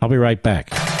 I'll be right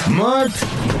back. Mark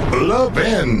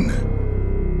Levin.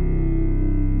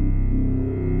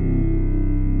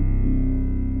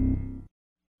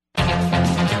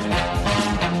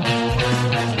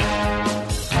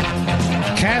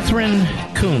 Catherine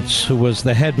Kuntz, who was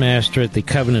the headmaster at the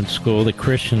Covenant School, the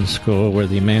Christian school where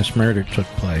the mass murder took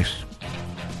place.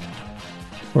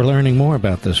 We're learning more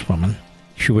about this woman.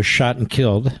 She was shot and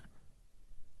killed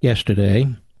yesterday.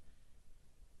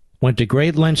 Went to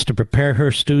great lengths to prepare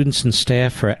her students and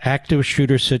staff for active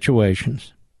shooter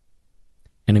situations,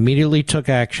 and immediately took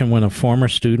action when a former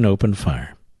student opened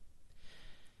fire.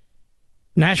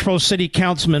 Nashville City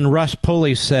Councilman Russ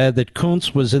Pulley said that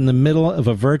Kuntz was in the middle of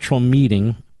a virtual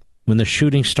meeting when the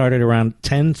shooting started around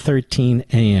 10:13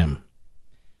 a.m.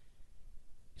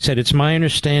 He said, "It's my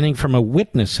understanding from a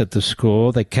witness at the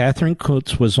school that Catherine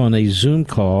Kuntz was on a Zoom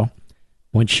call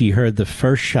when she heard the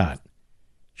first shot.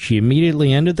 She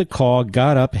immediately ended the call,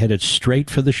 got up, headed straight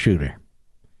for the shooter."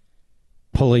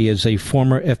 Pulley is a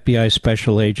former FBI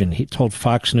special agent. He told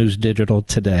Fox News Digital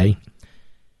today,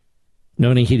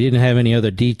 noting he didn't have any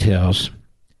other details.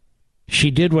 "She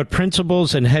did what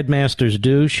principals and headmasters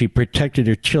do. She protected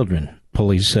her children,"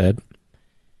 Pulley said.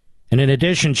 And in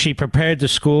addition, she prepared the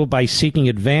school by seeking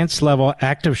advanced-level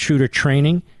active shooter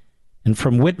training. And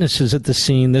from witnesses at the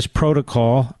scene, this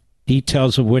protocol,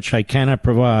 details of which I cannot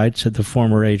provide, said the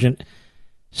former agent,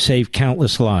 saved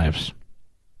countless lives.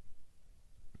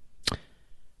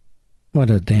 What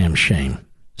a damn shame.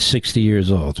 60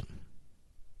 years old.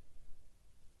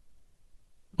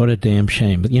 What a damn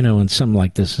shame. But, you know, when something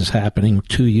like this is happening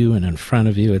to you and in front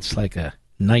of you, it's like a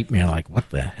nightmare. Like, what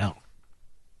the hell?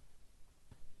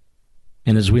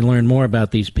 And as we learn more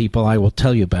about these people, I will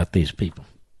tell you about these people.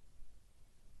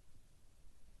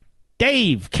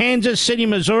 Dave, Kansas City,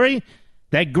 Missouri,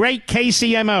 that great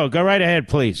KCMO. Go right ahead,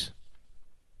 please.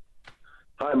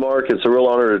 Hi, Mark. It's a real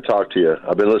honor to talk to you.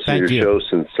 I've been listening to your show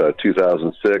since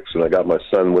 2006, and I got my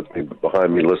son with me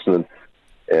behind me listening.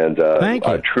 And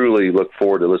I truly look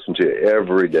forward to listening to you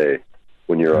every day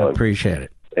when you're on. Appreciate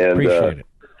it. And appreciate it.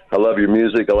 I love your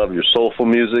music. I love your soulful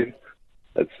music.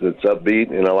 It's upbeat,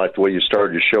 and I like the way you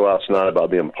started your show out tonight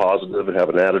about being positive and have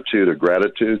an attitude of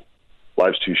gratitude.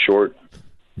 Life's too short.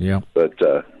 Yeah. But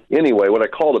anyway, what I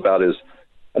called about is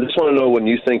I just want to know when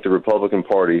you think the Republican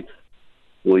Party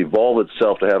will evolve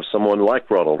itself to have someone like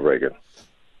Ronald Reagan.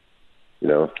 You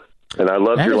know, and I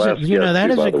love your last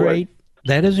guest,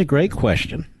 that is a great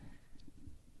question.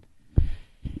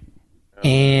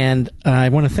 And I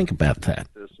want to think about that.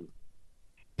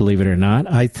 Believe it or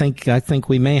not, I think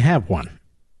we may have one.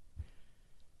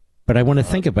 But I want to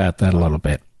think about that a little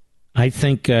bit. I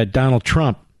think Donald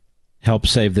Trump helped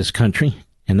save this country,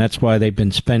 and that's why they've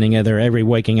been spending their every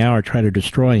waking hour trying to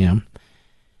destroy him.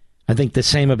 I think the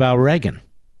same about Reagan.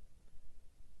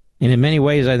 And in many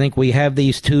ways, I think we have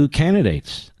these two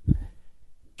candidates.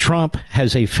 Trump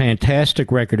has a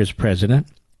fantastic record as president,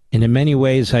 and in many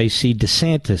ways, I see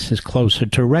DeSantis as closer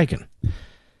to Reagan.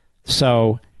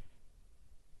 So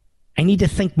I need to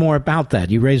think more about that.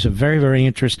 You raise a very, very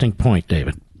interesting point,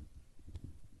 David.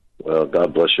 Well,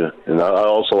 God bless you. And I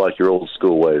also like your old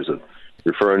school ways of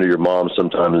referring to your mom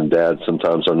sometimes and dad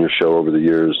sometimes on your show over the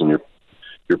years, and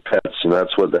your pets. And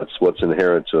that's what's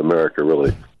inherent to America,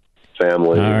 really.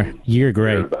 Family. You're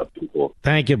great. About people.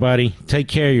 Thank you, buddy. Take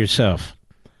care of yourself.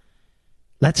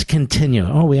 Let's continue.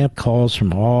 Oh, we have calls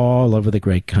from all over the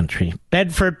great country.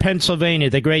 Bedford, Pennsylvania,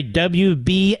 the great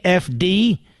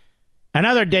WBFD.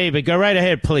 Another David. Go right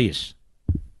ahead, please.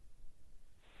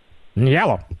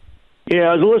 Yellow.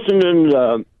 Yeah, I was listening.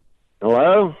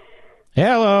 Hello?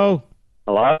 Hello.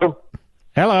 Hello?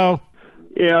 Hello.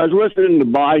 Yeah, I was listening to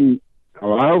Biden.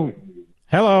 Hello?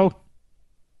 Hello.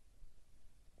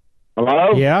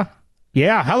 Hello? Yeah.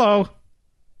 Yeah, hello.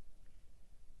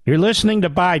 You're listening to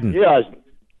Biden. Yeah.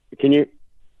 Yeah,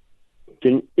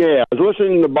 I was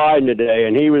listening to Biden today,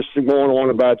 and he was going on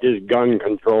about this gun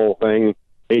control thing.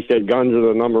 He said guns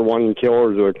are the number one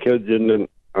killers of kids in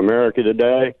America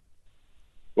today.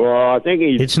 Well, I think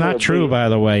it's not true, by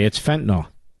the way. It's fentanyl.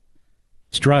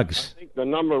 It's drugs. I think the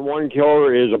number one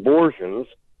killer is abortions.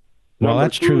 Well,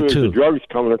 that's true, too. The drugs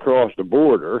coming across the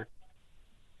border.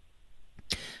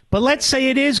 But let's say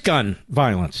it is gun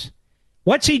violence.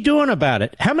 What's he doing about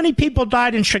it? How many people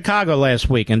died in Chicago last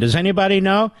weekend? Does anybody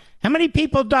know? How many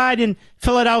people died in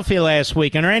Philadelphia last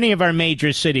weekend or any of our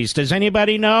major cities? Does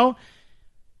anybody know?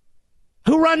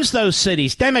 Who runs those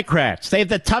cities? Democrats. They have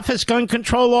the toughest gun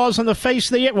control laws on the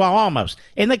face of the earth. Well, almost.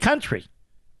 In the country.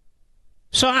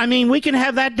 So, I mean, we can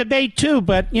have that debate too,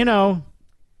 but, you know,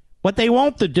 what they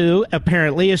want to do,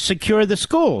 apparently, is secure the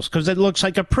schools because it looks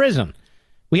like a prison.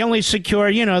 We only secure,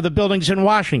 you know, the buildings in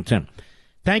Washington.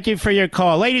 Thank you for your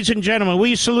call. Ladies and gentlemen,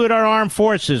 we salute our armed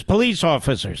forces, police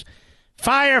officers,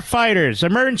 firefighters,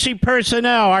 emergency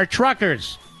personnel, our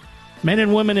truckers, men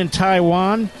and women in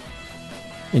Taiwan,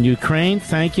 in Ukraine,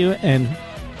 thank you, and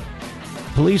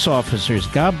police officers,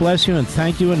 God bless you and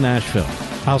thank you in Nashville.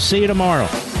 I'll see you tomorrow.